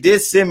big. But she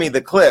did send me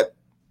the clip.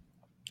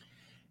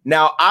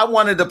 Now, I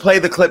wanted to play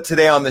the clip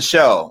today on the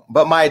show,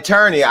 but my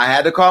attorney, I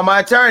had to call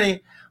my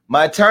attorney.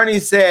 My attorney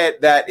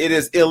said that it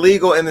is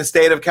illegal in the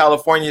state of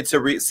California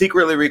to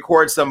secretly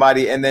record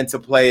somebody and then to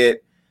play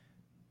it.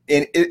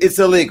 It's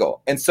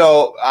illegal. And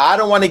so I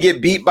don't want to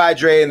get beat by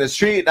Dre in the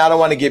street. And I don't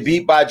want to get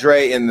beat by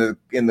Dre in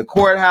the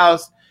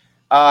courthouse.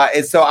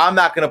 And so I'm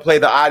not going to play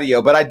the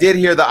audio, but I did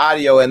hear the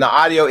audio and the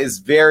audio is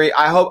very,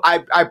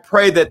 I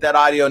pray that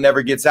audio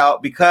never gets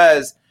out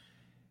because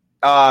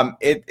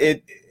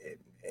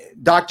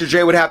Dr.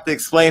 Dre would have to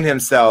explain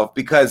himself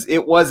because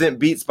it wasn't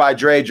Beats by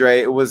Dre.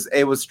 It was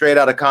straight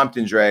out of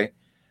Compton Dre.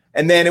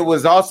 And then it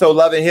was also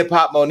Love and Hip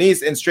Hop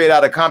Moniece and straight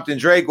out of Compton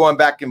Dre going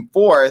back and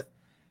forth.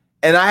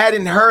 And I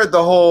hadn't heard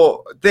the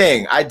whole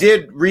thing. I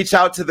did reach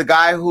out to the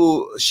guy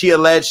who she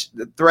alleged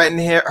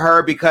threatened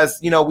her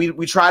because, you know,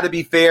 we try to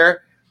be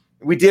fair.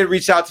 We did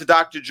reach out to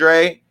Dr.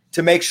 Dre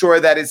to make sure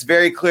that it's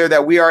very clear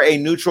that we are a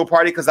neutral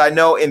party because I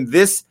know in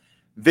this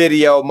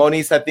video,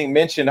 Moniece, I think,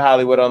 mentioned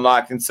Hollywood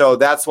Unlocked. And so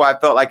that's why I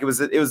felt like it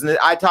was.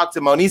 I talked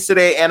to Moniece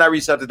today and I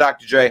reached out to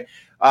Dr. Dre.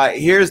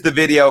 Here's the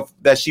video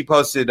that she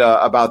posted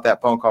about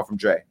that phone call from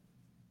Dre.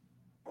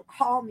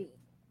 Call me.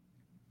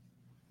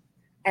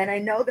 And I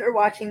know they're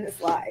watching this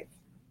live.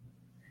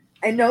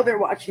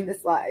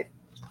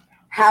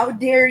 How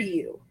dare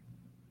you?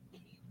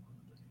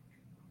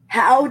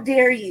 How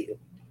dare you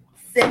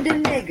send a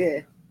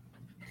nigga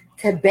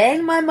to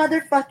bang my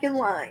motherfucking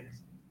line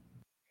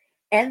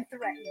and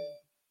threaten me?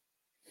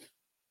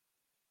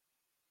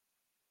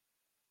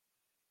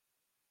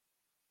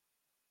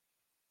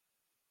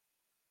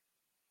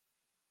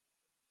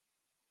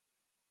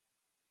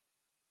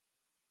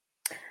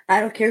 I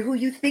don't care who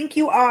you think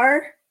you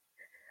are.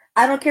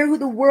 I don't care who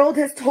the world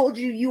has told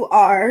you you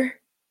are.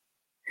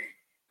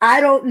 I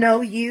don't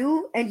know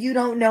you and you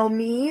don't know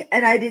me,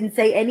 and I didn't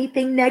say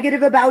anything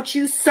negative about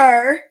you,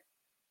 sir.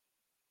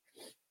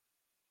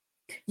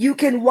 You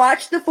can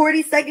watch the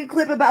 40-second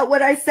clip about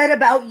what I said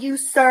about you,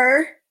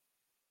 sir.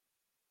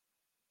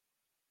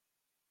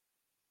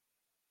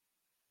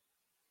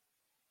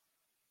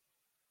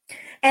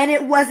 And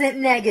it wasn't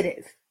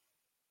negative.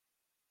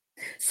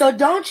 So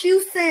don't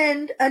you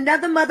send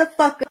another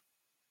motherfucker.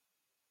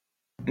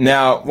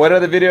 Now, what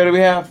other video do we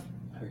have?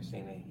 Her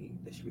saying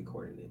that she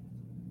recorded it.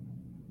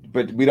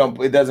 But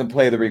it doesn't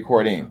play the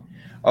recording.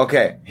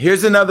 Okay,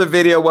 here's another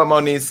video what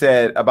Moniece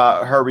said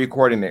about her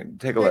recording it.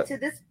 Take a look. To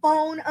this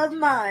phone of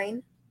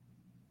mine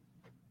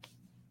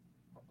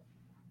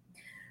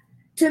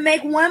to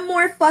make one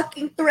more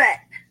fucking threat.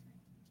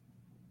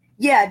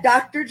 Yeah,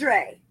 Dr.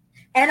 Dre.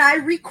 And I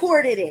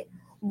recorded it.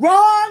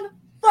 Wrong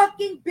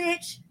fucking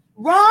bitch.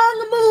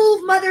 Wrong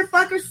move,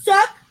 motherfucker.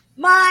 Suck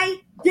my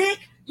dick.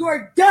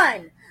 You're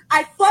done.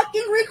 I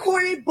fucking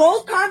recorded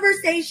both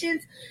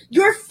conversations.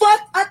 You're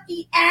fucked up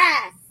the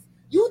ass.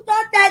 You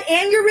thought that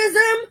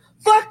aneurysm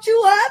fucked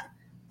you up?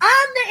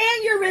 I'm the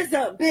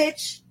aneurysm,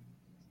 bitch.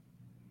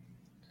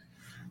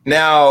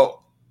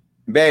 Now,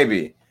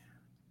 baby,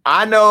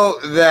 I know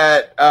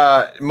that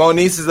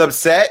Moniece is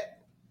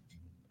upset,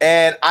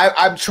 and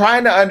I'm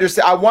trying to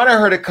understand. I wanted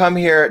her to come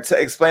here to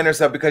explain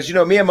herself because, you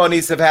know, me and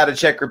Moniece have had a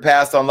checkered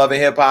past on Love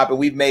and Hip Hop, and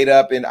we've made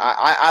up, and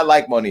I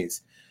like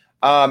Moniece.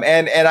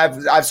 And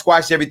I've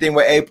squashed everything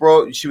with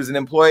April. She was an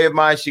employee of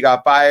mine. She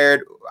got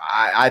fired.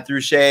 I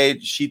threw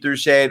shade. She threw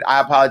shade.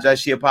 I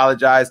apologized. She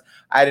apologized.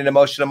 I had an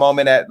emotional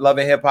moment at Love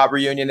and Hip Hop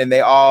reunion, and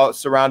they all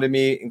surrounded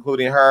me,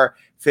 including her,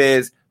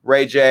 Fizz,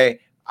 Ray J.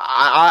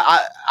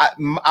 I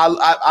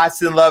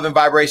send love and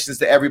vibrations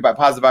to everybody,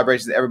 positive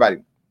vibrations to everybody.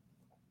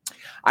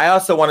 I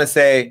also want to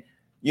say,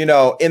 you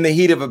know, in the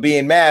heat of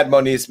being mad,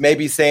 Moniece,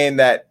 maybe saying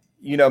that,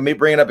 you know, me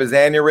bringing up his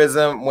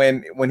aneurysm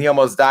when he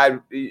almost died.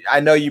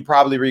 I know you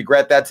probably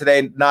regret that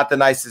today. Not the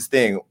nicest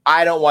thing.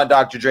 I don't want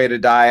Dr. Dre to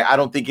die. I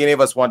don't think any of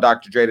us want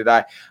Dr. Dre to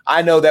die.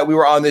 I know that we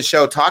were on this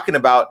show talking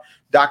about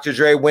Dr.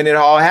 Dre when it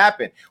all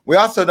happened. We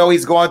also know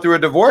he's going through a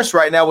divorce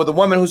right now with a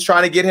woman who's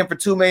trying to get him for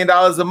 $2 million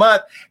a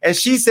month. And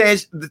she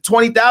says the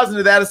 $20,000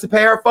 of that is to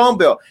pay her phone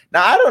bill.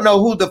 Now, I don't know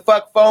who the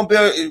fuck phone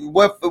bill,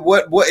 what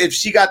if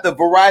she got the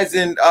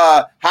Verizon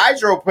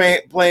Hydro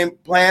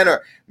plan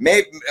or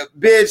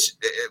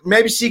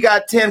maybe she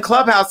got 10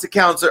 Clubhouse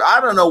accounts or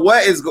I don't know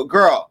what is,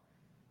 girl,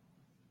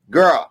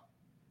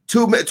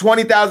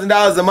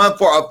 $20,000 a month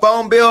for a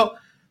phone bill.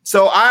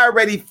 So I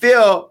already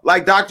feel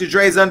like Dr.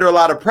 Dre's under a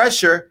lot of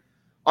pressure.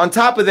 On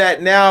top of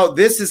that, now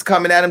this is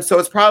coming at him, so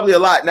it's probably a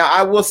lot. Now,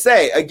 I will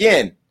say,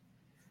 again,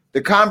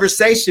 the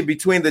conversation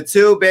between the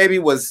two, baby,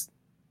 was,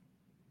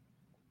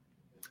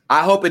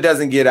 I hope it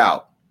doesn't get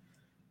out.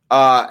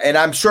 And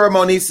I'm sure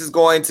Moniece is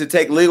going to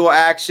take legal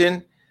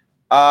action,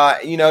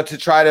 to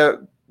try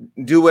to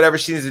do whatever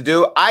she needs to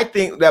do. I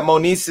think that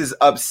Moniece is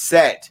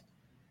upset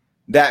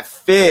that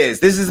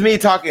Fizz, this is me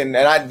talking,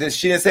 and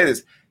she didn't say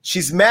this,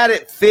 she's mad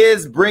at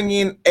Fizz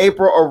bringing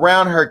April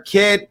around her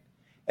kid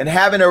and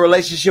having a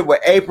relationship with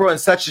April in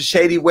such a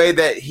shady way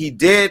that he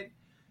did,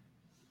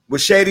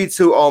 was shady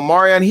to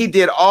Omarion. He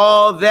did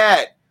all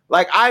that.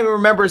 Like, I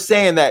remember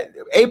saying that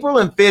April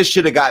and Fizz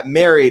should have got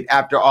married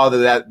after all of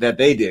that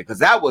they did, because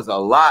that was a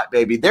lot,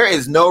 baby. There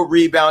is no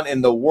rebound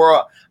in the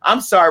world.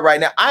 I'm sorry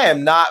right now. I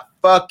am not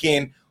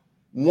fucking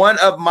one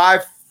of my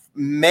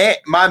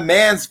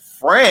man's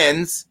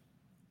friends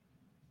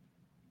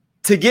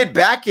to get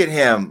back at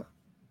him.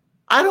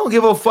 I don't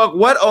give a fuck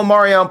what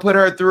Omarion put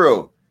her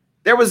through.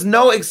 There was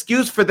no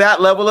excuse for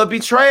that level of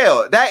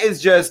betrayal. That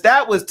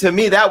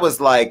was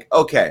like,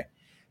 okay.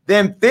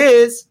 Then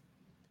Fizz,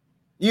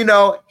 he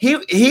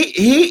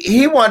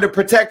wanted to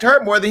protect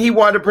her more than he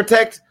wanted to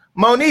protect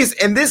Moniece.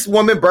 And this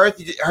woman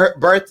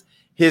birthed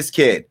his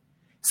kid.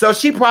 So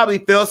she probably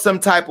feels some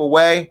type of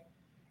way.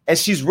 And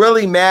she's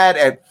really mad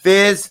at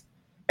Fizz.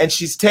 And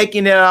she's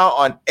taking it out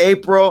on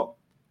April,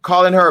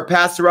 calling her a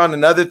passed around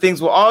and other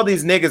things. Well, all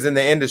these niggas in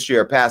the industry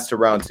are passed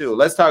around too.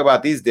 Let's talk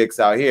about these dicks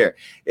out here.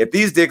 If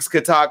these dicks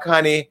could talk,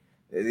 honey,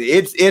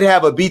 it'd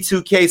have a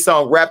B2K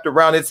song wrapped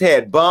around its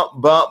head.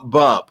 Bump, bump,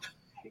 bump.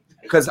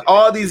 Because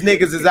all these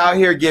niggas is out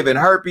here giving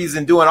herpes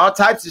and doing all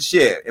types of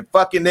shit. And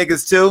fucking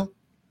niggas too.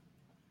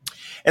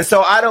 And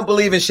so I don't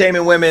believe in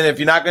shaming women. If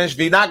you're not gonna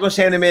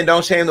shame the men,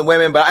 don't shame the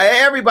women. But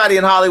everybody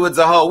in Hollywood's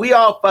a hoe. We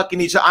all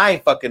fucking each other. I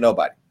ain't fucking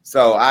nobody.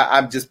 So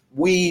I'm just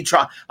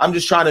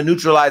trying to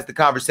neutralize the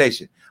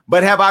conversation.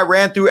 But have I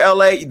ran through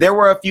LA? There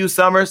were a few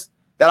summers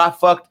that I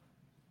fucked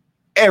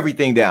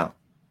everything down.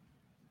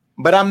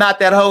 But I'm not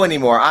that hoe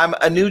anymore. I'm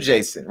a new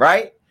Jason,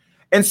 right?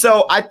 And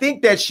so I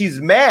think that she's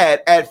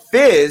mad at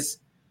Fizz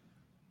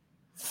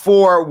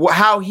for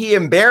how he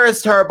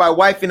embarrassed her by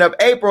wifing up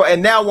April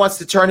and now wants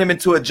to turn him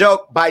into a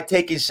joke by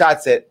taking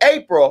shots at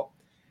April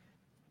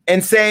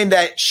and saying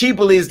that she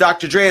believes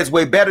Dr. Dre is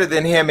way better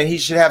than him and he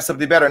should have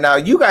something better. Now,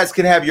 you guys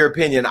can have your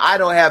opinion. I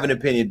don't have an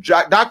opinion.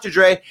 Dr.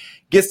 Dre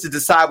gets to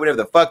decide whatever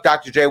the fuck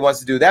Dr. Dre wants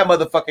to do. That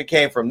motherfucker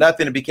came from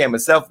nothing and became a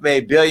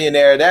self-made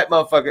billionaire. That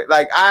motherfucker,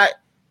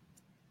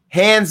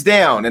 hands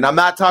down, and I'm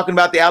not talking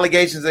about the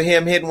allegations of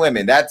him hitting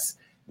women.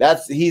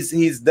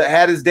 He's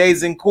had his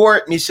days in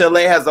court. Michelle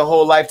has a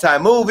whole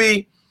Lifetime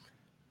movie.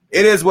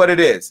 It is what it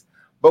is.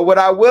 But what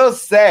I will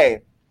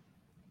say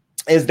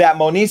is that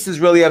Moniece is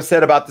really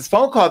upset about this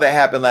phone call that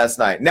happened last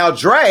night. Now,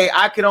 Dre,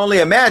 I can only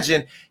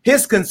imagine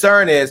his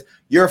concern is,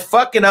 you're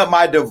fucking up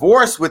my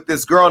divorce with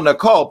this girl,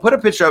 Nicole. Put a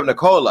picture of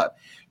Nicole up.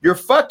 You're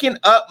fucking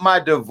up my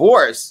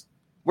divorce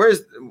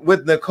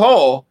with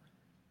Nicole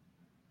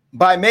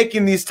by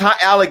making these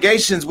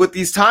allegations with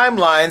these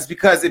timelines,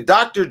 because if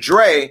Dr.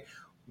 Dre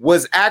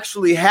was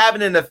actually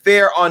having an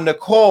affair on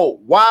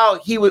Nicole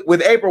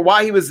with April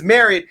while he was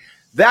married,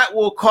 that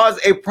will cause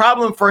a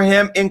problem for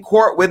him in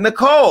court with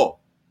Nicole.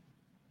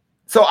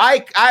 So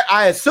I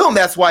assume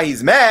that's why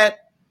he's mad,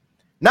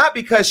 not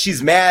because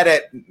she's mad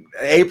at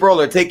April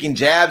or taking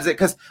jabs at,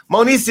 because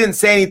Moniece didn't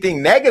say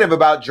anything negative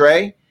about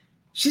Dre.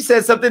 She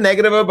said something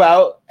negative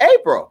about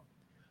April.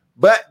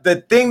 But the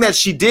thing that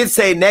she did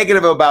say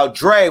negative about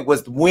Dre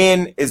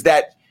is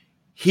that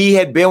he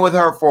had been with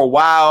her for a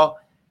while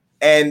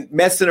and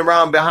messing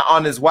around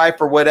on his wife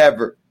or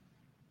whatever.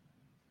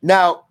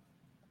 Now,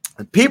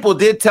 people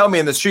did tell me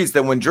in the streets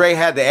that when Dre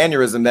had the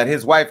aneurysm, that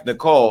his wife,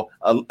 Nicole,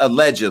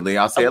 allegedly,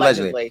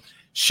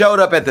 showed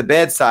up at the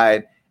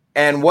bedside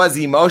and was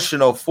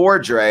emotional for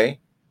Dre.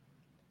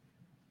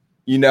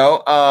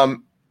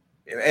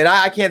 And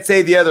I can't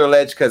say the other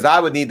alleged because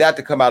I would need that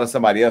to come out of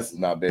somebody else's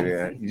mouth,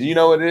 baby. You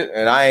know what it is?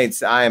 And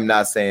I am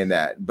not saying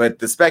that. But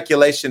the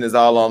speculation is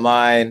all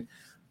online.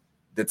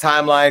 The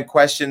timeline,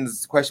 questionable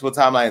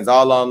timeline is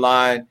all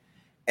online.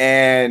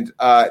 And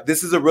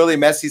this is a really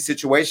messy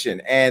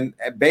situation. And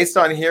based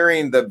on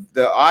hearing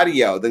the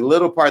audio, the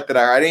little part that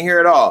I didn't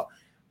hear it all,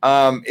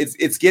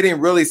 it's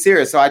getting really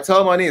serious. So I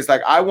told Moniece,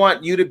 I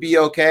want you to be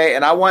okay.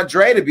 And I want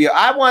Dre to be,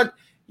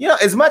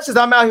 as much as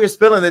I'm out here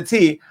spilling the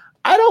tea,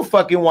 I don't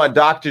fucking want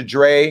Dr.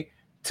 Dre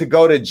to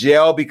go to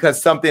jail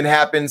because something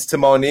happens to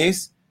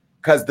Moniece.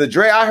 Because the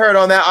Dre I heard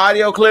on that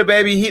audio clip,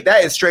 baby,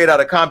 that is straight out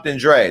of Compton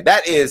Dre.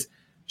 That is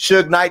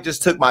Suge Knight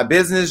just took my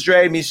business,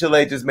 Dre.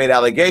 Michelet just made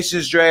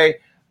allegations, Dre.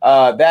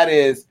 That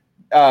is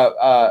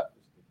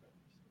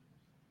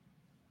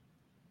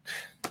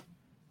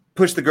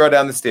push the girl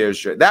down the stairs,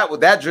 Dre. That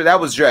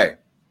was Dre.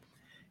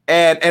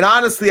 And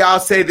honestly, I'll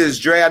say this,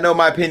 Dre. I know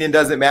my opinion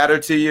doesn't matter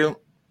to you.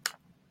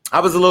 I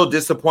was a little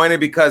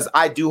disappointed because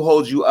I do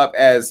hold you up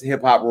as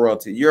hip hop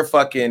royalty.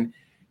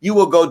 You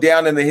will go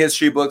down in the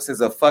history books as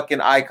a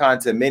fucking icon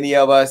to many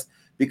of us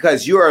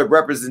because you're a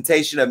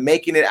representation of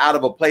making it out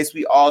of a place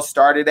we all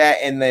started at.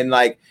 And then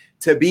like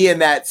to be in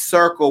that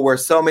circle where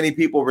so many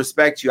people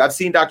respect you. I've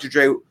seen Dr.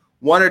 Dre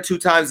 1 or 2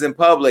 times in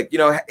public. You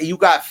know, you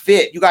got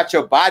fit, you got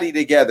your body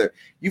together.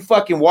 You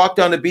fucking walked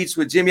on the beach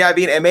with Jimmy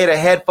Iovine and made a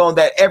headphone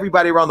that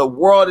everybody around the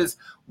world is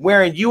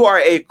wearing. You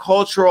are a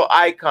cultural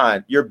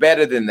icon. You're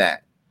better than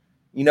that.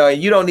 You know,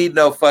 and you don't need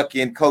no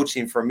fucking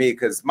coaching from me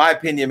because my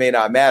opinion may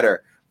not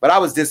matter. But I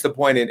was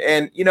disappointed.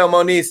 And, you know,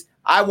 Moniece,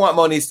 I want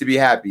Moniece to be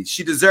happy.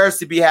 She deserves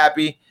to be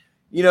happy.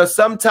 You know,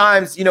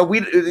 sometimes, you know,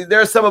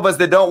 there are some of us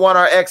that don't want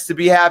our ex to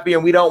be happy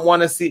and we don't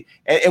want to see,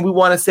 and we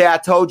want to say, I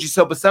told you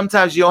so. But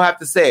sometimes you don't have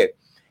to say it.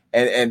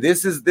 And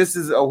this is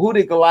who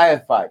did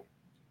Goliath fight?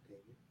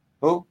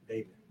 Who?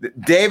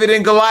 David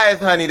and Goliath,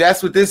 honey.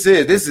 That's what this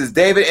is. This is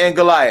David and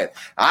Goliath.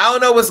 I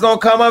don't know what's going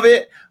to come of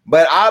it,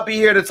 but I'll be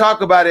here to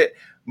talk about it.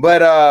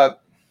 But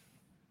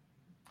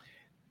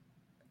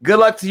good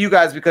luck to you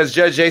guys because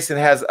Judge Jason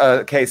has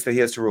a case that he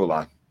has to rule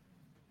on.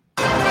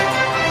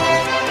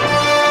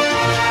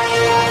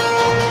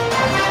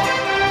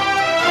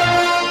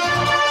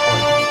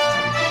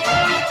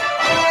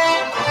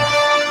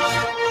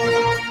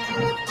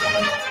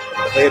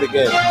 Play it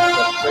again.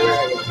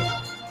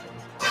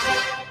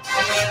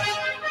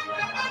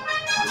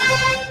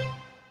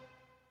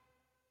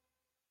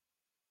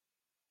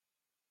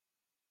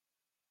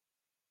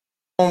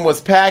 Was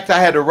packed. I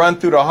had to run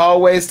through the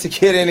hallways to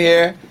get in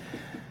here.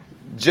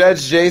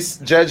 Judge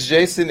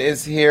Jason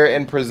is here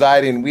and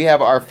presiding. We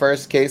have our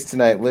first case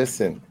tonight.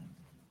 Listen.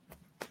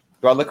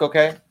 Do I look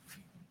okay?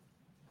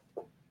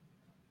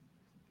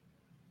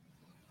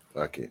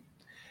 Fuck it.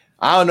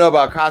 I don't know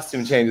about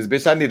costume changes,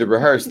 bitch. I need to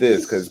rehearse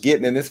this because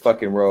getting in this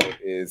fucking robe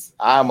is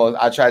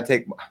I try to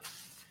take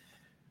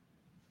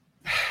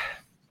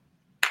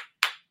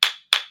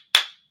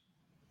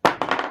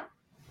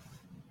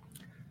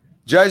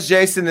Judge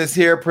Jason is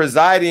here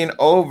presiding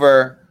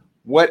over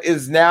what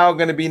is now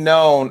going to be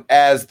known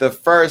as the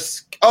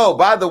first. Oh,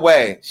 by the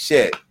way,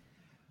 shit.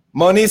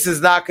 Moniece is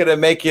not going to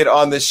make it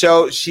on the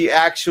show. She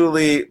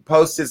actually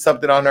posted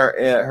something on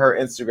her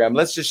Instagram.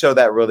 Let's just show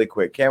that really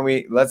quick. Can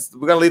we? We're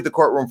going to leave the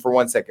courtroom for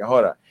 1 second.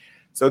 Hold on.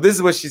 So this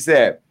is what she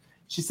said.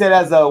 She said,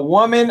 as a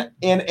woman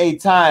in a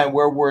time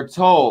where we're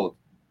told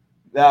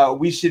that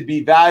we should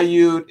be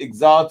valued,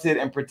 exalted,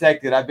 and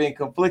protected, I've been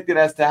conflicted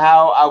as to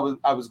how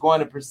I was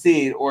going to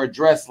proceed or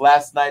address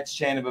last night's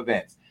chain of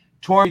events.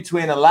 Torn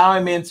between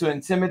allowing men to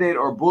intimidate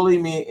or bully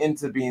me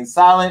into being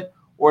silent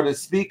or to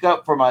speak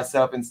up for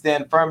myself and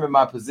stand firm in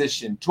my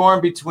position.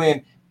 Torn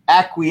between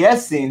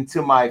acquiescing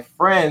to my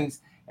friends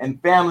and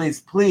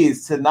family's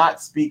pleas to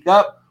not speak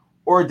up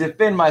or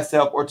defend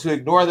myself or to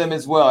ignore them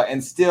as well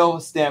and still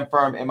stand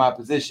firm in my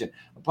position.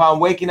 Upon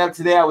waking up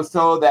today, I was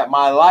told that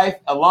my life,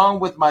 along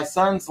with my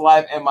son's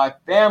life and my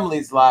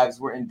family's lives,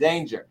 were in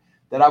danger,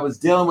 that I was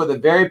dealing with a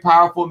very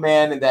powerful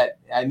man and that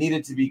I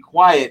needed to be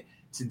quiet,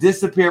 to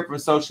disappear from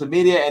social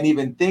media and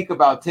even think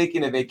about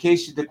taking a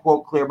vacation to,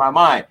 quote, clear my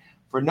mind.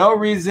 For no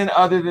reason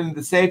other than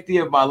the safety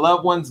of my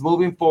loved ones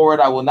moving forward,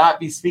 I will not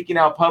be speaking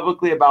out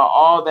publicly about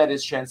all that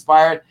has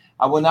transpired.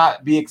 I will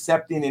not be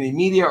accepting any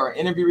media or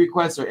interview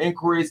requests or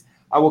inquiries.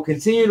 I will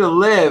continue to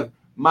live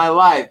my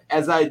life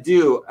as I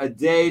do on a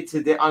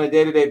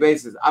day-to-day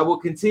basis. I will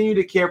continue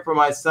to care for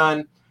my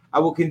son. I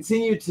will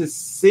continue to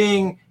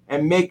sing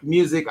and make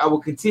music. I will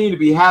continue to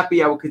be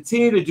happy. I will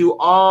continue to do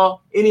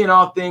any and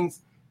all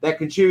things that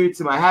contribute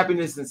to my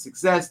happiness and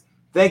success.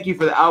 Thank you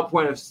for the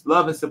outpouring of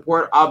love and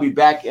support. I'll be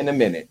back in a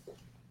minute.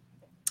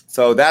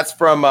 So that's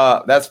from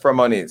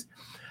Moniece.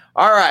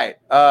 All right,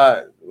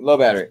 low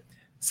battery.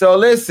 So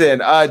listen,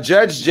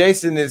 Judge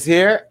Jason is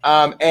here,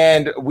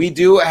 and we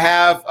do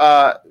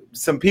have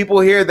some people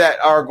here that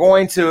are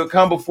going to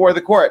come before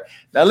the court.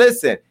 Now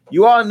listen,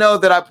 you all know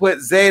that I put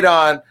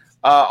Zaydon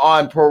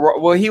on parole.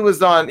 Well, he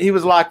was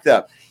locked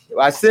up.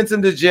 I sent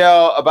him to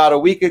jail about a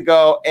week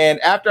ago, and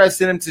after I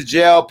sent him to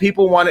jail,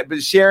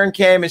 but Sharon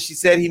came and she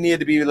said he needed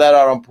to be let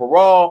out on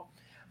parole.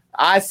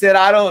 I said,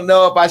 I don't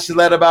know if I should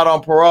let him out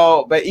on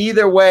parole, but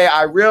either way,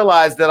 I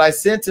realized that I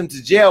sent him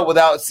to jail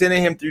without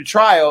sending him through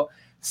trial.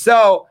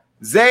 So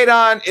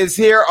Zaydon is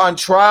here on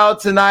trial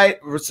tonight.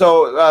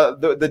 So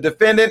the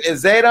defendant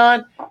is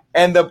Zaydon,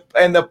 and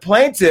the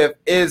plaintiff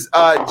is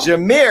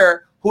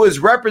Jameer, who is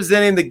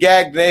representing the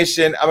Gag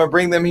Nation. I'm gonna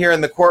bring them here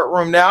in the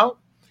courtroom now.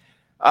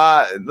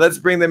 Let's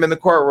bring them in the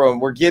courtroom.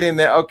 We're getting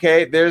there.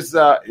 Okay, there's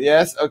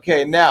yes.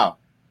 Okay, now.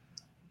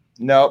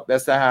 Nope,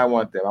 that's not how I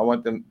want them. I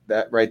want them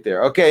that right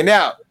there. Okay,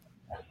 now.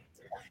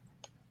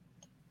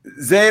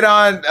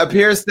 Zaydon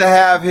appears to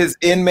have his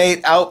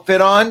inmate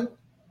outfit on.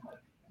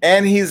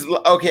 And he's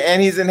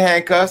in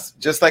handcuffs,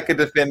 just like a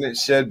defendant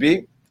should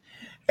be.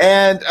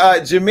 And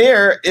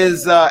Jameer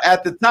is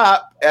at the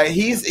top.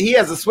 He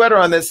has a sweater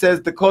on that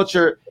says "The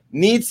culture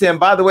needs him."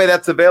 By the way,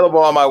 that's available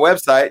on my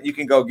website. You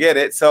can go get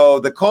it. So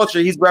the culture,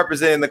 he's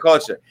representing the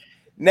culture.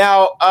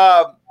 Now,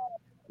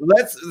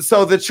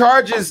 so the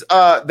charges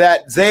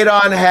that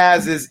Zaydan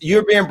has is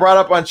you're being brought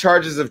up on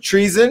charges of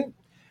treason,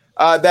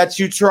 that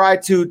you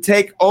tried to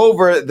take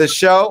over the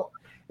show,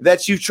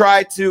 that you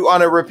tried to,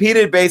 on a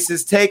repeated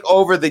basis, take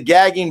over the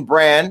Gagging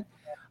brand.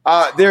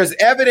 There's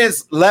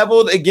evidence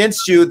leveled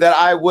against you that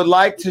I would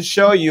like to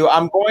show you.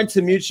 I'm going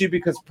to mute you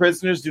because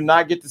prisoners do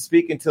not get to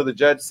speak until the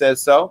judge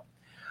says so.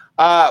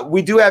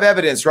 We do have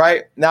evidence,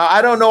 right? Now,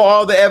 I don't know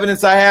all the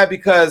evidence I have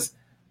because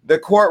the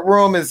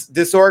courtroom is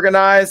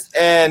disorganized.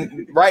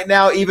 And right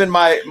now, even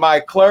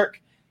my clerk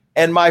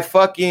and my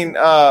fucking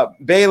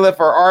bailiff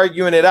are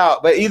arguing it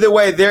out. But either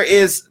way, there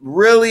is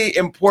really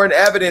important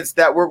evidence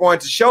that we're going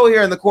to show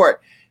here in the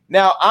court.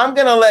 Now, I'm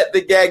going to let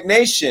the Gag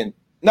Nation.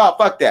 No,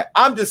 fuck that.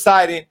 I'm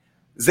deciding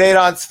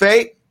Zaydan's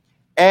fate.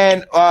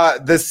 And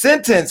the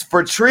sentence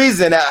for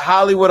treason at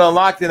Hollywood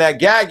Unlocked and at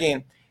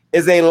Gagging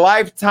is a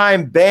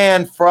lifetime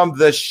ban from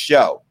the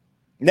show.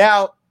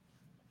 Now,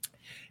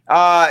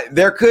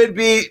 there could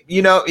be,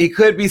 he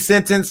could be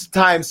sentenced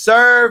time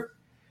served.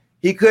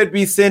 He could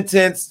be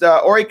sentenced,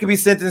 or he could be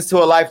sentenced to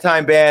a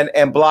lifetime ban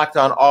and blocked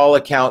on all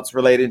accounts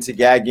related to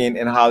Gagging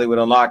and Hollywood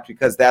Unlocked,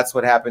 because that's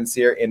what happens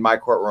here in my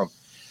courtroom.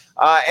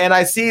 And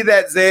I see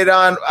that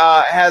Zaydan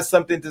has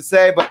something to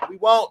say, but we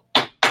won't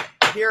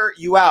hear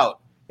you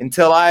out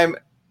until I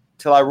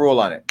rule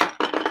on it.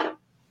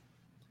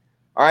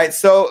 All right.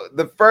 So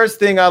the first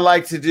thing I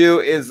like to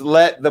do is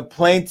let the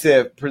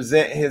plaintiff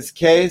present his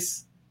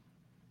case.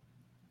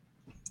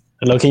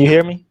 Hello, can you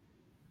hear me?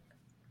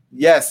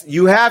 Yes,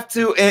 you have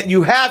to, and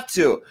you have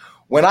to.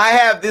 When I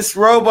have this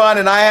robe on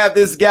and I have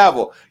this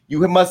gavel,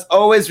 you must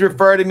always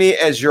refer to me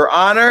as Your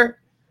Honor.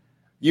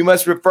 You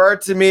must refer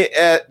to me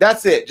as,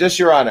 that's it, just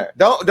Your Honor.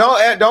 Don't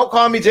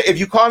call me. If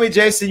you call me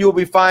Jason, you will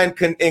be fined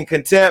in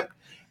contempt,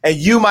 and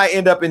you might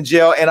end up in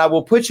jail. And I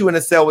will put you in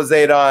a cell with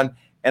Zaydan,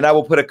 and I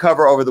will put a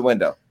cover over the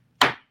window.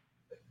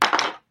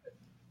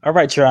 All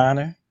right, Your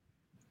Honor.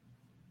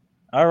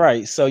 All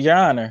right, so Your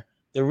Honor,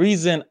 the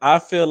reason I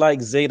feel like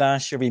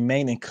Zaydan should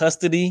remain in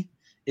custody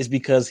is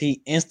because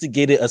he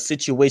instigated a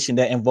situation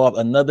that involved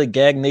another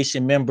Gag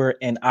Nation member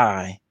and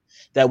I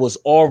that was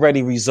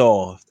already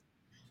resolved.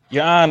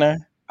 Your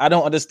Honor, I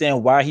don't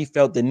understand why he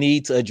felt the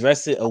need to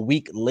address it a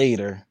week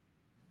later.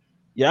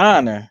 Your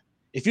Honor,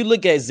 if you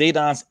look at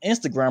Zaydan's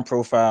Instagram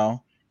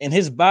profile, in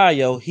his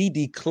bio, he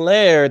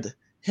declared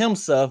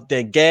himself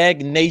the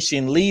Gag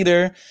Nation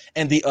leader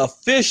and the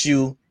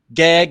official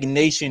Gag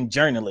Nation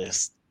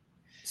journalist.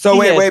 So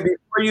wait,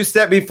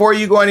 before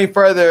you go any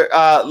further,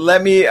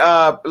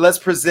 let's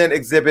present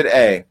Exhibit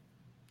A.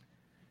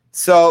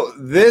 So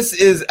this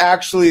is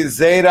actually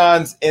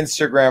Zaydan's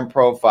Instagram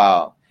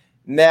profile.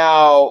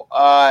 Now,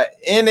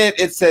 in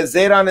it says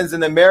Zaydan is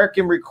an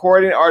American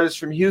recording artist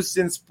from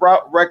Houston,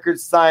 Sprout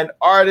Records signed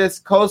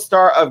artist,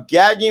 co-star of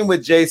Gagging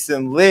with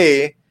Jason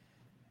Lee.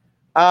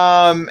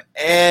 And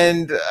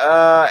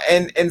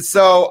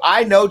so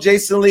I know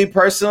Jason Lee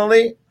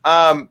personally.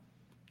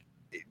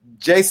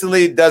 Jason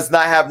Lee does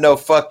not have no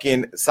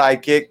fucking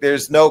sidekick.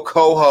 There's no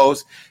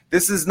co-host.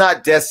 This is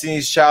not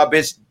Destiny's Child,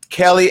 bitch.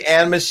 Kelly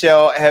and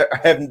Michelle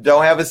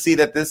don't have a seat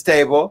at this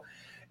table.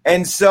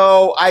 And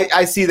so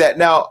I see that.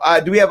 Now,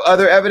 do we have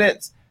other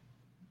evidence?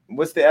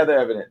 What's the other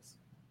evidence?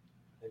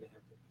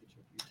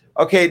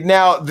 Okay,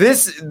 now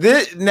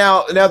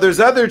now there's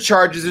other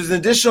charges. There's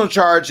additional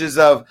charges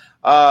of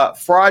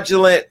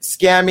fraudulent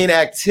scamming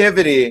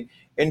activity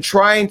and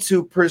trying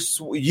to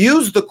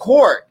use the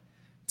court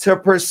to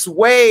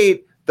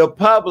persuade the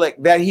public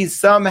that he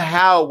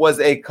somehow was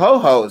a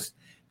co-host.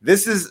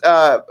 This is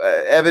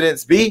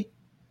evidence B.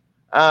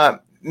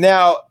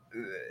 Now,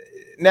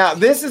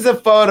 this is a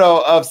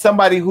photo of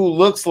somebody who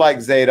looks like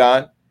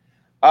Zaydan.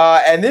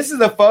 And this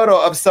is a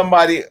photo of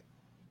somebody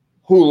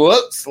who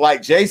looks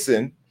like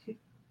Jason.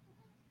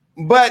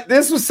 But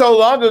this was so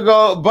long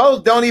ago,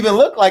 both don't even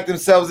look like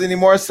themselves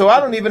anymore. So I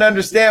don't even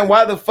understand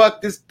why the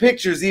fuck this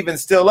picture's even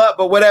still up.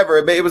 But whatever,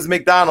 it was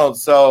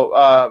McDonald's.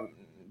 So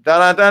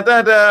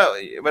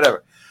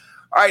whatever.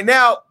 All right,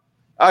 now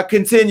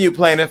continue,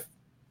 plaintiff.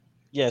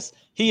 Yes,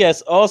 he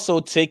has also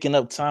taken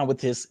up time with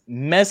his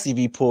messy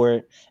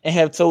report and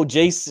have told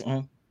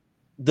Jason,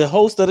 the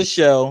host of the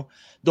show,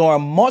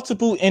 during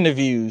multiple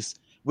interviews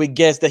with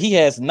guests that he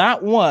has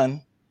not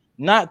one,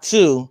 not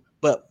two,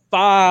 but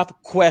 5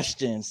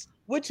 questions,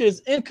 which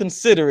is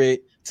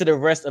inconsiderate to the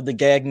rest of the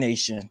Gag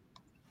Nation.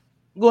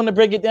 I'm going to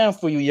break it down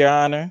for you, Your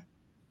Honor.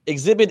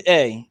 Exhibit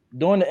A,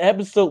 during the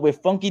episode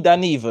with Funky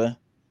Dineva,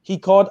 he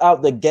called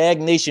out the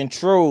Gag Nation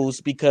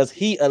trolls because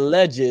he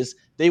alleges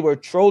they were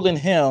trolling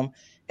him.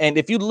 And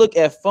if you look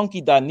at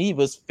Funky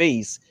Dineva's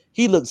face,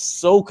 he looks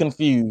so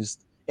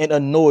confused and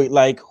annoyed.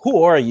 Like,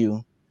 who are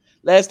you?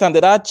 Last time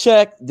that I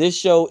checked, this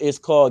show is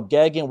called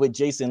Gagging with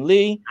Jason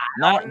Lee,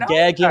 not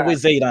Gagging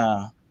with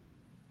Zaydan.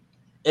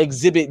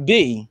 Exhibit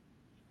B,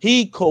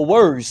 he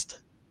coerced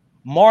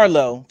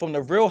Marlo from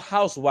the Real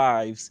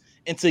Housewives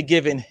into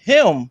giving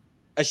him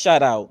a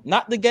shout out,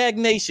 not the Gag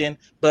Nation,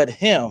 but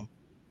him,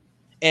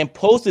 and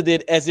posted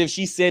it as if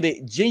she said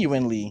it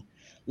genuinely.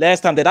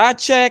 Last time that I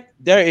checked,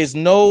 there is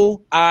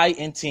no I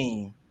in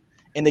team.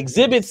 In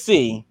Exhibit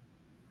C,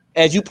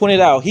 as you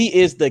pointed out, he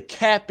is the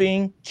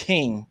capping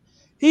king.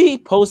 He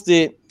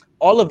posted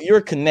all of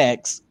your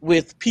connects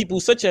with people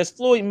such as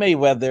Floyd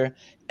Mayweather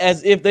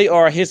as if they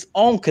are his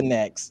own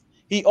connects.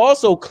 He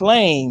also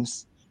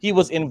claims he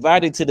was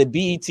invited to the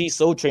BET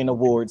Soul Train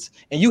Awards,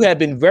 and you have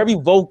been very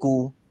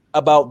vocal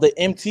about the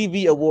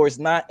MTV Awards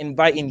not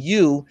inviting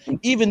you,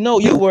 even though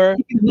you were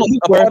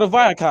a part of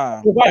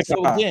Viacom.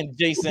 So again,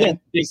 Jason,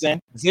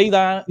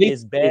 Zaydan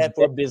is bad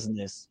for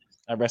business.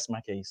 I rest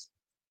my case.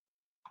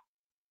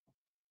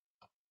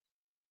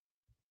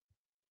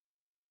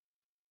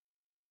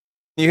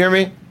 You hear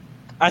me?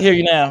 I hear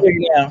you now.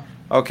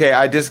 Okay,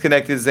 I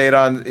disconnected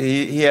Zaydan.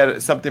 He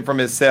had something from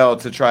his cell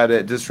to try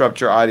to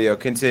disrupt your audio.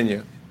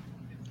 Continue.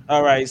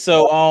 All right.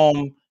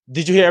 So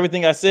did you hear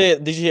everything I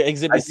said? Did you hear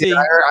Exhibit C?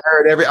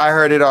 I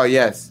heard it all.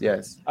 Yes.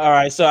 All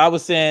right. So I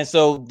was saying,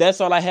 so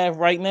that's all I have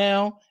right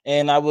now,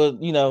 and I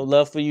would,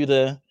 love for you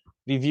to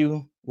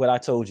review what I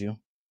told you.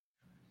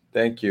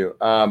 Thank you.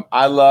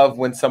 I love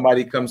when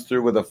somebody comes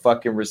through with a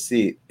fucking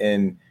receipt,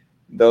 and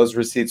those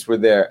receipts were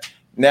there.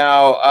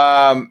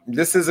 Now,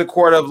 this is a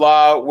court of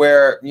law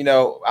where,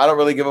 I don't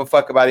really give a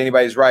fuck about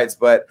anybody's rights,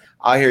 but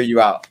I'll hear you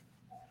out.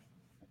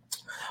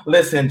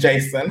 Listen,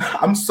 Jason,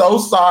 I'm so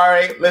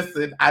sorry.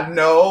 Listen, I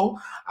know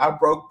I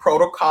broke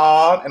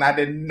protocol and I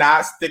did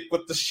not stick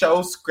with the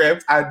show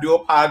script. I do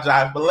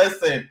apologize. But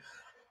listen,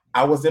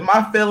 I was in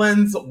my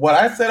feelings. What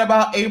I said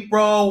about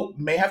April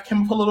may have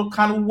come up a little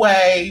kind of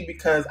way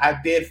because I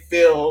did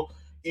feel,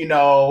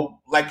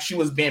 like she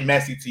was being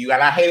messy to you.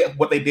 And I hated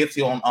what they did to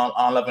you on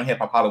Love and Hip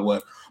Hop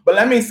Hollywood. But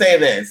let me say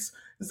this.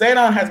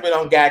 Zaydan has been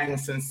on Gagging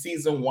since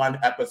season 1,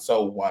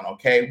 episode 1,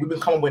 okay? We've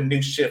been coming with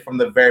new shit from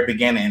the very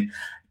beginning.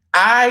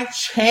 I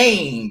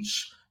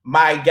changed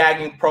my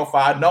Gagging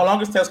profile. It no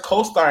longer says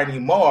co-star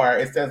anymore.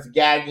 It says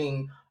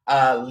Gagging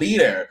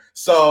leader.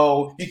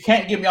 So you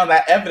can't give me on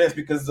that evidence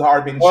because it's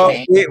already been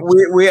changed.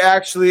 We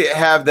actually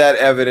have that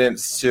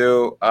evidence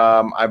too.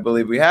 I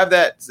believe we have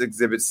that. It's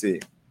Exhibit C.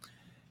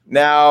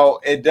 Now,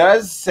 it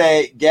does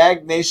say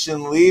Gag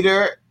Nation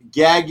leader,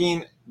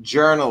 gagging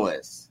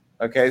journalist.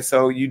 Okay,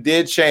 so you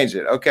did change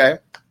it. Okay.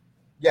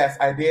 Yes,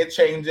 I did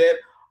change it.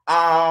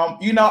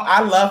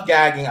 I love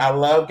gagging. I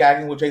love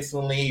gagging with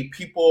Jason Lee.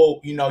 People,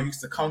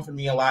 used to come to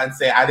me a lot and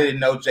say, I didn't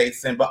know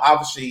Jason, but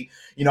obviously,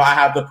 I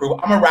have the proof.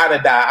 I'm a ride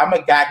or die. I'm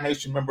a Gag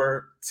Nation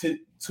member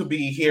to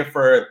be here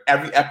for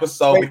every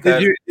episode. Wait,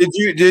 because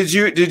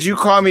did you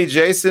call me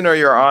Jason or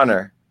Your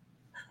Honor?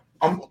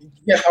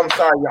 Yes, I'm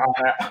sorry, Your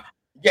Honor.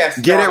 Yes,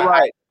 get it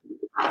right.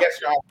 Yes,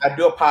 Your Honor. I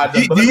do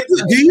apologize.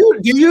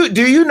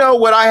 Do you know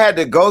what I had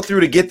to go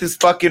through to get this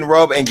fucking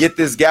robe and get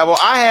this gavel?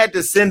 I had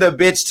to send a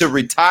bitch to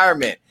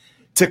retirement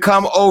to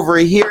come over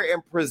here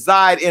and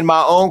preside in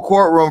my own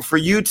courtroom for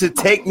you to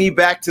take me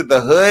back to the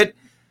hood.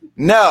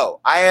 No,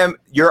 I am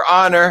Your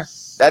Honor.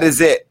 That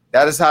is it.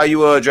 That is how you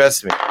will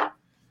address me.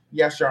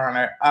 Yes, Your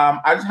Honor.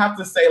 I just have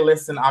to say,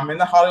 listen, I'm in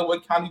the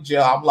Hollywood County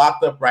Jail. I'm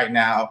locked up right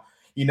now.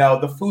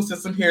 The food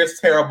system here is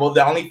terrible.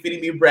 They're only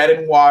feeding me bread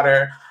and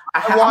water.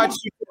 I want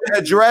you to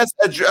address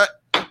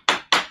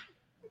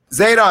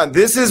Zaydan,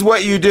 this is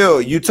what you do.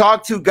 You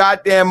talk too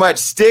goddamn much.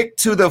 Stick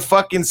to the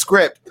fucking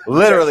script.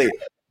 Literally.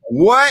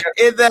 What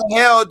in the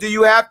hell do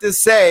you have to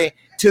say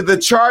to the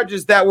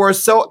charges that were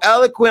so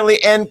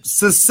eloquently and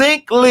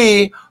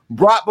succinctly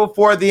brought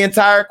before the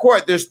entire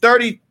court? There's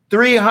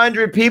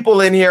 3,300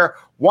 people in here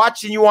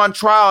watching you on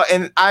trial,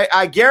 and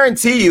I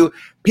guarantee you,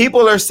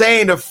 people are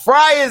saying to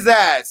fry his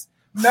ass.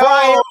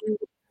 Fry him.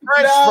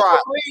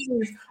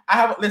 Please.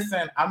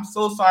 Listen, I'm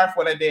so sorry for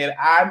what I did.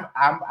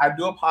 I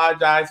do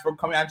apologize for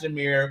coming out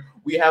Jameer.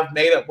 We have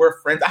made up, we're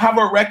friends. I have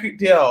a record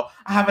deal.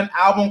 I have an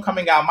album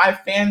coming out. My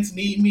fans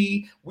need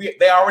me.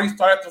 They already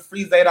started the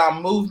Free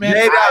Zaydan movement.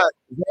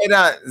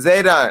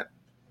 Zaydan,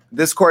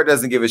 this court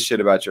doesn't give a shit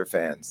about your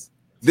fans.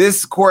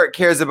 This court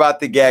cares about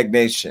the Gag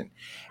Nation.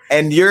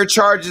 And your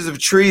charges of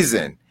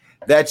treason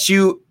that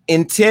you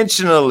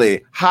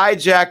intentionally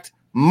hijacked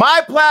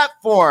my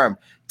platform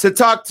to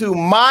talk to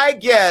my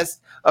guests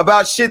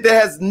about shit that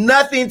has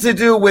nothing to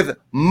do with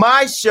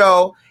my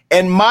show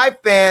and my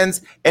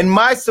fans and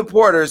my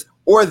supporters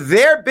or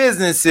their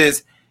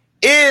businesses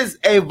is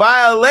a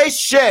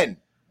violation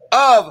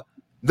of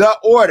the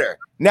order.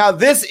 Now,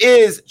 this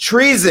is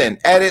treason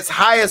at its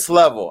highest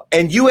level,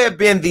 and you have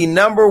been the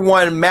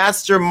 #1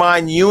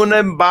 mastermind,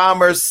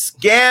 Unabomber,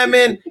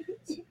 scamming,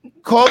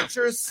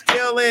 culture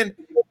stealing,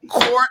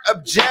 court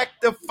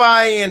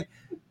objectifying,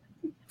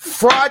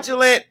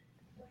 fraudulent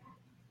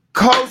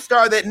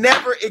co-star that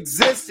never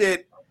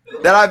existed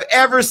that I've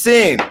ever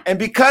seen. And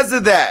because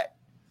of that,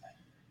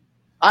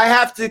 I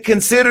have to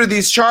consider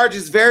these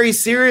charges very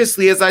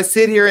seriously as I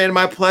sit here in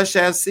my plush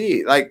ass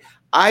seat. Like,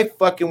 I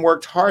fucking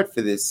worked hard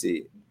for this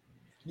seat.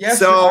 Yes,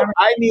 so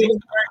I need. You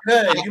look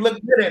good. You look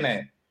good in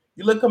it.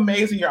 You look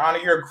amazing, Your Honor.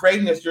 You're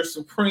greatness. You're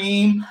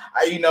supreme.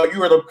 You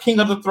are the king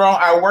of the throne.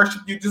 I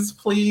worship you. Just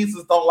please,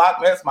 just don't lock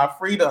me. It's my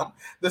freedom.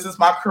 This is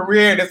my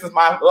career. This is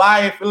my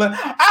life.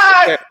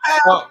 I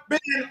have been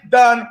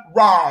done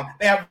wrong.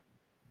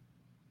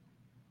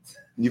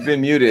 You've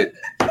been muted.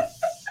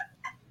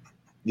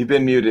 You've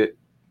been muted.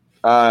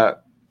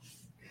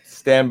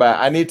 Stand by.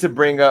 I need to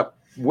bring up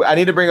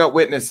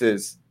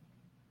witnesses.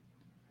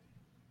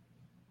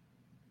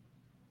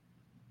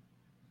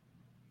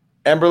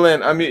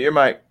 Amberlynn, unmute your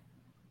mic.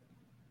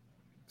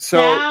 So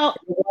now,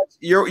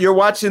 you're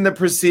watching the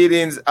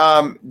proceedings.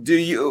 What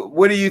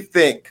do you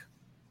think?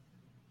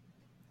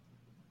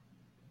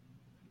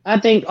 I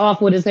think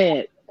off with his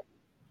head.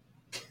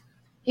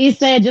 He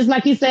said, just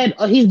like he said,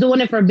 he's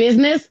doing it for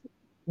business.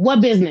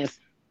 What business?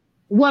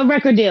 What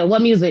record deal?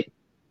 What music?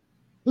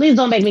 Please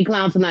don't make me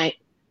clown tonight.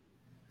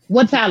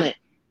 What talent?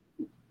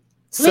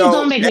 Please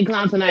don't make me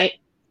clown tonight.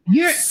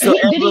 Did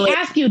he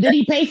ask you? Did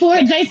he pay for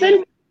it,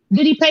 Jason?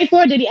 Did he pay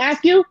for it? Did he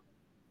ask you?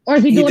 Or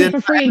is he doing it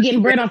for free and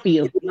getting bread off of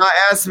you? He did not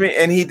ask me,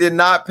 and he did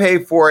not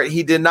pay for it.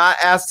 He did not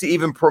ask to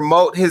even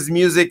promote his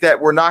music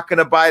that we're not going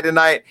to buy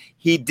tonight.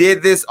 He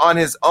did this on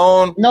his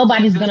own.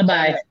 Nobody's going to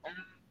buy.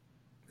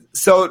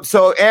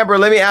 So Amber,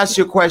 let me ask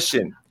you a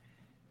question.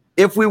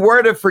 If we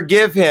were to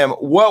forgive him,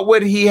 what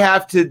would he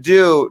have to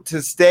do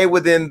to stay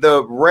within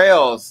the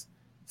rails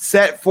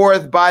set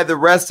forth by the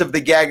rest of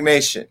the Gag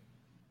Nation?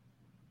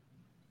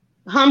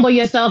 Humble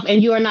yourself,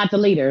 and you are not the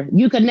leader.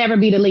 You could never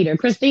be the leader.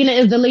 Christina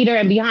is the leader,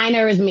 and behind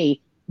her is me.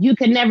 You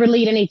could never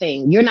lead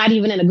anything. You're not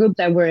even in a group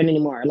that we're in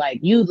anymore. Like,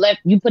 you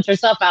put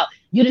yourself out.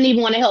 You didn't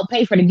even want to help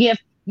pay for the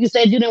gift. You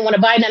said you didn't want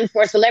to buy nothing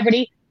for a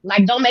celebrity.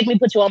 Like, don't make me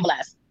put you on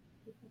blast.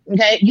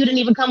 Okay? You didn't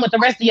even come with the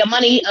rest of your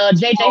money.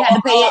 JJ had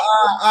to pay it.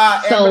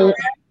 So,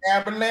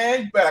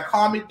 Amberlynn, you better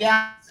calm me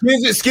down.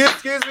 Excuse me.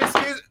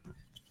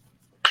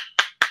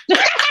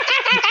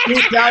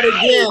 Speak out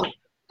again.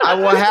 I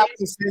will have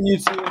to send you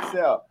to your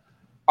cell.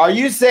 Are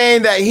you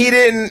saying that he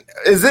didn't?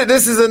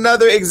 This is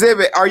another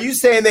exhibit? Are you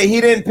saying that he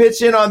didn't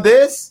pitch in on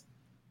this?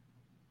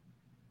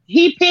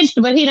 He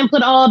pitched, but he didn't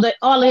put all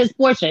of his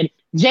portion.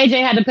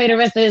 JJ had to pay the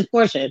rest of his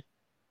portion.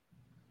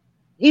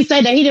 He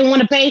said that he didn't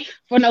want to pay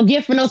for no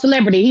gift for no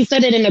celebrity. He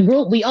said it in the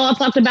group. We all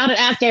talked about it.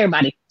 Ask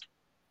everybody.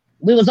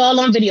 We was all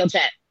on video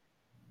chat.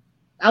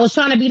 I was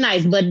trying to be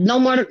nice, but no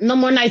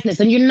more niceness.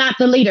 And you're not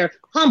the leader.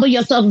 Humble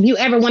yourself if you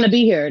ever want to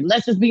be here.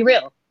 Let's just be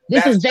real.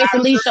 This is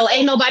Jason Lee's show.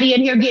 Ain't nobody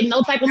in here getting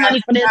no type of money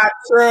for this. Not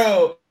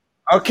true.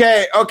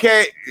 Okay. Oh,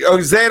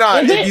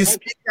 Zaydon, if you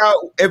speak out,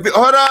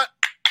 hold on.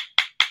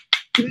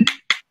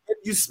 If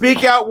you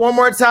speak out one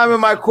more time in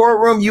my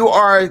courtroom,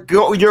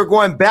 you're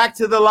going back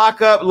to the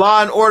lockup.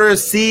 Law and Order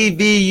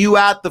CV you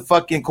out the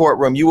fucking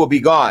courtroom. You will be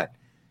gone.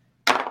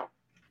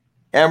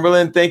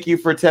 Amberlynn, thank you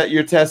for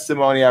your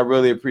testimony. I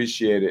really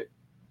appreciate it.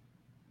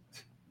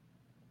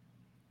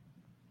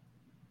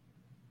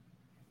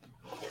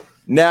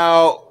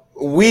 Now,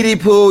 Weedy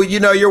Poo,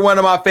 you're one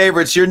of my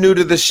favorites. You're new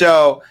to the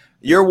show.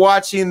 You're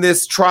watching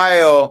this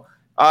trial.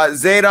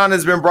 Zaydon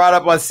has been brought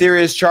up on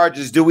serious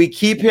charges. Do we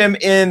keep him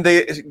in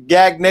the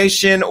Gag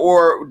Nation,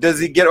 or does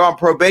he get on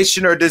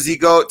probation, or does he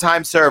go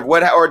time served?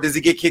 Or does he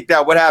get kicked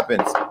out? What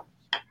happens?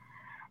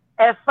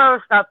 At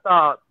first, I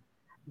thought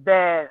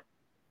that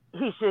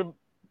he should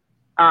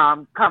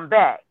come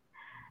back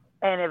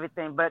and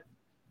everything, but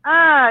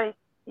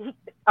you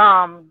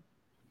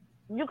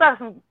got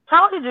some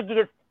charges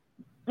against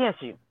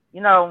you.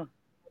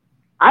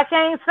 I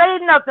can't say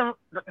nothing.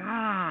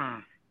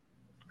 I'm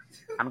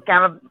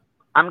kind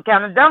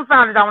of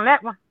dumbfounded on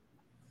that one.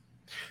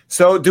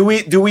 So do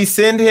we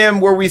send him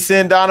where we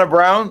send Donna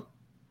Brown?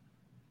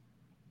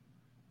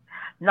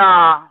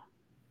 No,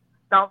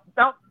 don't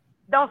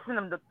send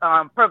him to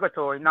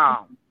purgatory.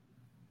 No,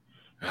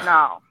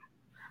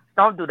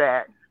 don't do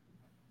that.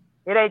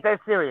 It ain't that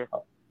serious.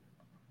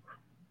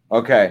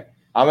 Okay,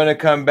 I'm gonna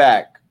come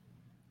back.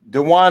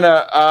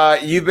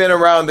 Dewana, you've been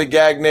around the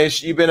Gag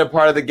Nation. You've been a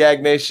part of the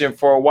Gag Nation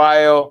for a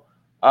while.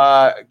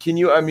 Can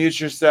you unmute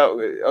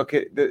yourself?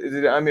 Okay,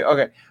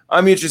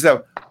 unmute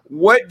yourself.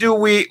 What do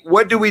we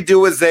do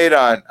with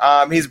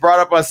Zaydon? He's brought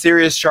up on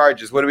serious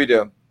charges. What do we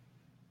do?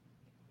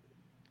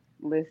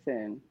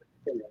 Listen,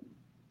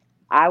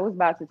 I was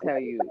about to tell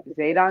you,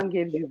 Zaydon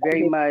gives you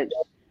very much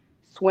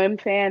swim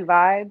fan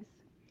vibes,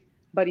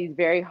 but he's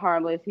very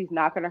harmless. He's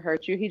not going to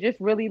hurt you. He just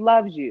really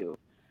loves you.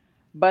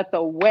 But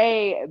the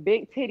way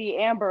Big Titty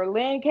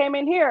Amberlynn came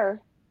in here,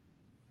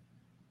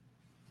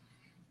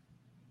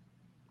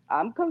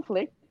 I'm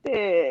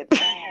conflicted.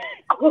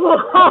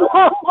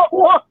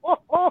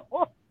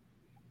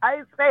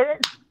 I said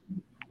it.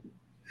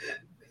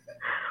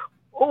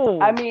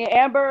 Ooh. I mean,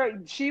 Amber,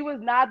 she was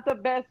not the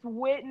best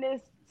witness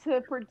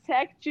to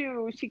protect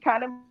you. She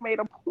kind of made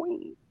a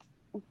point.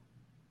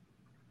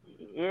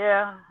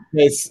 Yeah.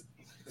 Yes.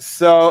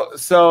 So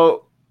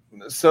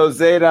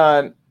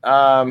Zaydon,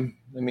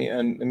 let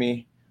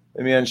me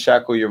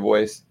unshackle your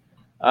voice.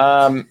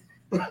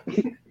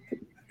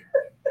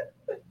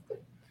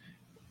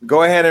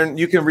 Go ahead and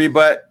you can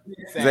rebut,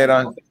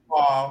 Zaydon.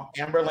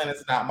 Amberlynn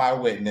is not my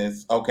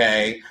witness,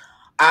 okay?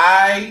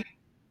 I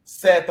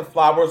said the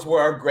flowers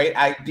were a great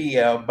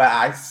idea, but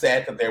I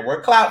said that they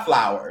were clout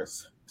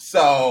flowers.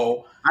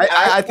 So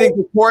I think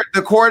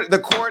the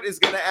court is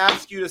going to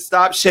ask you to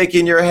stop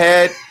shaking your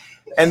head,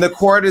 and the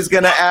court is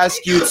going to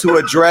ask you to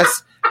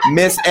address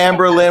Miss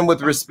Amberlynn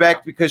with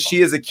respect because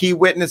she is a key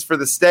witness for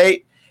the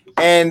state,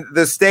 and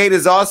the state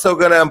is also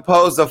going to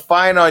impose a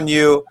fine on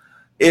you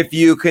if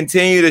you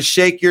continue to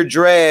shake them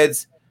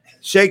dreads,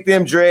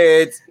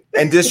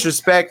 and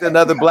disrespect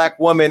another black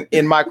woman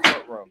in my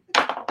courtroom.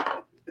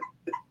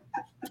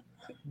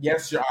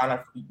 Yes, Your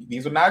Honor.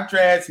 These are not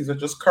dreads; these are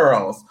just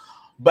curls.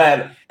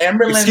 But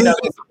Amberlynn,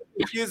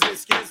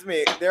 excuse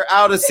me. They're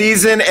out of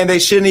season and they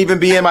shouldn't even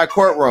be in my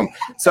courtroom.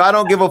 So I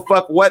don't give a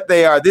fuck what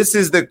they are. This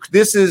is the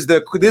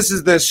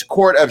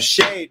court of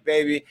shade,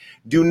 baby.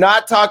 Do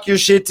not talk your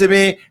shit to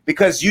me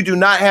because you do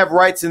not have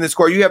rights in this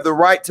court. You have the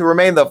right to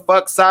remain the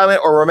fuck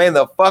silent or remain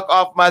the fuck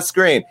off my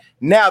screen.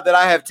 Now that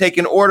I have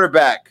taken order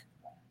back,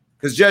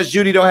 because Judge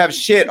Judy don't have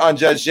shit on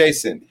Judge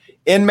Jason.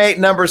 Inmate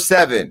number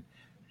 7,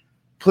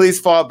 please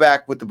fall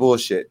back with the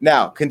bullshit.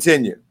 Now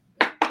continue.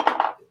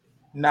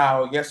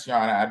 No, yes, Your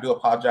Honor. I do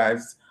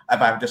apologize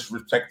if I've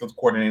disrespected the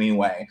court in any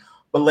way.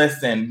 But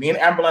listen, me and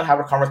Amberlynn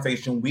have a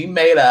conversation. We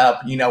made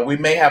up. You know, we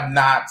may have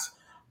not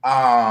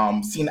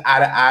seen eye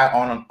to eye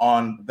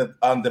on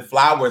the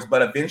flowers,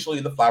 but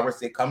eventually the flowers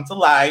did come to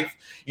life.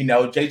 You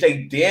know,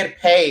 JJ did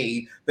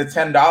pay the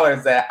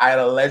 $10 that I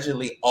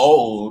allegedly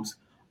owed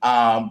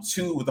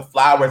to the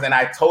flowers, and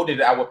I told you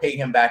that I would pay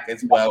him back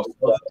as well.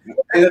 So,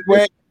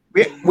 wait,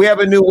 we have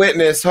a new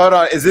witness. Hold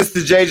on. Is this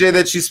the JJ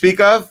that you speak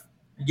of?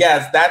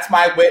 Yes, that's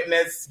my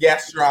witness.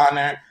 Yes, Your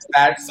Honor.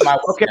 That's my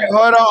Okay,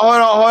 hold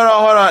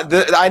on.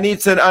 I need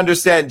to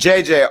understand.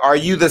 JJ, are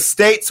you the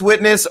state's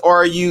witness or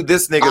are you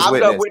this nigga's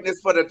witness? I'm the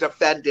witness for the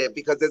defendant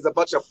because there's a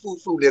bunch of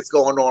foo-foo that's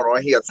going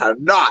on here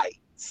tonight.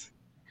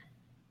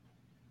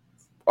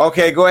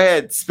 Okay, go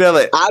ahead. Spill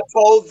it. I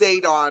told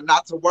Zadon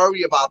not to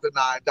worry about the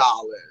 $9.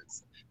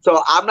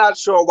 So I'm not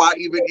sure why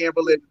even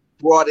Amberlynn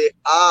brought it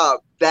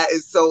up. That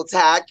is so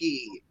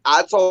tacky.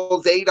 I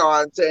told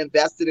Zadon to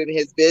invest it in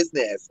his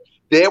business.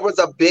 There was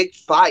a big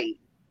fight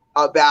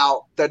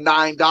about the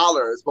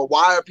 $9, but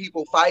why are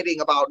people fighting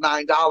about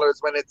 $9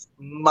 when it's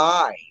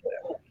mine?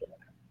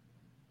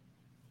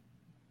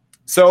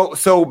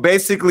 So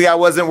basically, I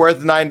wasn't worth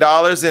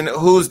 $9, and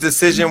whose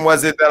decision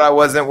was it that I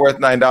wasn't worth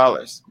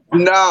 $9?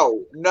 No.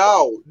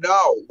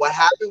 What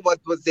happened was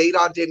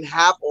Zadon didn't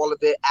have all of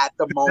it at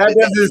the moment.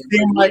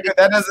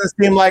 That doesn't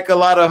seem like a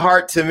lot of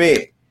heart to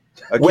me.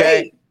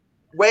 Okay.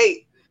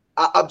 Wait.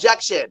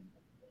 Objection.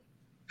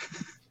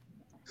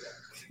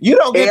 You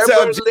don't get to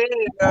object.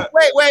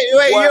 Wait.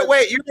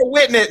 You're a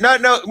witness.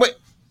 No. Wait.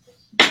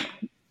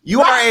 You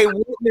are a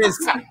witness.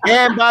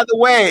 And by the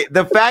way,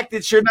 the fact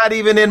that you're not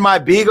even in my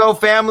Bigo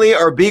family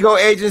or Bigo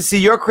agency,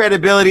 your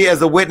credibility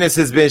as a witness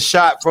has been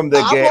shot from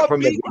the game.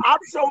 I'm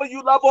showing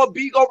you love on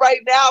Bigo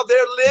right now.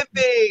 They're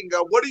living.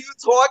 What are you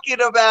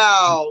talking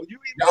about? You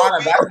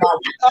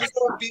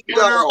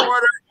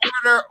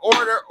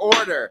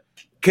Order.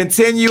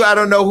 Continue. I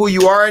don't know who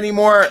you are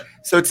anymore.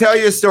 So tell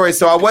your story.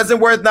 So I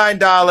wasn't worth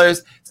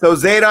 $9. So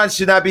Zadon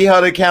should not be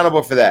held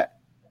accountable for that.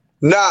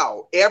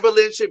 No,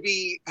 Amberlynn should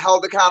be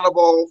held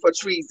accountable for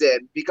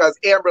treason because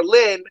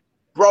Amberlynn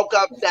broke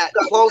up that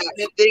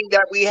close-knit thing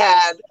that we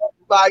had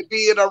by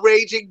being a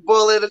raging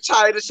bull in a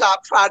china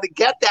shop trying to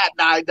get that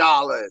 $9.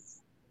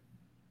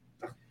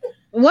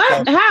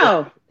 What?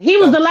 How? He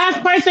was the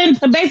last person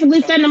to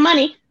basically send the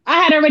money.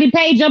 I had already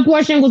paid your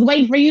portion, was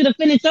waiting for you to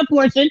finish your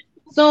portion.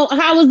 So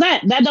how was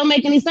that? That don't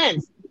make any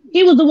sense.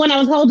 He was the one that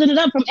was holding it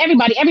up from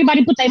everybody.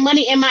 Everybody put their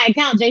money in my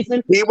account,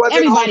 Jason.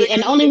 Everybody.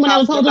 And the only one I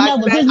was holding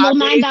up was his little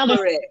 $9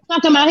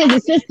 talking about his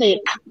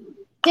assistant.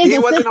 He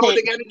wasn't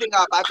holding anything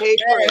up. I paid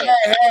for it.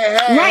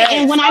 Right.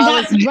 And when I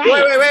got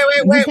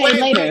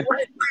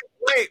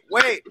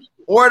Wait.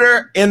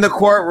 Order in the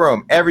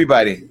courtroom.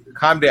 Everybody,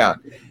 calm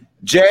down.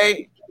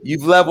 Jay,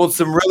 you've leveled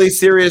some really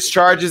serious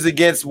charges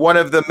against one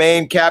of the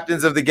main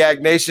captains of the Gag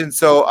Nation.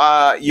 So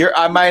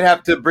I might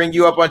have to bring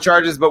you up on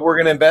charges, but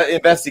we're going to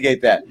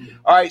investigate that.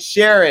 All right,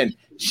 Sharon.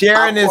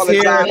 Sharon is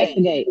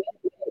here.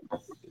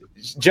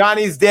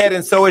 Johnny's dead,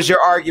 and so is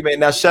your argument.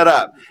 Now shut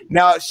up.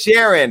 Now,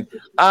 Sharon,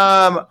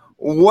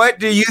 what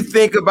do you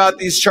think about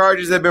these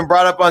charges that have been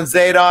brought up on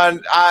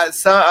Zadon?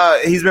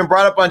 He's been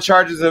brought up on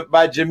charges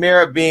by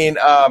Jameer being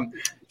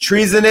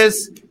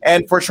treasonous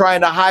and for trying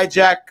to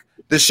hijack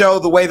the show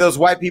the way those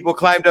white people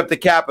climbed up the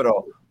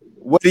Capitol.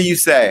 What do you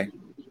say?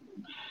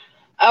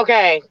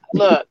 Okay,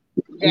 look,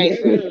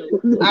 Jason,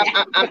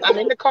 I'm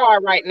in the car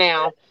right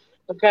now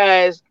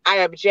because I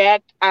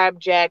object.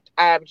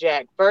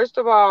 First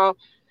of all,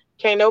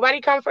 can't nobody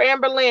come for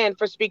Amberlynn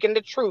for speaking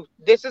the truth.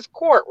 This is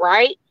court,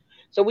 right?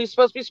 So we're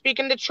supposed to be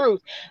speaking the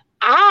truth.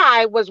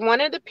 I was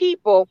one of the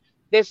people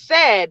that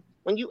said,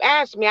 when you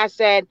asked me, I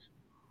said,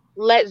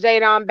 let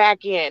Zadon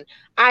back in.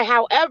 I,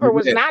 however,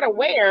 was not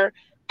aware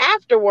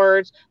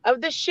afterwards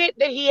of the shit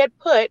that he had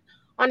put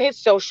on his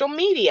social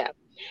media.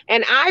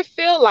 And I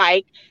feel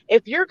like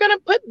if you're going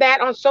to put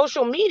that on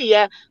social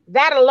media,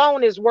 that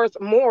alone is worth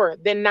more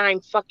than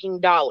 $9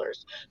 fucking.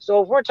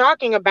 So if we're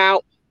talking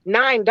about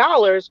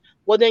 $9,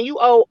 well, then you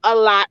owe a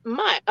lot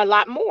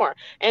more.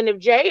 And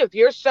if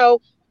you're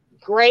so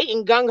great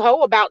and gung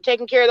ho about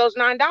taking care of those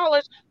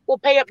 $9, we'll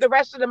pay up the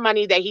rest of the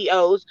money that he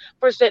owes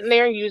for sitting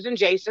there and using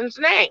Jason's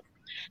name.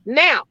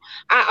 Now,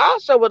 I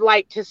also would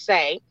like to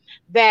say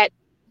that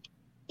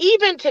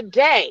even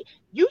today,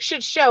 you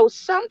should show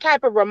some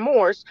type of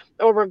remorse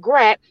or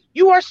regret.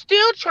 You are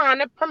still trying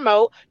to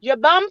promote your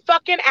bum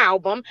fucking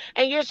album,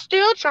 and you're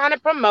still trying to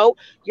promote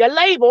your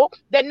label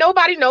that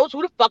nobody knows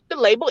who the fuck the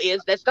label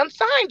is that's done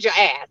signed your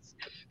ass.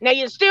 Now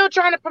you're still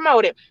trying to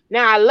promote it.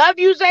 Now I love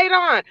you,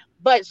 Zaydon,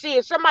 but see,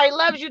 if somebody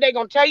loves you, they're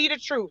gonna tell you the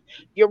truth.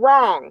 You're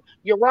wrong.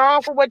 You're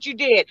wrong for what you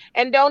did.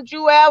 And don't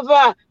you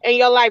ever in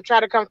your life try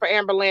to come for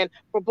Amberlynn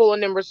for pulling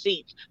them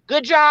receipts.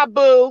 Good job,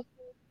 boo.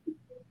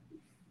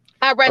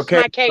 I rest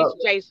my case,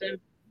 Jason.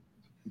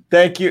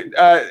 Thank you.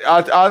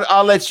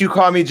 I'll let you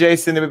call me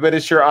Jason, but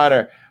it's your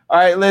honor. All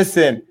right,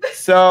 listen.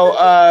 So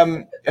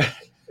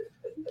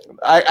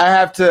I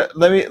have to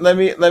let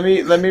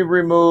me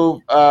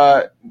remove.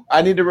 I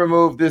need to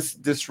remove this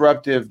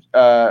disruptive.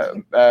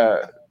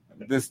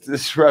 This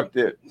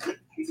disruptive.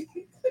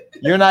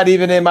 You're not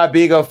even in my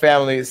Bigo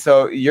family,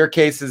 so your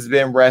case has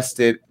been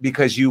rested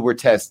because you were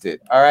tested.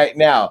 All right,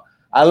 now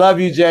I love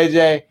you,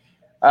 JJ.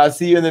 I'll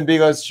see you in the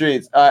Bigo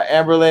streets.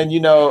 Amberlynn, you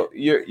know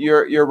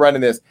you're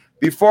running this.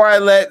 Before I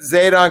let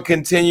Zaydon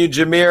continue,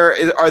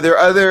 Jameer, are there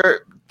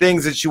other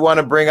things that you want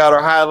to bring out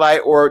or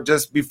highlight, or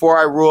just before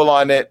I rule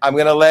on it, I'm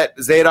going to let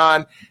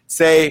Zaydon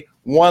say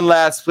one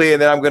last plea,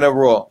 and then I'm going to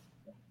rule.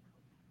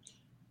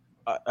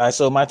 All right,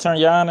 so my turn,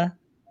 Your Honor.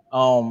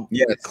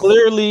 Yes.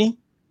 Clearly,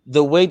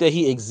 the way that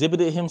he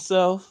exhibited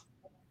himself,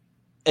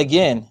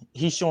 again,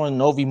 he's showing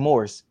no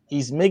remorse.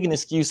 He's making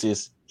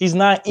excuses. He's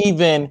not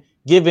even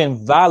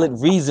giving valid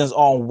reasons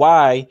on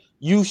why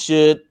you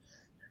should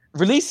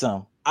release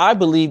him. I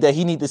believe that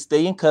he needs to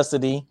stay in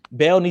custody.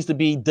 Bail needs to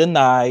be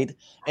denied,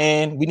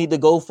 and we need to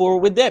go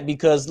forward with that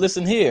because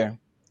listen here,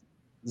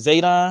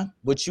 Zaydon,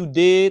 what you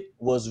did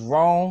was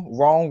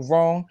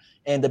wrong,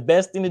 and the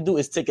best thing to do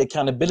is take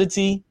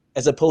accountability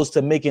as opposed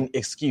to making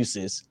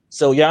excuses.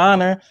 So, Your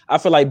Honor, I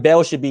feel like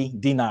bail should be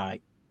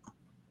denied.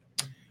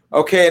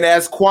 Okay, and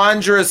as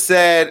Quandra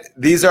said,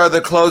 these are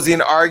the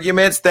closing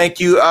arguments. Thank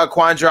you,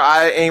 Quandra.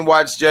 I ain't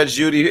watched Judge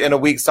Judy in a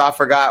week, so I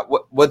forgot.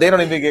 Well, they don't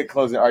even get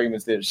closing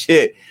arguments there.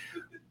 Shit.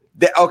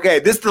 Okay,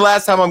 this is the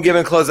last time I'm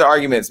giving closing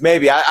arguments.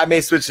 Maybe. I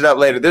may switch it up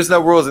later. There's no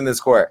rules in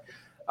this court.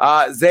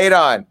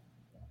 Zaydon,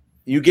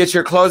 you get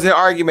your closing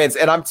arguments,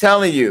 and I'm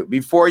telling you,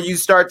 before you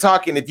start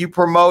talking, if you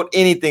promote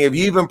anything, if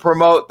you even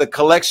promote the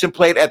collection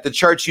plate at the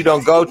church you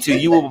don't go to,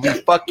 you will be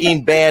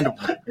fucking banned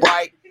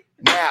right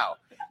now.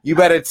 You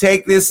better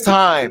take this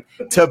time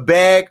to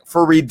beg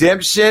for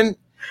redemption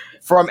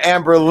from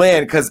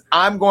Amberlynn, because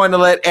I'm going to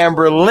let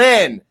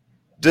Amberlynn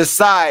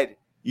decide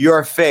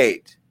your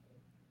fate.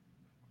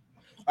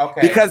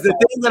 Okay. Because the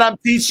thing that I'm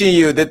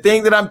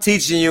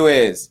teaching you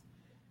is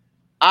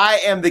I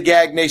am the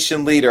Gag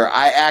Nation leader.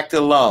 I act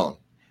alone.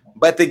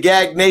 But the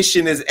Gag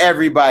Nation is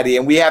everybody,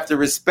 and we have to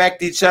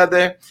respect each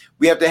other.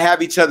 We have to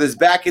have each other's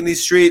back in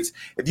these streets.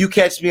 If you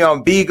catch me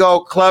on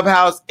Bigo,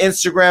 Clubhouse,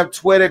 Instagram,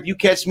 Twitter, if you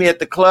catch me at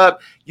the club,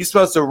 you're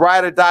supposed to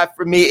ride or die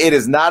for me. It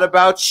is not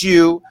about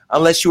you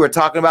unless you are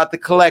talking about the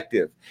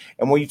collective.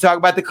 And when you talk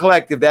about the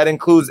collective, that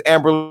includes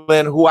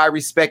Amberlynn, who I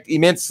respect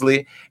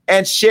immensely,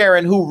 and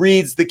Sharon, who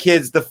reads the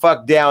kids the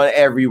fuck down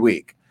every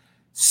week.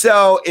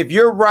 So if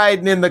you're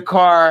riding in the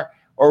car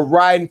or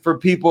riding for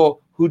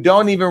people who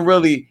don't even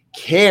really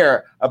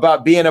care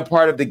about being a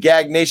part of the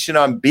Gag Nation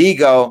on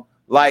Bigo,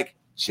 like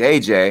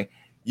JJ,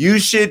 you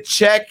should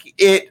check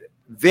it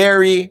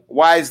very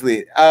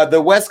wisely.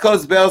 The West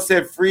Coast bail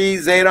said free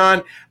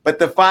Zaydon, but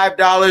the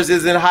 $5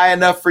 isn't high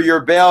enough for your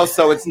bail,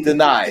 so it's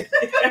denied.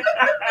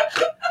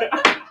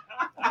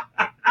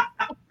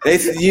 They,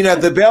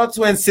 the Bell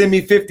Twins send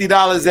me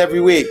 $50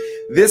 every week.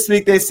 This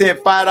week they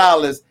sent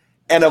 $5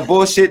 and a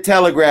bullshit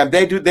telegram.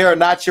 They are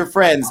not your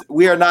friends.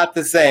 We are not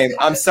the same.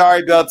 I'm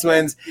sorry, Bell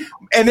Twins.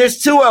 And there's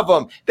two of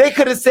them. They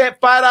could have sent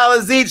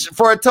 $5 each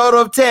for a total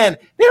of 10.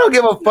 They don't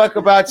give a fuck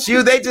about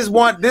you. They just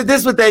want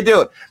this is what they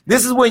do.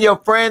 This is when your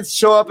friends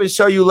show up and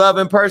show you love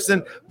in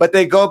person, but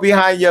they go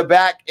behind your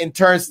back and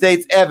turn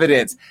state's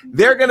evidence.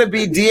 They're gonna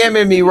be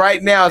DMing me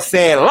right now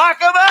saying, lock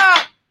them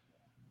up.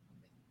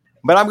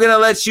 But I'm gonna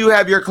let you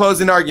have your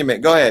closing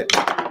argument. Go ahead.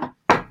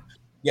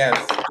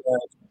 Yes.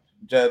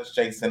 Judge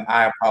Jason,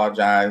 I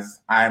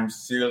apologize. I'm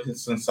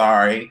seriously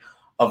sorry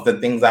of the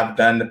things I've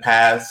done in the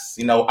past.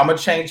 I'm a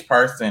changed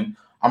person.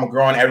 I'm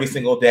growing every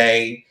single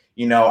day.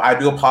 I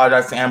do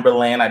apologize to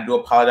Amberlynn. I do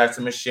apologize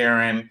to Miss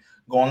Sharon.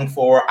 Going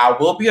forward, I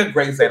will be a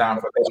great Zaydon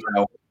for this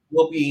show. I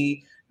will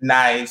be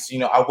nice.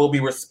 I will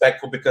be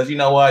respectful because you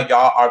know what?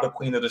 Y'all are the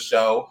queen of the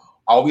show.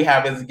 All we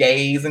have is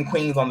gays and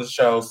queens on the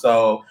show.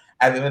 So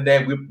at the end of the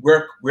day,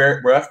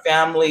 we're a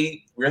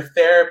family. We're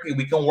therapy.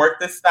 We can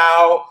work this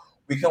out.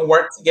 We can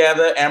work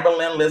together.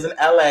 Amberlynn lives in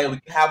LA. We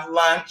can have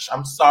lunch.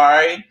 I'm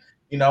sorry.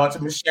 You know, and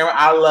to Miss Sharon,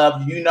 I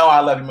love you. You know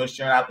I love you, Miss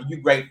Sharon. You're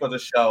great for the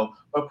show.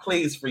 But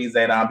please free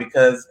Zaydan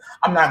because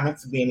I'm not meant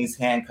to be in these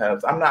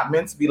handcuffs. I'm not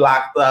meant to be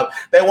locked up.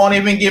 They won't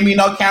even give me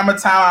no camera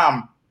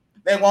time.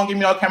 They won't give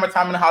me no camera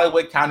time in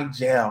Hollywood County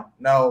Jail.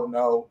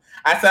 No.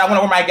 I said I want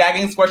to wear my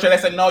gagging sweatshirt. They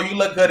said, no, you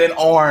look good in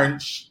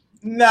orange.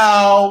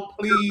 No,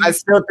 please. I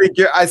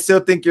still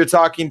think you're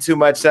talking too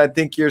much. I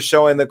think you're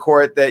showing the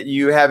court that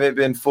you haven't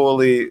been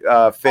fully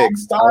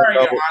fixed. I'm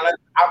sorry,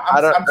 I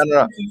don't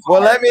know.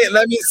 Well, let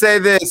me say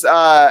this.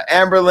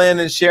 Amberlynn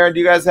and Sharon, do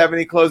you guys have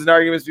any closing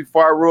arguments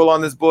before I rule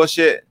on this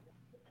bullshit?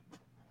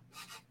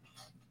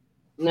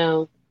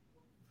 No.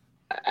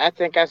 I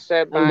think I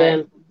said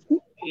my.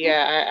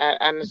 Yeah,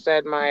 I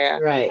said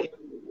my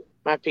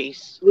my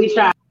piece. We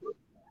tried.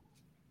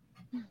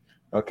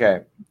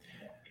 Okay.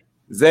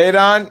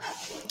 Zaydan,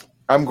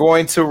 I'm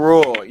going to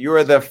rule. You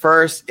are the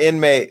first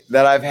inmate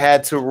that I've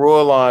had to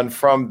rule on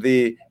from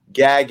the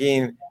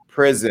gagging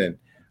prison.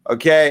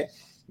 Okay?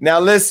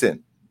 Now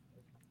listen.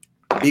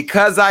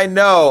 Because I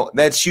know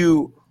that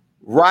you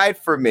ride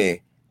for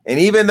me, and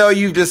even though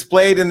you've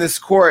displayed in this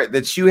court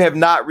that you have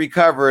not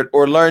recovered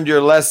or learned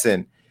your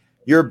lesson,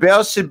 your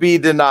bail should be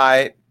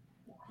denied.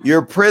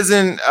 Your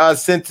prison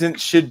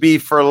sentence should be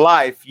for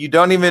life. You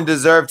don't even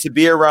deserve to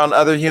be around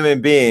other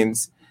human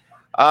beings.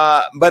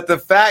 But the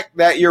fact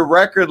that your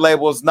record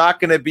label is not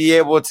going to be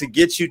able to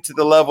get you to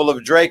the level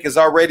of Drake is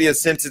already a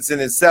sentence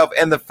in itself.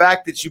 And the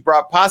fact that you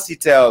brought Posse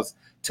Tales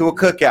to a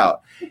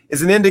cookout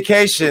is an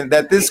indication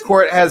that this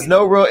court has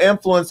no real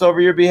influence over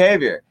your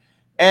behavior.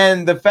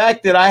 And the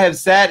fact that I have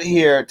sat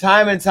here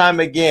time and time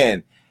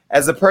again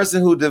as a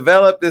person who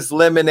developed this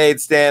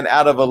lemonade stand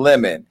out of a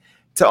lemon,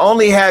 to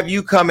only have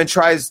you come and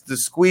try to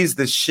squeeze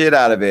the shit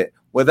out of it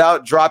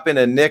without dropping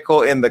a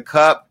nickel in the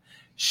cup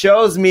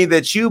shows me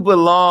that you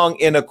belong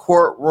in a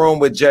courtroom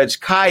with Judge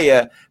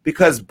Kaya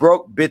because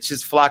broke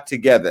bitches flock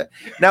together.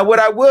 Now, what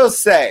I will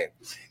say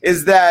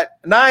is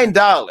that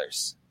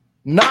 $9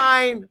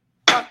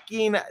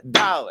 fucking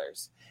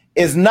dollars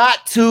is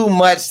not too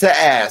much to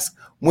ask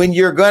when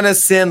you're going to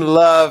send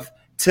love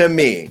to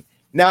me.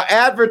 Now,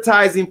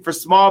 advertising for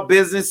small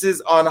businesses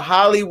on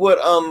Hollywood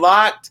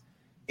Unlocked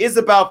is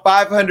about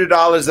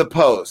 $500 a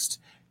post.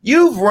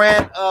 You've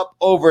ran up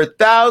over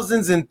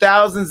thousands and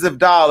thousands of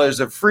dollars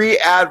of free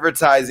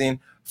advertising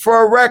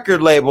for a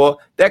record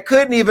label that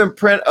couldn't even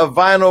print a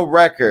vinyl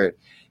record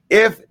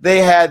if they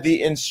had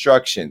the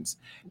instructions.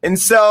 And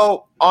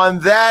so on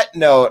that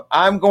note,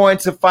 I'm going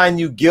to find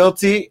you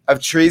guilty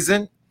of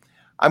treason.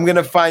 I'm going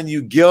to find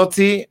you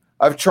guilty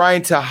of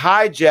trying to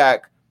hijack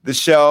the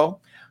show.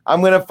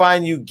 I'm going to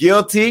find you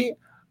guilty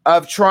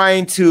of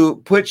trying to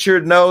put your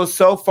nose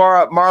so far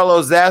up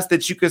Marlo's ass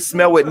that you could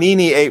smell what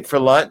Nene ate for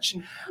lunch.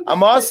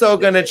 I'm also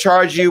going to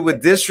charge you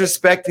with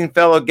disrespecting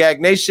fellow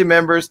Gag Nation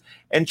members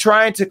and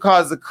trying to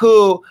cause a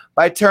coup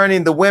by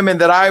turning the women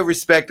that I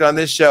respect on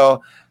this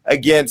show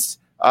against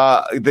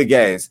the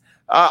gays.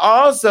 I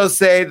also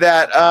say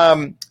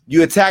that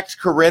you attacked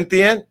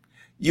Corinthian.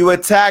 You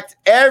attacked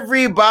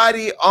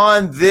everybody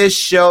on this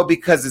show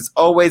because it's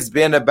always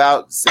been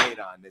about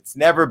Zaydan. It's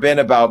never been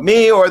about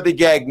me or the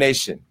Gag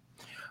Nation.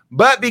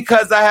 But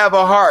because I have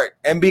a heart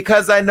and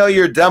because I know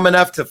you're dumb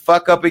enough to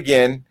fuck up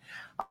again,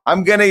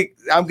 I'm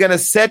gonna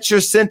set your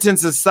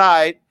sentence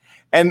aside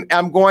and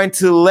I'm going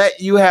to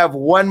let you have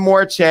one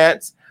more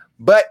chance.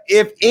 But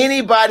if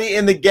anybody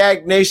in the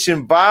Gag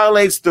Nation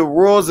violates the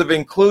rules of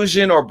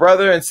inclusion or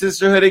brother and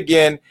sisterhood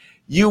again,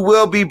 you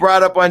will be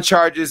brought up on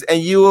charges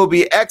and you will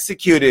be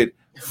executed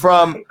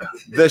from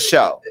the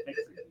show.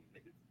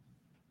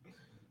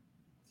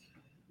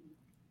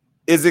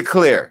 Is it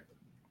clear?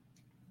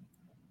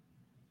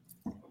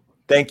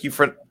 Thank you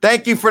for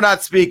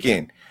not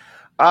speaking.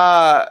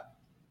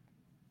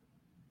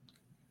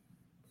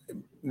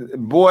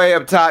 Boy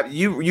up top,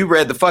 you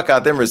read the fuck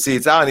out them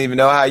receipts. I don't even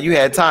know how you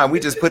had time. We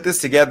just put this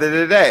together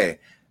today.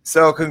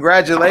 So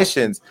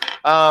congratulations.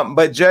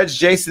 But Judge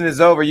Jason is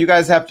over. You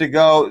guys have to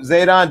go.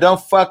 Zaydan, don't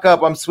fuck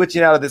up. I'm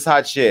switching out of this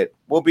hot shit.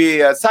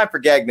 It's time for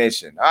Gag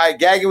Nation. All right,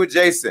 Gagging with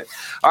Jason.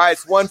 All right,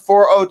 it's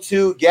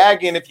 1402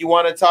 Gagging if you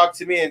want to talk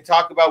to me and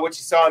talk about what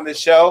you saw on this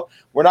show.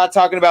 We're not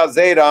talking about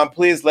Zaydan.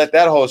 Please let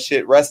that whole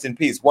shit rest in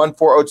peace.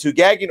 1402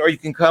 Gagging, or you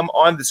can come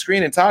on the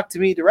screen and talk to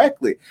me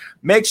directly.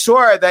 Make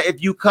sure that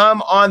if you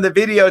come on the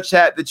video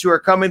chat that you are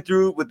coming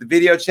through with the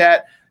video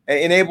chat.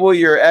 Enable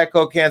your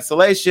echo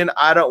cancellation.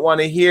 I don't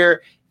want to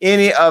hear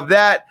any of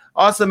that.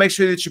 Also, make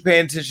sure that you're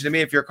paying attention to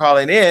me if you're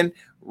calling in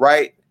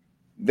right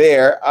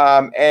there,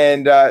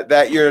 and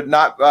that you're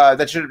not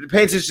that you're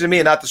paying attention to me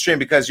and not the stream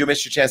because you'll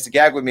miss your chance to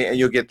gag with me and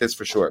you'll get this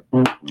for sure.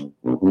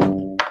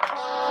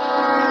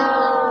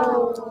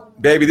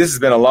 Baby, this has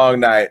been a long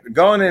night.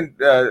 Going in.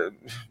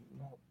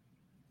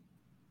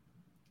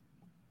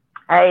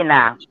 Hey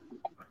now.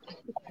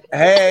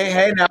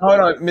 Hey now. Hold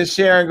on, Miss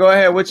Sharon. Go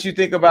ahead. What you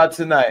think about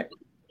tonight?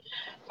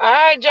 All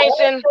right,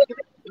 Jason.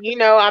 You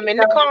know, I'm in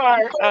the car.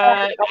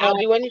 I'll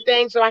do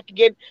anything so I can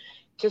get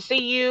to see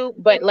you,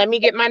 but let me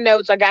get my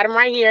notes. I got them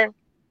right here.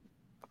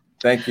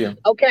 Thank you.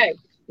 Okay.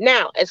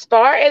 Now, as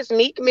far as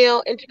Meek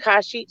Mill and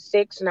Tekashi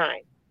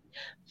 6ix9ine,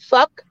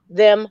 Fuck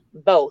them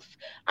both.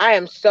 I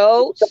am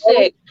so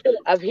sick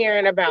of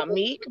hearing about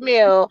Meek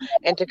Mill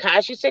and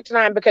Tekashi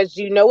 6ix9ine because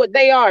you know what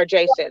they are,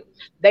 Jason.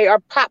 They are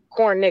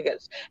popcorn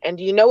niggas. And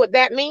do you know what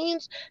that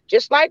means?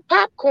 Just like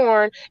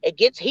popcorn, it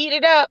gets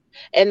heated up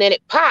and then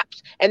it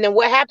pops. And then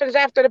what happens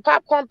after the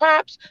popcorn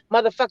pops?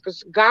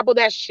 Motherfuckers gobble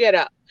that shit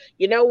up.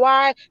 You know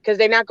why? Because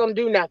they're not going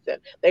to do nothing.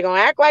 They're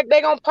going to act like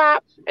they're going to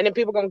pop, and then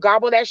people going to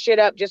gobble that shit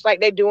up just like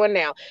they're doing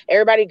now.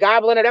 Everybody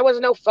gobbling it. There was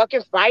no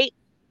fucking fight.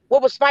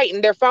 What was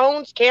fighting? Their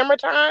phones? Camera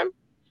time?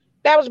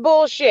 That was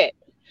bullshit.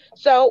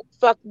 So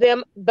fuck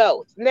them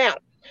both. Now,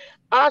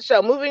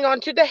 also, moving on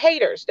to the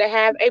haters that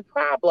have a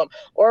problem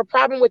or a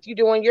problem with you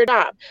doing your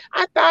job.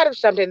 I thought of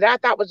something that I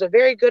thought was a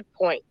very good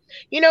point.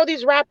 You know,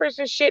 these rappers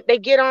and shit, they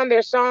get on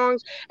their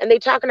songs and they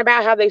talking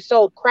about how they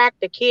sold crack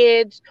to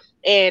kids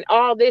and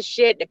all this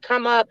shit to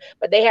come up,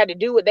 but they had to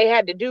do what they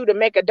had to do to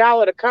make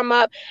 $1 to come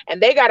up, and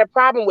they got a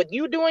problem with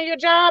you doing your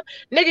job.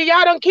 Nigga,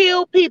 y'all done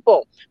kill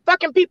people.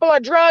 Fucking people are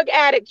drug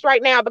addicts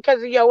right now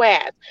because of your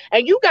ass.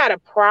 And you got a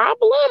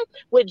problem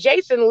with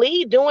Jason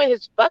Lee doing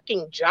his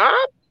fucking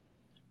job?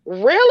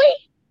 Really?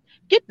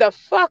 Get the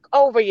fuck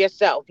over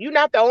yourself. You're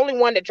not the only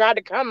one that tried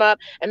to come up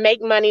and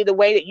make money the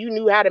way that you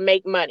knew how to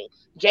make money.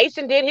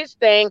 Jason did his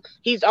thing.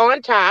 He's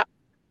on top.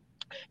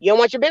 You don't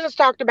want your business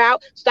talked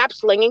about. Stop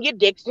slinging your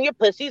dicks and your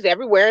pussies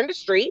everywhere in the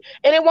street,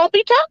 and it won't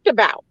be talked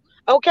about.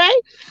 Okay?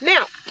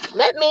 Now,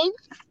 let me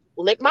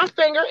lick my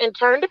finger and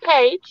turn the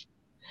page,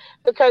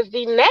 because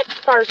the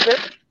next person,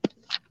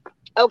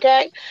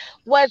 okay,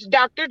 was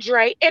Dr.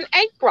 Dre in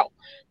April.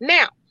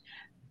 Now,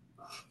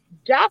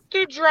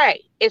 Dr. Dre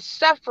is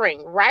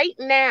suffering right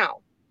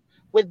now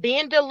with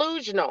being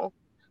delusional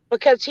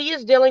because he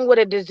is dealing with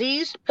a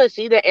diseased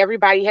pussy that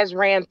everybody has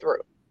ran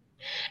through.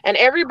 And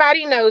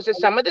everybody knows that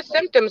some of the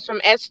symptoms from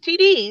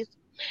STDs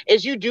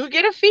is you do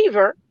get a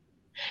fever,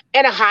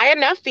 and a high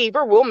enough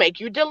fever will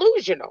make you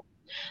delusional.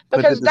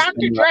 Because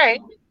Dr. Dre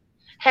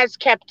has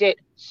kept it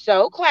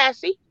so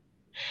classy,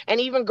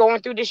 and even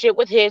going through the shit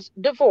with his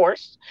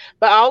divorce,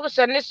 but all of a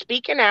sudden is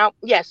speaking out,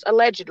 yes,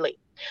 allegedly,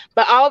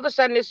 but all of a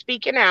sudden is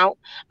speaking out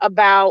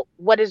about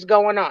what is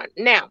going on.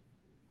 Now,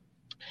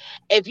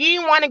 if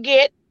you want to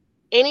get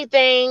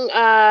anything,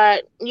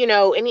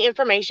 any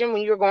information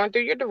when you're going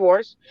through your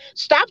divorce,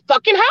 stop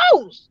fucking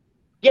hoes,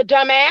 you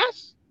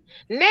dumbass.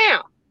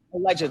 Now,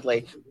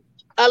 allegedly,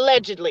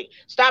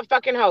 stop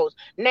fucking hoes.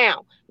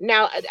 Now,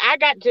 I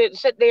got to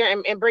sit there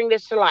and bring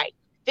this to light.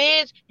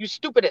 Fizz, you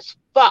stupid as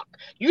fuck.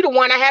 You the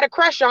one I had a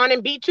crush on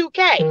in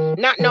B2K.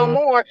 Not no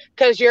more,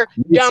 because you're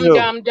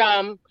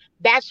dumb.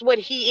 That's what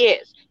he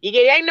is. You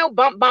get ain't no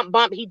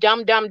bump. He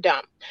dumb.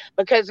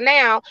 Because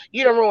now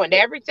you done ruined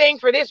everything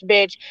for this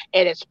bitch,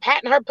 and it's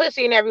patting her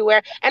pussy and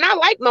everywhere. And I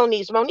like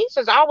Moniece. Moniece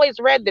has always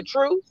read the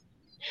truth.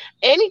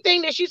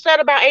 Anything that she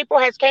said about April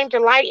has came to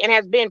light and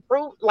has been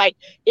proved like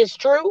it's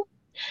true.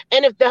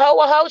 And if the hoe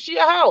a hoe, she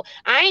a hoe.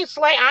 I'm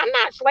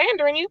not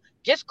slandering you.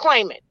 Just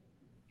claim it.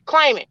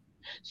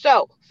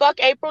 So fuck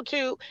April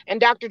too, and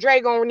Dr.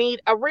 Dre gonna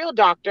need a real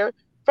doctor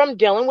from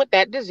dealing with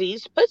that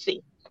diseased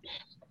pussy.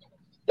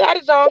 That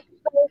is all.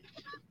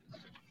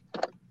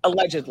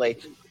 Allegedly.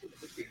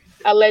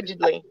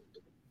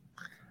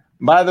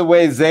 By the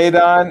way,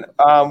 Zaydon,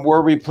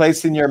 we're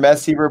replacing your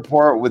messy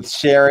report with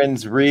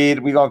Sharon's read.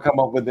 We're going to come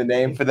up with a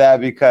name for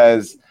that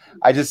because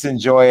I just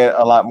enjoy it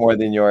a lot more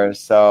than yours.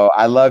 So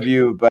I love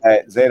you,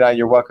 but Zaydon,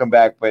 you're welcome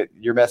back, but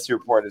your messy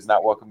report is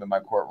not welcome in my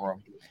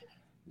courtroom.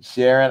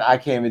 Sharon, I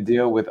can't even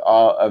deal with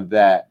all of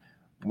that.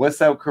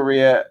 What's up,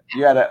 Korea?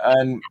 You got to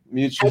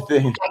unmute your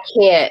thing. I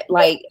can't.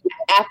 Like,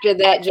 after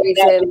that,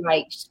 Jason,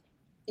 like,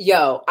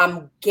 yo,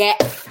 I'm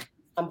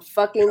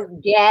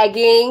fucking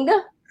gagging.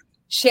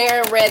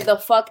 Sharon read the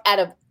fuck out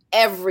of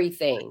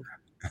everything.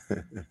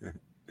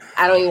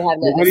 I don't even have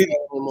nothing to say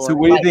anymore. So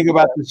what do you think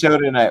about the show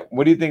tonight?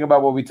 What do you think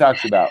about what we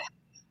talked about?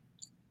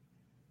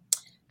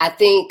 I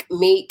think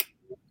Meek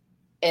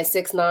and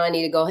 6ix9ine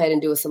need to go ahead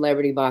and do a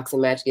celebrity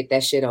boxing match. Get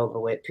that shit over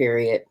with,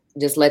 period.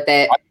 Just let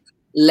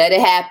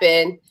it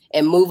happen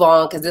and move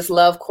on, because this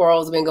love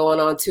quarrel's been going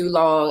on too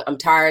long. I'm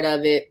tired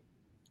of it.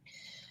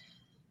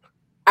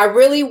 I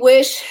really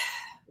wish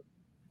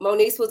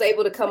Moniece was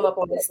able to come up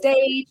on the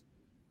stage,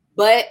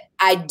 but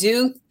I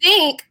do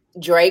think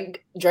Dre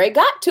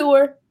got to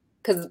her,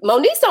 because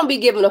Moniece don't be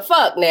giving a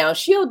fuck now.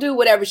 She'll do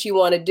whatever she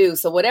want to do.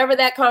 So whatever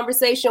that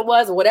conversation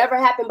was, whatever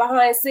happened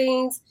behind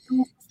scenes,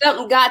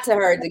 something got to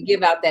her to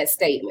give out that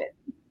statement,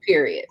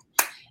 period.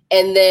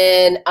 And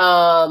then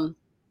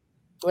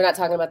we're not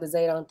talking about the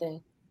Zaydon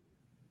thing.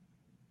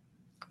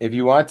 If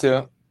you want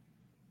to.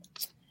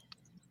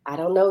 I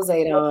don't know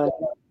Zaydon.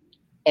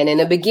 And in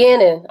the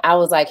beginning, I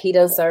was like, he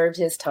done served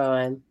his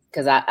time,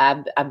 because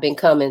I've been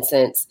coming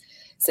since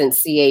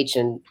CH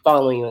and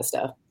following you and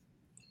stuff.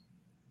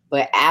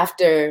 But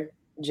after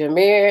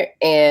Jameer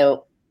and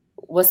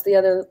what's the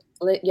other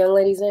young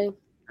lady's name?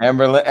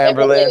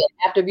 Amberlynn.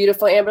 After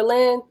beautiful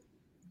Amberlynn,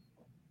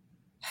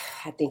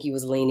 I think he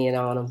was lenient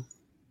on him.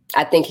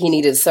 I think he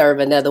needed to serve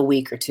another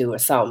week or two or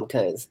something,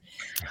 because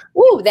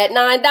that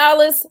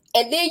 $9.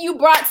 And then you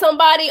brought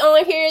somebody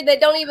on here that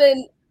don't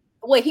even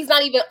Wait, he's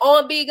not even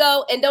on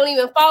Bigo and don't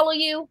even follow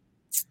you?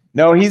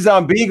 No, he's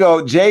on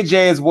Bigo.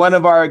 JJ is one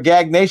of our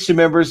Gag Nation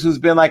members who's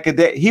been like a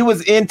day. He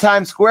was in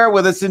Times Square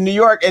with us in New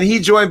York, and he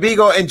joined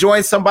Bigo and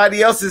joined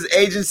somebody else's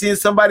agency and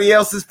somebody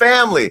else's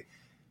family.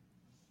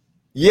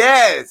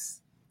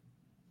 Yes.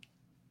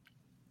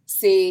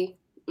 See,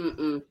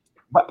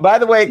 By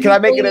the way, can I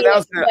make an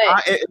announcement?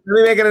 Let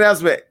me make an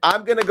announcement.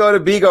 I'm going to go to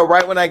Bigo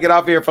right when I get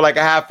off here for like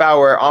a half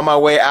hour on my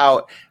way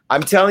out.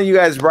 I'm telling you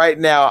guys right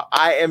now,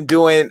 I am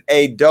doing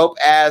a dope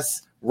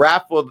ass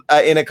raffle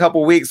in a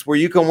couple weeks where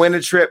you can win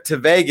a trip to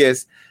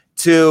Vegas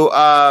to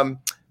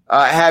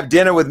have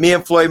dinner with me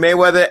and Floyd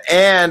Mayweather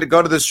and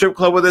go to the strip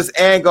club with us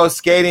and go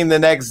skating the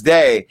next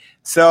day.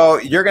 So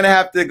you're going to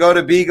have to go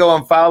to Bigo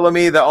and follow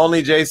me, the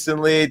only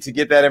Jason Lee, to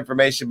get that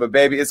information. But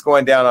baby, it's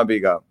going down on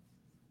Bigo.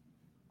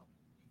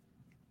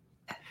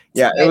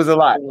 Yeah, it was a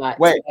lot.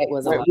 Wait,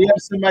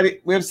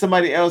 we have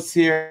somebody else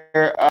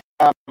here.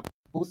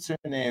 What's her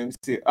name? Let's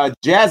see.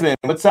 Jasmine,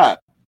 what's up?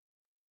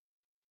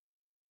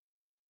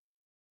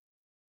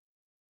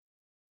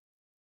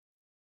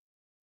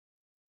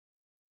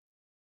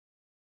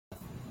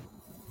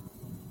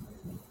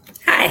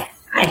 Hi.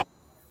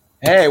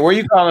 Hey, where are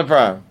you calling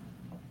from?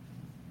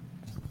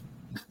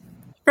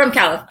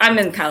 I'm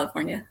in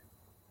California.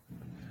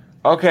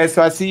 Okay,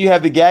 so I see you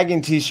have the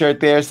Gagging t-shirt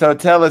there. So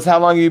tell us, how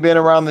long have you been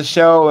around the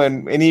show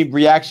and any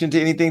reaction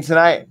to anything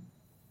tonight?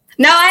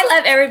 No, I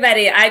love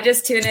everybody. I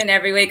just tune in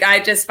every week.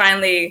 I just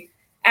finally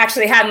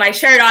actually had my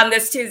shirt on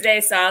this Tuesday.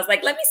 So I was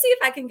like, let me see if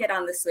I can get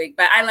on this week.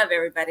 But I love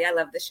everybody. I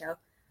love the show.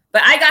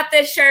 But I got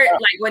this shirt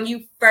like when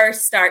you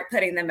first start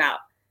putting them out.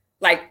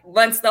 Like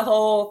once the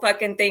whole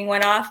fucking thing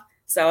went off.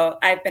 So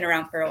I've been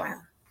around for a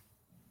while.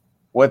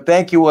 Well,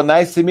 thank you. Well,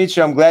 nice to meet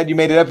you. I'm glad you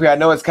made it up here. I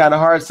know it's kind of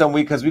hard some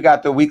week because we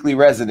got the weekly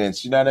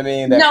residents. You know what I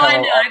mean? I know.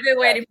 I've been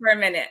waiting for a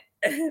minute.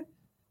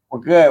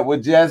 Well, good. Well,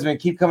 Jasmine,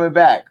 keep coming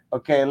back.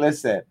 Okay,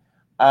 listen.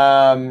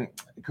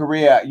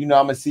 Korea, I'm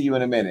going to see you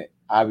in a minute.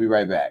 I'll be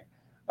right back.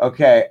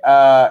 Okay.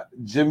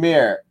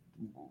 Jameer,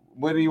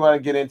 what do you want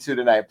to get into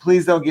tonight?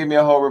 Please don't give me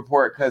a whole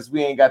report because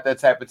we ain't got that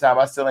type of time.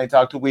 I still ain't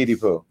talked to Weedy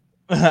Poo.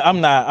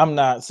 I'm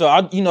not. So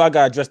I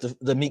gotta address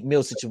the Meek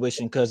Mill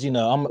situation because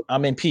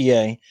I'm in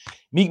PA.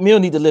 Meek Mill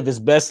need to live his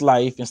best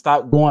life and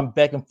stop going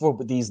back and forth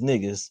with these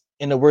niggas.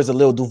 In the words of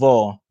Lil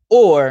Duval,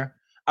 or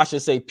I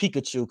should say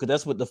Pikachu, because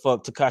that's what the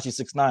fuck Tekashi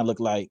 6ix9ine look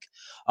like.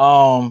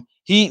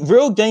 He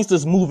real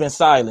gangsters move in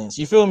silence.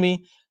 You feel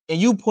me? And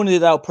you pointed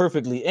it out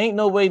perfectly. Ain't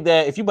no way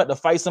that if you about to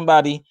fight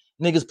somebody,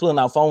 niggas pulling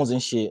out phones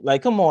and shit.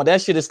 Like, come on,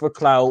 that shit is for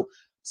clout.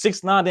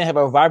 6ix9ine didn't have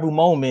a viral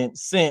moment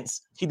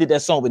since he did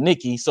that song with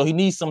Nicki, so he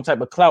needs some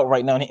type of clout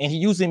right now, and he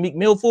using Meek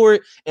Mill for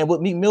it. And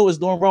what Meek Mill is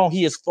doing wrong,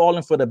 he is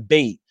falling for the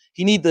bait.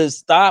 He need to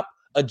stop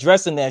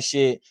addressing that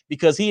shit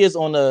because he is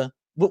on the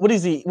what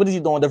is he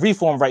doing? The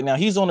reform right now.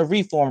 He's on the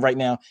reform right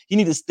now. He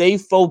need to stay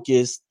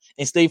focused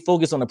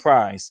on the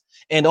prize.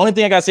 And the only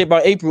thing I gotta say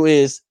about April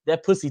is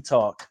that pussy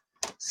talk.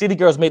 City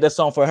Girls made that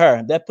song for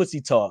her. That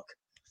pussy talk.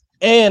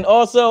 And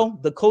also,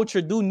 the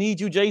culture do need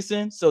you,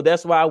 Jason. So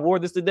that's why I wore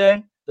this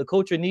today. The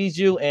culture needs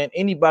you, and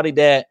anybody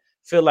that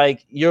feel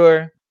like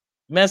you're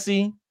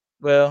messy,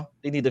 well,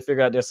 they need to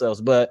figure out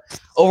themselves. But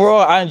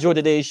overall, I enjoyed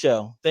today's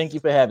show. Thank you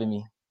for having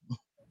me.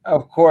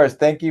 Of course.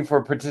 Thank you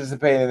for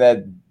participating in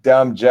that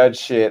dumb judge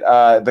shit.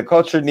 The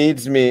Culture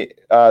Needs Me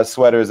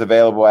sweater is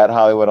available at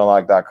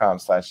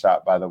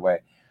hollywoodunlocked.com/shop, by the way.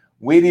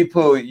 Weedy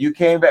Poo, you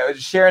came back.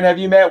 Sharon, have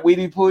you met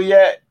Weedy Poo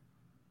yet?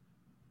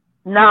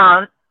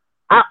 No.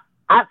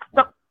 I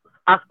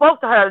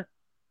spoke to her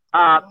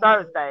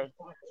Thursday,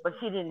 but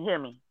she didn't hear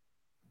me.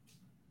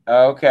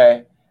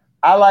 Okay.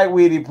 I like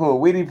Weedy Poo.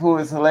 Weedy Poo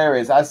is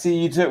hilarious. I see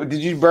you too. Did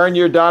you burn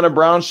your Donna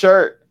Brown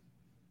shirt?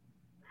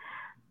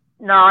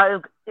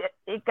 No,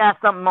 it got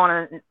something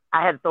on it.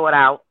 I had to throw it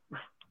out.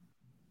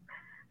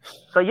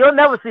 So you'll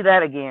never see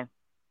that again.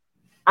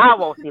 I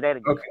won't see that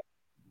again.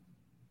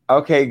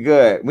 Okay,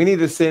 good. We need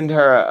to send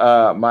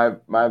her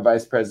my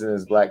vice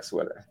president's black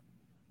sweater.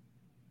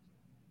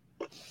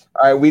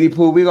 All right, Weedy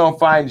Poo, we're going to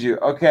find you.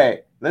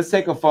 Okay, let's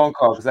take a phone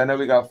call because I know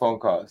we got phone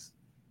calls.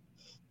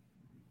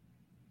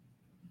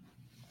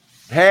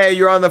 Hey,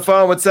 you're on the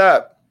phone. What's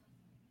up?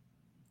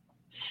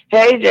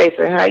 Hey,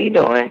 Jason. How you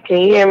doing?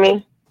 Can you hear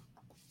me?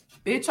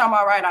 Bitch, I'm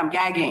all right. I'm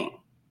gagging.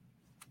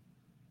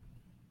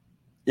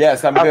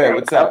 Yes, I'm good.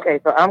 What's up? Okay,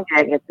 so I'm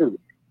gagging too.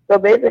 So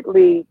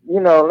basically,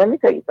 let me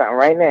tell you something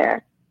right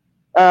now.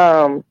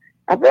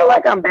 I feel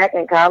like I'm back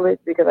in college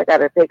because I got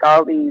to take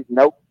all these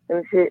notes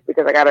and shit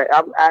because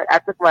I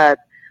took my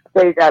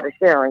page out of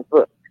Sharon's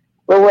book.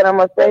 But what I'm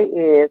going to say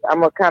is I'm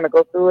going to kind of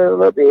go through it a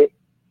little bit.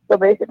 So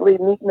basically,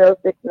 Meek Mill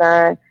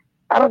 6ix9ine,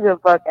 I don't give a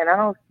fuck, and I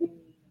don't see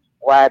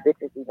why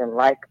bitches even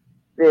like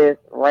this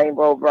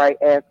rainbow bright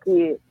ass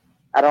kid.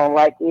 I don't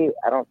like it.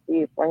 I don't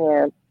see it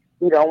for him.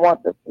 He don't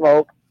want the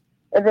smoke.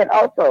 And then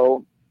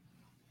also,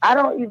 I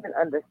don't even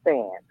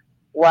understand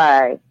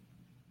why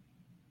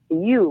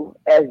you,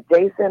 as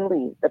Jason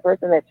Lee, the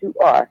person that you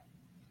are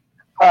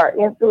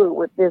into it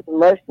with this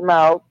mush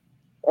mouth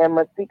and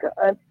Masika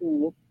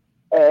Auntie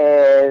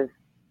as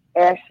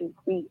ashy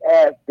feet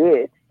ass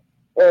bitch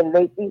and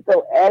they be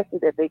so ashy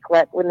that they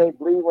crack when they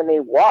bleed when they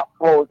walk.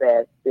 Hoes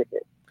ass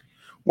bitches.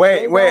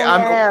 Wait.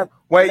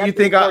 You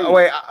think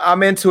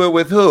I'm into it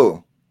with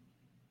who?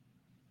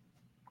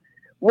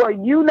 Well,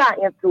 you not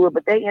into it,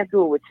 but they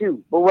into it with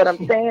you. But what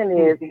I'm saying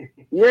is,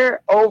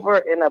 you're over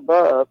and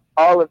above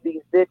all of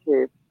these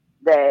bitches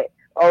that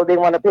they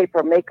want to pay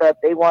for makeup.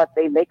 They want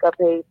their makeup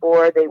paid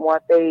for. They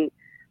want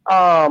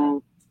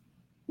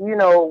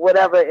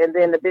whatever. And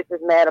then the bitch is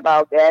mad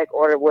about gag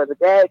order. Well, the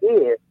gag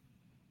is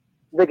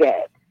the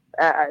gag.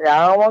 I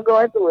don't want to go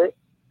into it,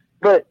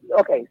 but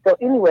okay. So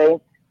anyway,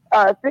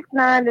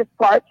 6ix9ine is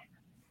parched.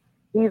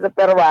 He's a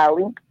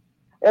federale,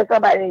 and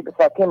somebody needs to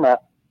fuck him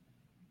up.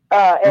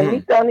 And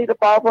he don't need to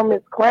fall from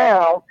his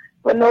crown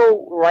for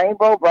no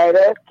rainbow bright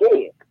ass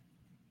kid.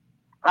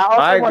 I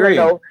also want to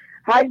know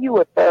how you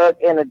a thug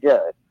and a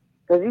judge,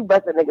 because you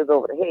busting niggas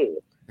over the head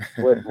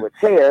with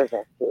chairs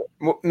and shit.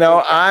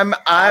 No, I'm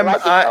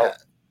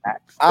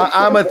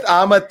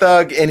a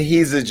thug and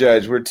he's a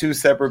judge. We're two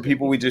separate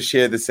people. We just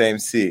share the same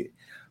seat.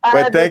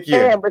 But thank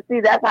you. But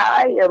see, that's how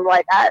I am.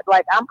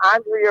 I'm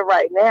Andrea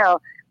right now,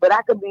 but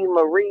I could be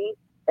Marie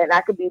and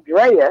I could be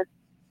Drea.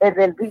 And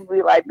then people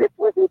be like, bitch,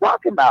 what's he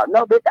talking about?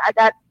 No, bitch, I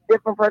got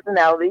different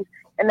personalities,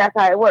 and that's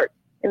how it works.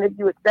 And if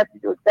you accept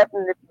it, you accept it.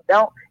 And if you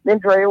don't, then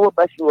Dre will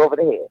bust you over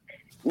the head.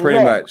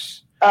 Pretty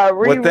much.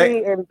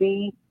 Riri and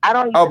B, I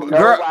don't even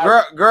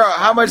know. Girl,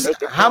 how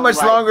much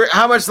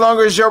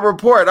longer is your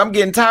report? I'm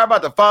getting tired,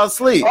 about to fall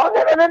asleep. Oh,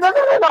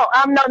 no.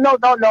 I'm not no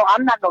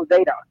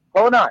Zadon.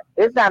 Hold on.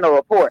 It's not a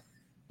report.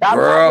 I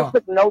just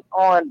took notes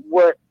on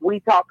what we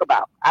talk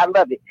about. I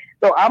love it.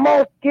 So I'm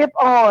going to skip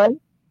on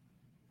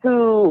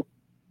to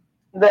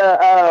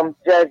the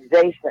Judge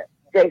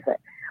Jason.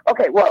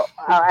 Okay, well,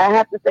 I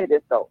have to say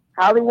this though.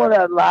 Hollywood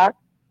Unlocked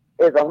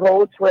is a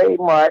whole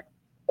trademark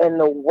in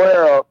the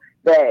world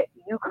that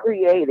you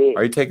created.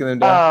 Are you taking them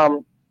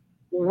down?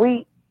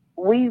 We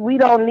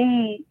don't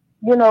need,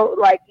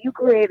 you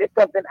created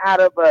something out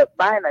of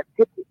buying a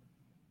ticket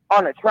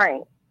on a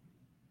train.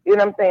 You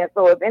know what I'm saying?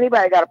 So if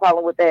anybody got a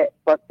problem with that,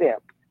 fuck them.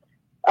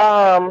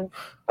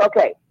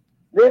 Okay,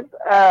 this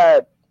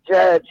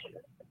Judge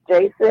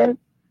Jason.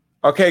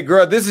 Okay,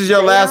 girl, this is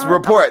your last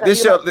report.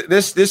 This your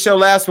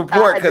last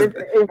report because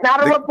it's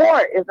not a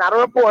report. It's not a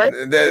report.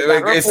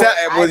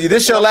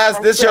 This your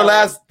last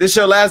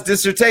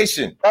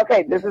dissertation.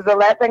 Okay, this is the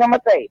last thing I'm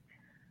gonna say.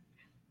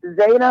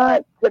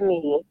 Zadon, to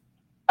me,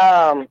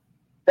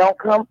 don't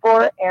come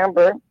for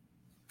Amber.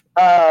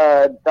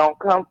 Don't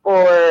come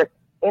for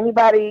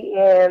anybody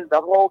in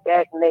the whole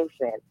Gag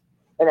Nation.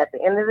 And at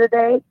the end of the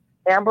day,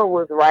 Amber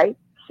was right.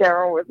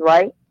 Sharon was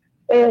right.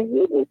 And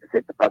he needs to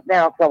sit the fuck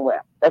down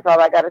somewhere. That's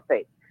all I got to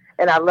say.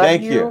 And I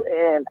love you,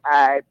 and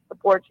I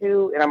support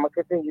you, and I'm going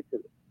to continue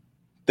to.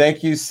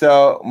 Thank you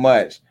so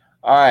much.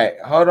 All right.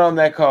 Hold on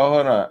that call.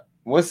 Hold on.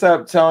 What's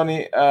up,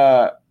 Tony?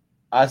 I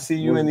see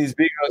you in these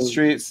Bigo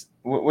streets.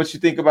 What you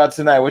think about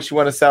tonight? What you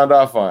want to sound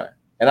off on?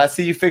 And I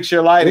see you fix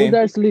your lighting.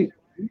 Actually,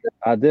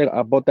 I did.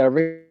 I bought that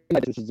ring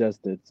like you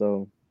suggested.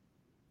 So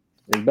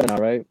it's better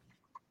now, right?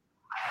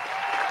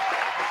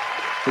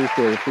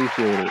 Appreciate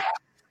it.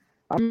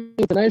 I mean,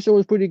 tonight's show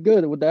was pretty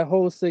good with that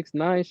whole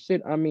 6ix9ine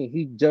shit. I mean,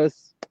 he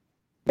just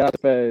got the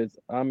feds.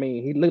 I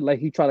mean, he looked like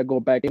he tried to go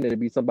back in there to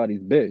be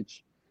somebody's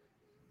bitch.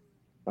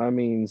 I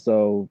mean,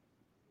 so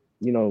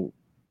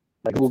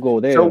like who'll go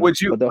there? So would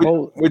you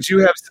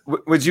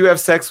have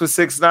sex with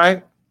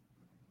 6ix9ine?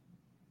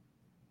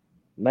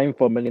 Name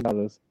for $1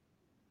 million.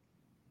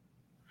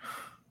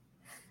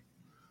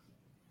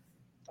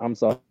 I'm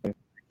sorry.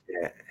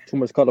 Yeah. Too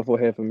much colorful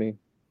hair for me.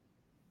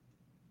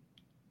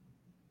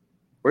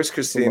 Where's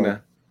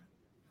Christina?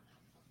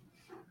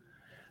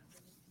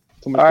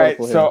 All right,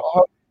 so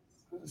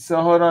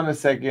hold on a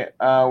second.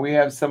 We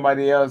have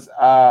somebody else.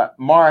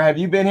 Mar, have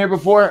you been here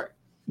before?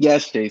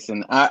 Yes,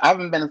 Jason. I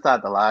haven't been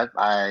inside the live.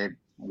 I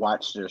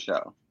watched your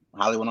show,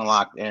 Hollywood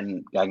Unlocked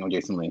and Gagging with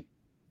Jason Lee.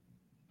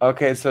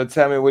 Okay, so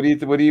tell me, what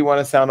do you want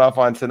to sound off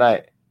on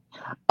tonight?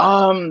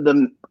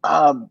 The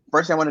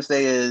first thing I want to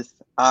say is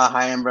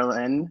hi,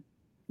 Amberlyn.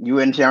 You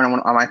and Sharon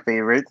are my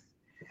favorites.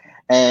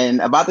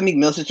 And about the Meek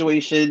Mill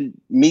situation,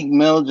 Meek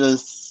Mill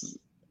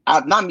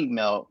not Meek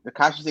Mill, the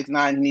Tekashi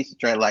 6ix9ine needs to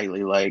tread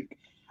lightly. Like,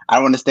 I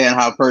don't understand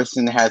how a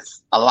person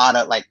has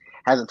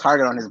has a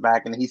target on his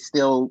back and he's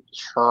still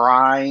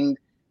trying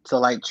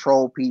to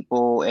troll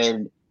people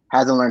and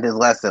hasn't learned his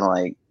lesson.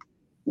 Like,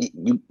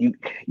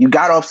 you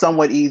got off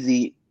somewhat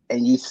easy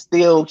and you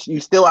still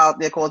out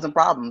there causing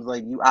problems.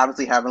 Like, you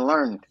obviously haven't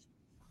learned.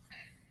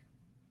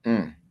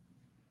 Where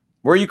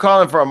are you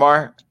calling from,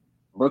 Mar?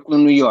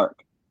 Brooklyn, New York.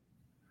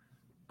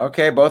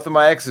 Okay, both of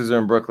my exes are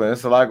in Brooklyn.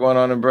 There's a lot going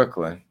on in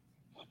Brooklyn.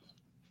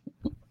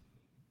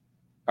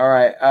 All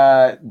right,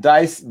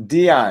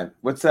 Dion,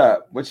 what's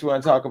up? What you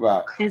want to talk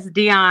about? It's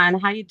Dion.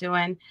 How you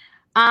doing?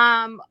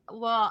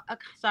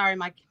 Sorry,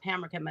 my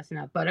camera kept messing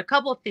up, but a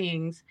couple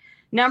things.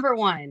 Number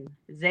one,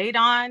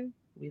 Zadon,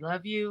 we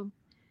love you.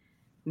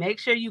 Make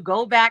sure you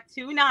go back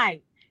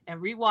tonight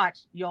and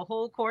rewatch your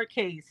whole court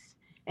case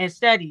and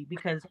study,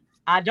 because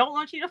I don't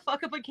want you to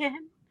fuck up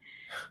again.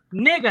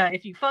 Nigga,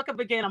 if you fuck up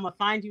again, I'm gonna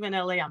find you in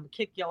LA. I'm gonna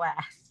kick your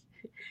ass.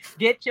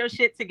 Get your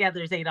shit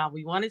together, Zaydan.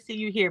 We want to see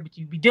you here, but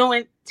you be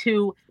doing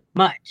too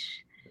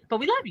much. But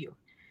we love you.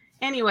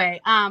 Anyway,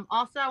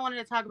 also I wanted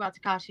to talk about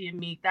Tekashi and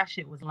Meek. That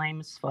shit was lame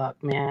as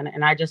fuck, man.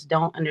 And I just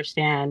don't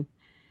understand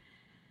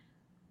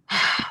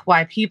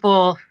why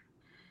people,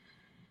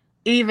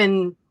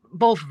 even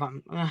both of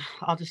them,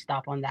 I'll just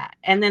stop on that.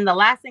 And then the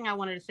last thing I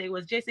wanted to say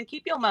was, Jason,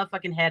 keep your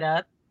motherfucking head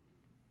up.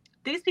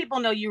 These people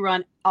know you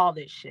run all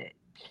this shit,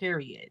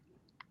 period.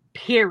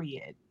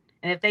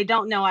 And if they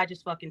don't know, I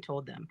just fucking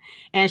told them.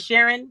 And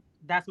Sharon,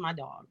 that's my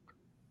dog.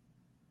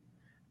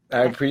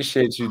 I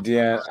appreciate you,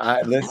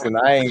 Deanne. Listen,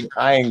 I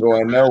ain't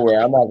going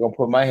nowhere. I'm not gonna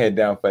put my head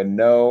down for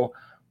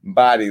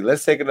nobody.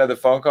 Let's take another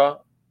phone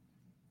call.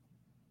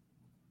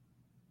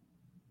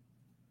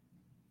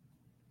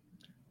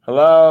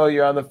 Hello,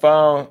 you're on the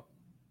phone.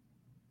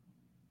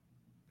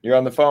 You're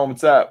on the phone.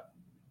 What's up?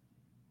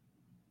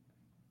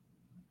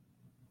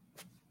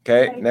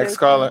 Okay, Hey, next Jason.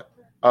 caller.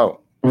 Oh,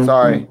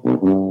 sorry.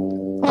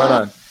 Hold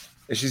on.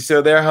 Is she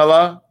still there?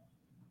 Hello?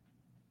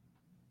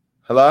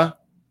 Hello?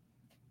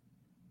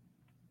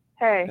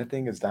 Hey. That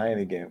thing is dying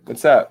again.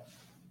 What's up?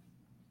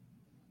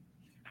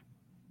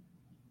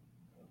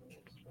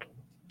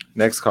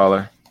 Next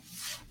caller.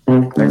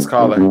 Next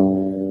caller.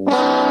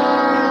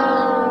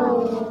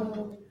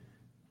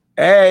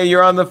 Hey,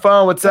 you're on the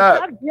phone. What's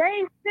up? What's up,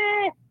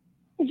 Jason?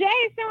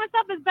 Jason, what's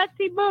up? It's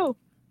Betsy Boo.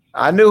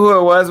 I knew who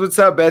it was. What's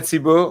up, Betsy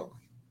Boo?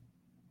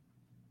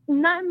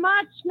 Not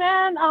much,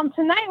 man.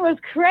 Tonight was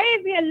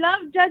crazy. I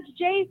love Judge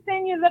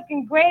Jason. You're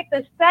looking great.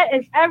 The set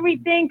is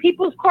everything.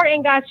 People's Court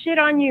ain't got shit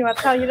on you. I'll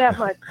tell you that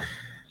much.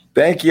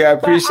 Thank you. I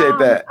appreciate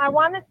that. I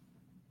wanted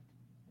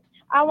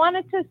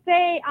to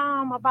say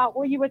about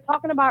what you were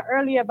talking about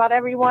earlier about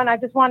everyone. I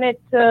just wanted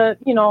to,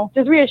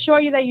 just reassure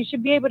you that you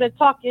should be able to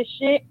talk your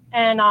shit,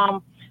 and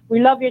we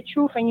love your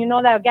truth, and you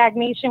know that Gag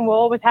Nation will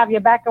always have your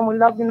back, and we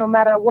love you no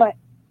matter what.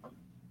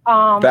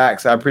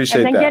 Facts. I appreciate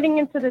and then that. Getting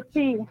into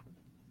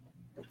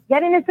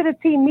the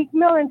tea, Meek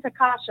Mill and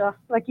Takasha,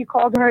 like you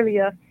called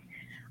earlier.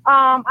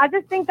 I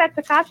just think that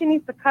Tekashi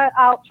needs to cut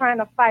out trying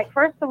to fight.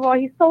 First of all,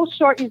 he's so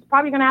short, he's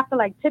probably going to have to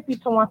like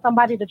tippy-toe on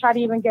somebody to try to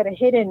even get a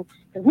hit in,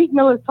 because Meek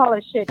Mill is tall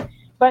as shit.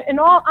 But in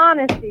all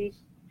honesty,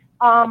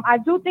 I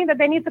do think that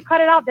they need to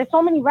cut it out. There's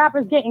so many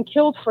rappers getting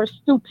killed for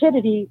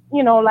stupidity.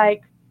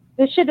 Like,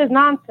 this shit is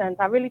nonsense.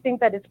 I really think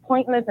that it's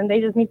pointless, and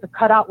they just need to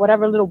cut out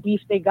whatever little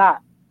beef they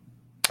got.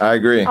 I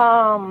agree.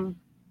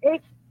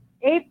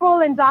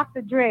 April and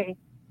Dr. Dre.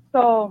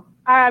 So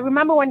I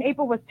remember when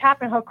April was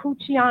tapping her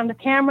coochie on the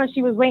camera,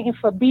 she was waiting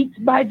for Beats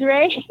by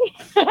Dre.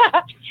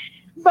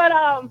 But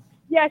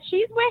yeah,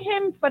 she's with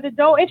him for the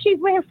dough. If she's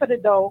with him for the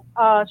dough,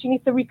 she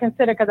needs to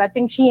reconsider, because I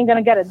think she ain't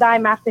gonna get a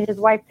dime after his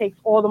wife takes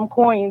all them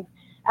coins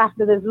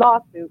after this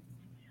lawsuit.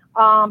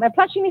 And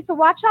plus she needs to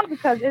watch out,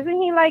 because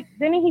didn't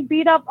he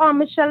beat up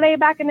Michelle A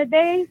back in the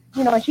days?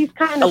 And she's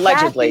kind of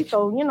Allegedly. sassy,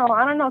 so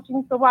I don't know, she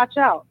needs to watch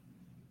out.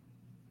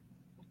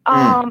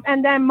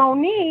 And then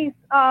Moniece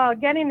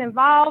getting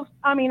involved.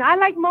 I mean, I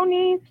like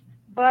Moniece,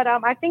 but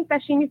I think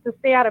that she needs to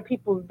stay out of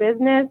people's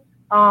business.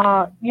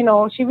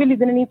 She really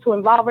didn't need to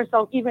involve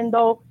herself, even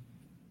though,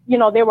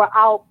 they were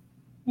out,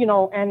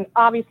 and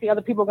obviously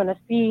other people are going to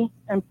see,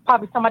 and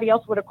probably somebody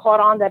else would have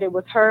caught on that it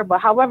was her. But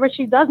however,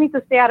 she does need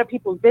to stay out of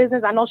people's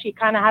business. I know she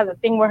kind of has a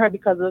thing with her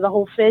because of the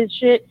whole Fizz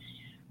shit,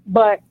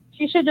 but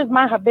she should just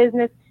mind her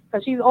business,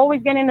 because she's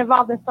always getting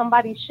involved in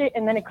somebody's shit,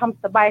 and then it comes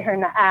to bite her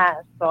in the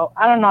ass. So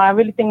I don't know. I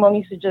really think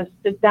Moniece should just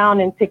sit down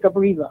and take a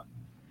breather.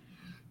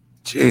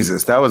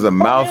 Jesus, that was a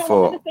mouthful. I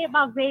wanted to say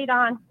about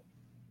Zaydan.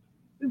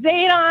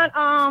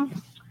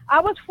 I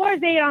was for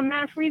Zaydan,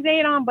 man, free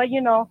Zaydan, but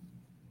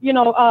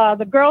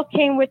the girls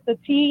came with the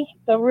tea,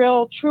 the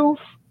real truth.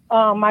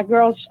 My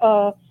girls,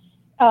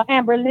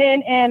 Amber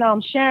Lynn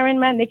and Sharon,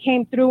 man, they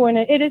came through, and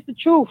it is the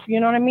truth. You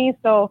know what I mean?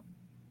 So,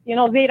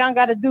 Zaydan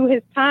got to do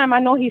his time. I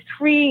know he's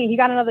free. He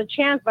got another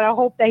chance, but I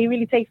hope that he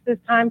really takes this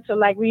time to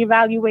like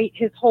reevaluate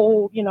his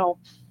whole,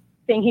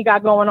 thing he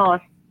got going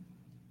on.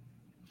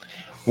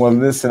 Well,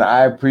 listen,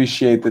 I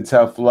appreciate the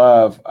tough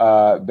love,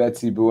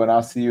 Betsy Boo, and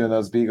I'll see you in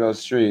those Bigo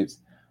streets.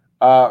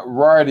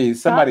 Rardy,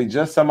 somebody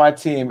just on my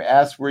team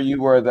asked where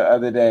you were the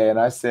other day, and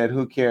I said,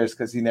 who cares,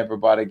 because he never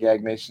bought a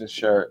Gag Nation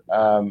shirt.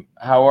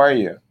 How are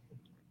you?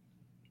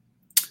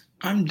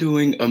 I'm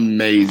doing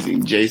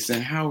amazing, Jason.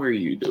 How are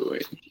you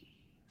doing?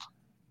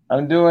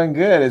 I'm doing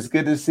good. It's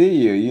good to see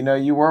you.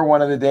 You were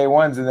one of the day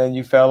ones, and then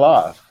you fell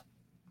off.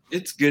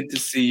 It's good to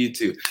see you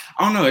too.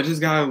 I don't know. It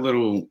just got a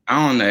little,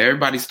 I don't know.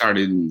 Everybody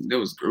there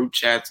was group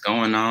chats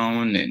going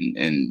on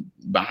and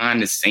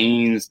behind the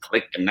scenes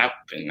clicking up,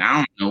 and I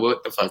don't know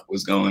what the fuck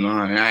was going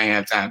on. And I ain't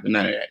have time for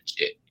none of that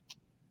shit.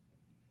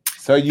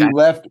 So you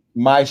left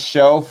my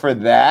show for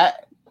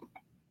that?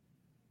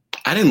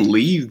 I didn't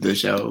leave the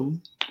show.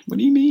 What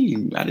do you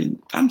mean?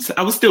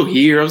 I was still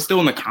here. I was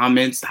still in the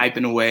comments,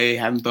 typing away,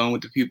 having fun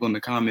with the people in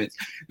the comments.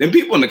 Them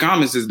people in the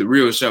comments is the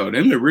real show.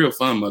 Them the real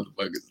fun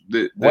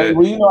motherfuckers.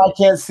 Well, I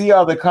can't see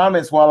all the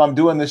comments while I'm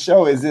doing the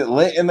show. Is it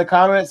lit in the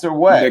comments or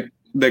what?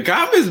 The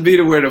comments be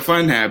to where the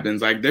fun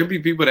happens. Like there be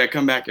people that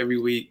come back every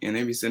week and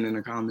they be sending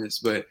the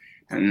comments,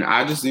 and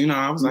I just,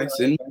 I was like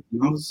sitting,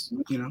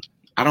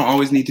 I don't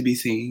always need to be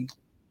seen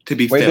to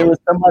be Wait, felt. there was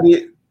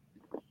somebody.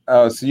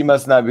 Oh, so you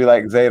must not be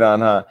like Zaydon,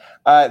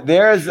 huh?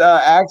 There's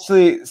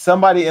actually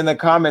somebody in the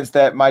comments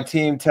that my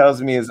team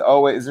tells me is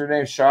always. Is her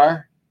name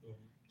Shar?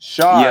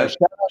 Shar. Yeah,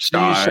 Shout out to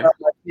you, Shar.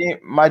 Shar.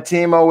 My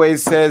team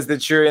always says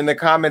that you're in the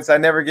comments. I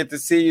never get to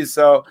see you,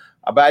 so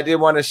but I did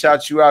want to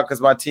shout you out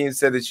because my team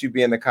said that you'd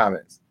be in the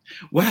comments.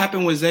 What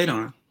happened with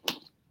Zaydon?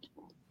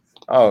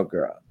 Oh,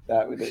 girl,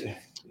 that would you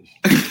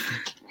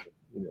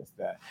missed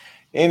that.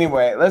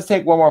 Anyway, let's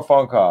take one more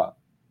phone call.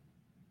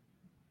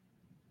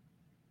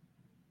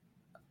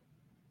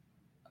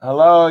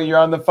 Hello, you're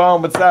on the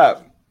phone. What's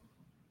up?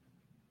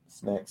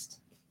 What's next?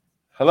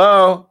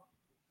 Hello.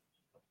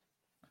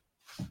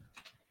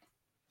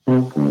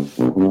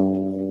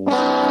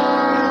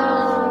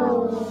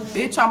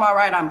 Bitch, I'm all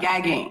right. I'm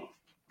gagging.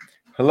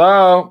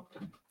 Hello.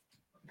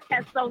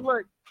 Yeah, so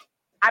look,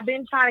 I've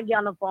been trying to get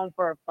on the phone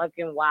for a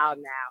fucking while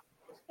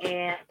now.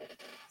 And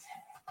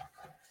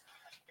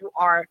you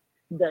are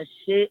the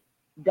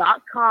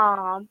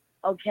shit.com,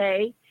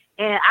 okay?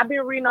 And I've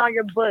been reading all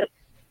your books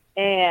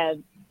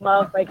and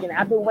motherfucking,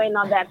 I've been waiting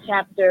on that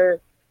chapter,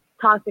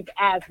 toxic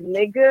ass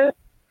nigga.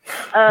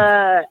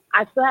 I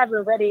still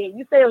haven't read it.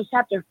 You say it was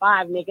chapter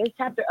 5, nigga. It's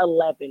chapter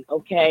 11,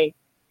 okay?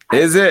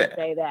 Is it?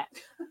 Say that.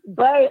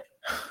 But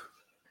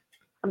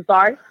I'm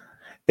sorry.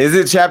 Is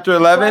it chapter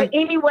 11? But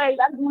anyways,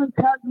 I just want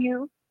to tell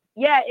you,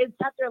 yeah, it's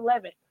chapter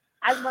 11.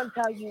 I just want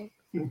to tell you,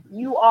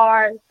 you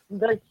are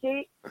the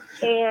shit,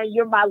 and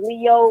you're my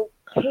Leo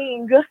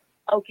king.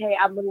 Okay,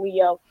 I'm a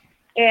Leo,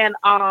 and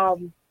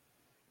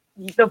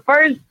the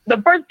first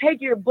page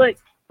of your book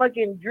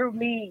fucking drew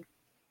me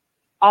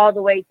all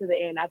the way to the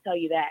end. I tell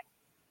you that.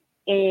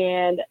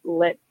 And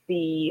let's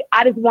see,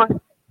 I just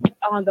want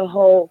on the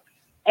whole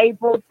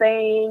April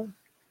thing.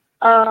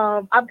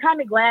 I'm kind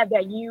of glad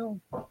that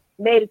you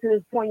made it to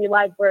this point in your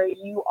life where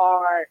you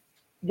are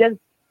just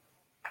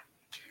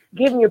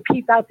giving your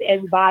peace out to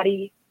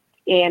everybody,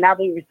 and I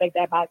really respect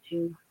that about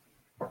you.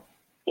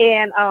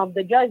 And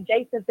the Judge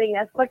Jason thing,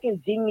 that's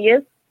fucking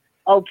genius.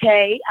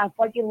 Okay, I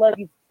fucking love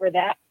you for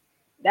that.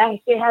 That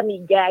shit had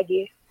me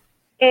gagging.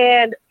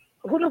 And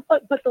who the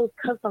fuck put those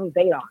cuffs on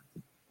Zaydon?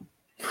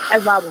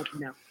 That's what I want to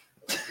know.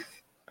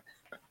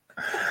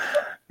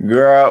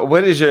 Girl,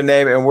 what is your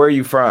name and where are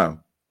you from?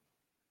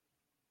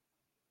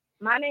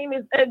 My name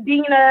is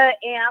Adina,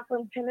 and I'm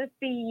from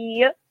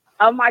Tennessee.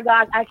 Oh my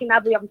gosh, I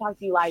cannot believe I'm talking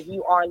to you like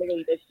you are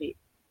literally this shit.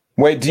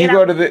 Wait, do you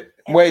go to the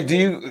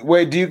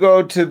do you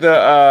go to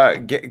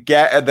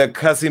the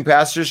Cussing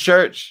Pastors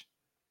Church?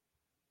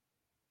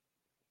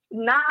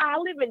 Nah, I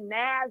live in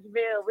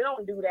Nashville. We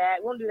don't do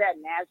that. We don't do that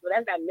in Nashville.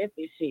 That's that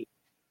Memphis shit.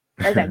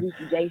 That's that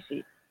UCJ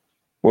shit.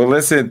 Well,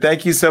 listen,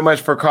 thank you so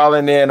much for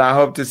calling in. I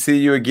hope to see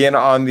you again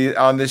on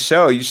the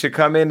show. You should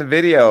come in the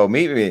video,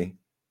 meet me.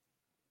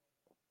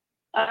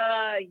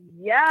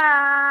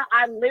 Yeah,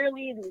 I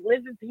literally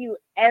listen to you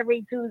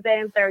every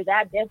Tuesday and Thursday.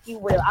 I definitely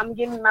will. I'm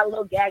giving my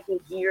little gagging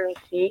gear and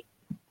shit.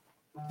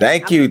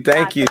 Thank you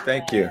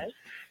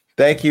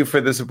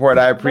for the support.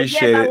 I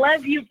appreciate I it.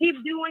 love you.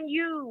 Keep doing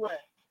you.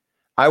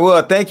 I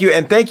will. Thank you.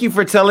 And thank you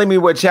for telling me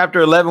what chapter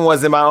 11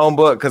 was in my own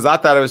book, because I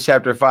thought it was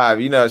chapter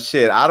 5.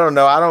 Shit. I don't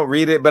know. I don't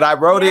read it, but I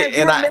wrote it.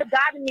 And I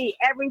got me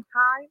every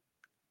time.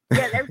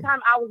 Yes, every time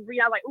I was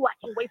reading, I was like, oh, I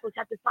can't wait for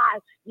chapter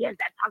 5. Yes,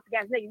 that toxic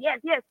ass nigga. Yes,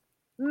 yes.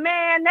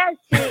 Man, that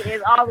shit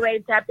is all the way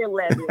to chapter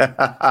 11.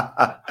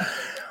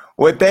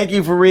 Well, thank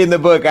you for reading the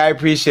book. I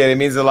appreciate it. It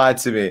means a lot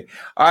to me.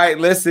 All right,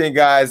 listen,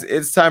 guys.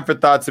 It's time for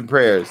thoughts and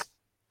prayers.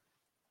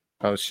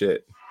 Oh,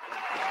 shit.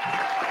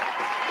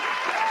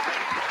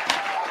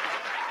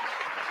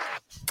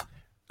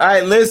 All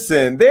right,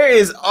 listen, there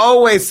is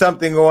always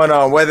something going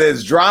on, whether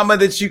it's drama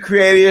that you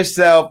created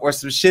yourself or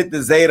some shit that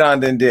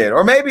Zaydon did.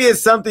 Or maybe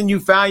it's something you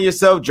found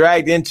yourself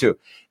dragged into.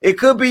 It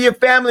could be your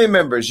family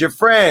members, your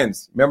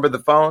friends, remember the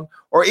phone,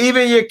 or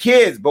even your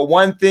kids. But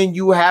one thing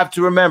you have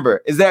to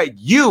remember is that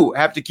you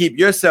have to keep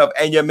yourself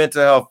and your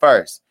mental health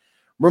first.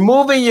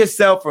 Removing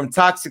yourself from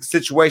toxic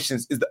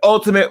situations is the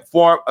ultimate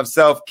form of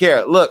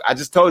self-care. Look, I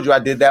just told you I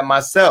did that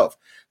myself.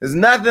 There's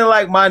nothing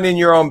like minding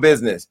your own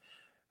business.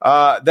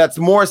 That's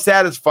more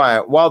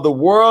satisfying while the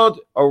world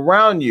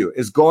around you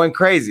is going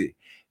crazy.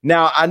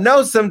 Now, I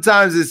know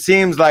sometimes it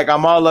seems like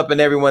I'm all up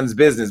in everyone's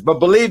business, but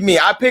believe me,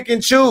 I pick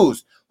and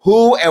choose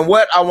who and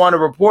what I want to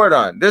report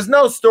on. There's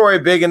no story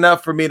big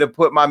enough for me to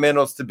put my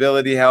mental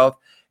stability, health,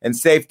 and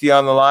safety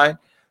on the line.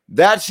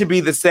 That should be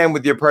the same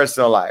with your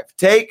personal life.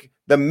 Take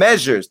the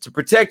measures to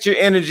protect your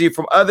energy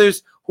from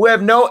others who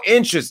have no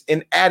interest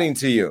in adding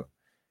to you,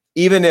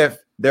 even if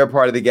they're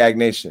part of the Gag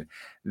Nation.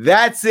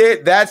 That's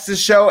it. That's the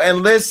show.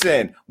 And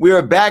listen, we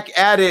are back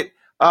at it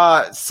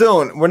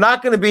soon. We're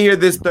not going to be here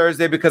this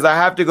Thursday because I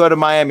have to go to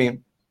Miami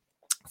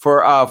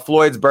for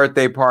Floyd's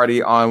birthday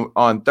party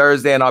on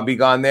Thursday, and I'll be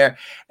gone there.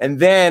 And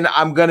then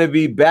I'm going to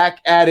be back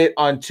at it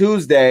on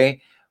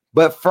Tuesday,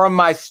 but from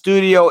my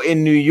studio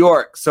in New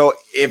York. So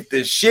if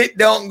the shit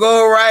don't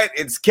go right,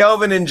 it's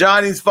Kelvin and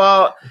Johnny's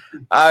fault,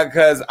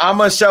 because I'm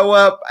going to show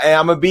up and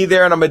I'm going to be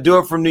there and I'm going to do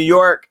it from New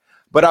York.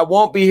 But I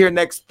won't be here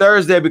next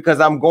Thursday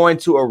because I'm going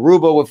to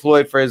Aruba with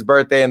Floyd for his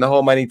birthday and the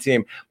whole Money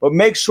team. But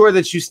make sure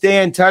that you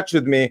stay in touch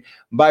with me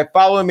by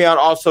following me on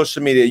all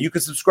social media. You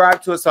can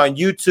subscribe to us on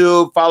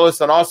YouTube, follow us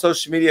on all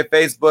social media,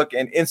 Facebook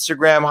and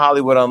Instagram,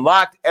 Hollywood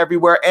Unlocked,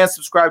 everywhere, and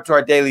subscribe to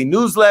our daily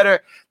newsletter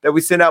that we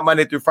send out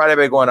Monday through Friday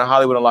by going to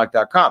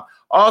HollywoodUnlocked.com.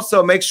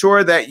 Also, make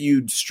sure that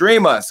you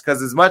stream us,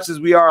 because as much as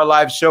we are a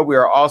live show, we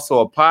are also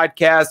a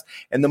podcast.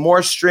 And the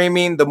more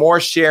streaming, the more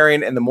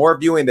sharing, and the more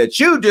viewing that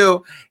you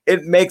do,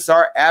 it makes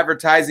our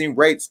advertising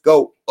rates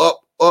go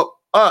up, up,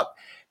 up.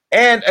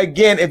 And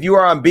again, if you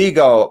are on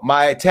Bigo,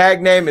 my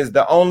tag name is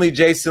the only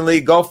Jason Lee.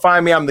 Go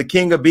find me. I'm the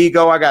king of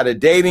Bigo. I got a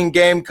dating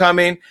game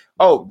coming.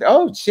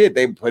 Oh shit,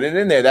 they put it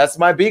in there. That's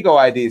my Bigo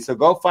ID. So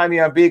go find me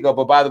on Bigo.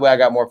 But by the way, I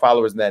got more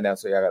followers than that now,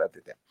 so y'all got to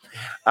update that.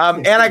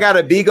 And I got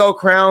a Bigo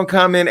crown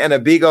coming and a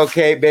Bigo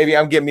cape, baby.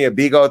 I'm getting me a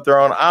Bigo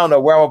throne. I don't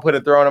know where I'm gonna put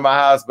a throne in my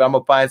house, but I'm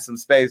gonna find some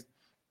space.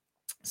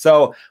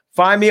 So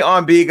find me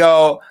on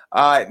Bigo.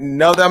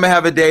 Know that I'm gonna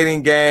have a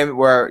dating game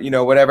where, you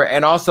know, whatever.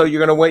 And also you're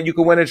gonna win. You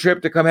can win a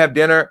trip to come have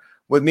dinner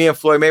with me and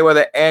Floyd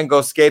Mayweather and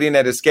go skating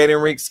at his skating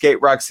rink,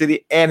 Skate Rock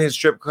City, and his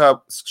strip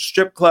club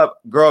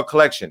girl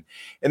collection.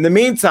 In the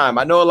meantime,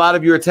 I know a lot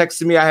of you are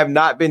texting me. I have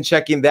not been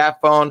checking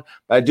that phone,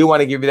 but I do want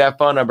to give you that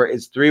phone number.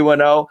 It's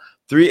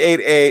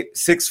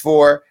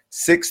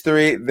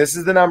 310-388-6463. This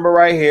is the number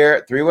right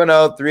here,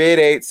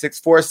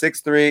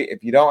 310-388-6463.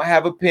 If you don't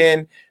have a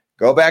PIN,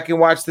 go back and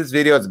watch this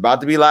video. It's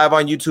about to be live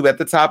on YouTube at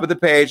the top of the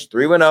page,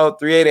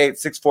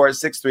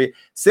 310-388-6463.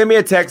 Send me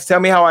a text. Tell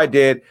me how I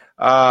did.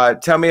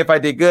 Tell me if I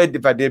did good,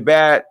 if I did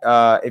bad.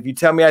 If you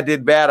tell me I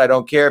did bad, I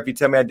don't care. If you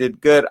tell me I did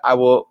good, I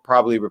will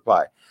probably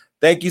reply.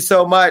 Thank you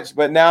so much.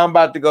 But now I'm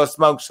about to go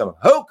smoke some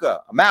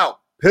hookah. I'm out.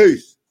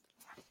 Peace.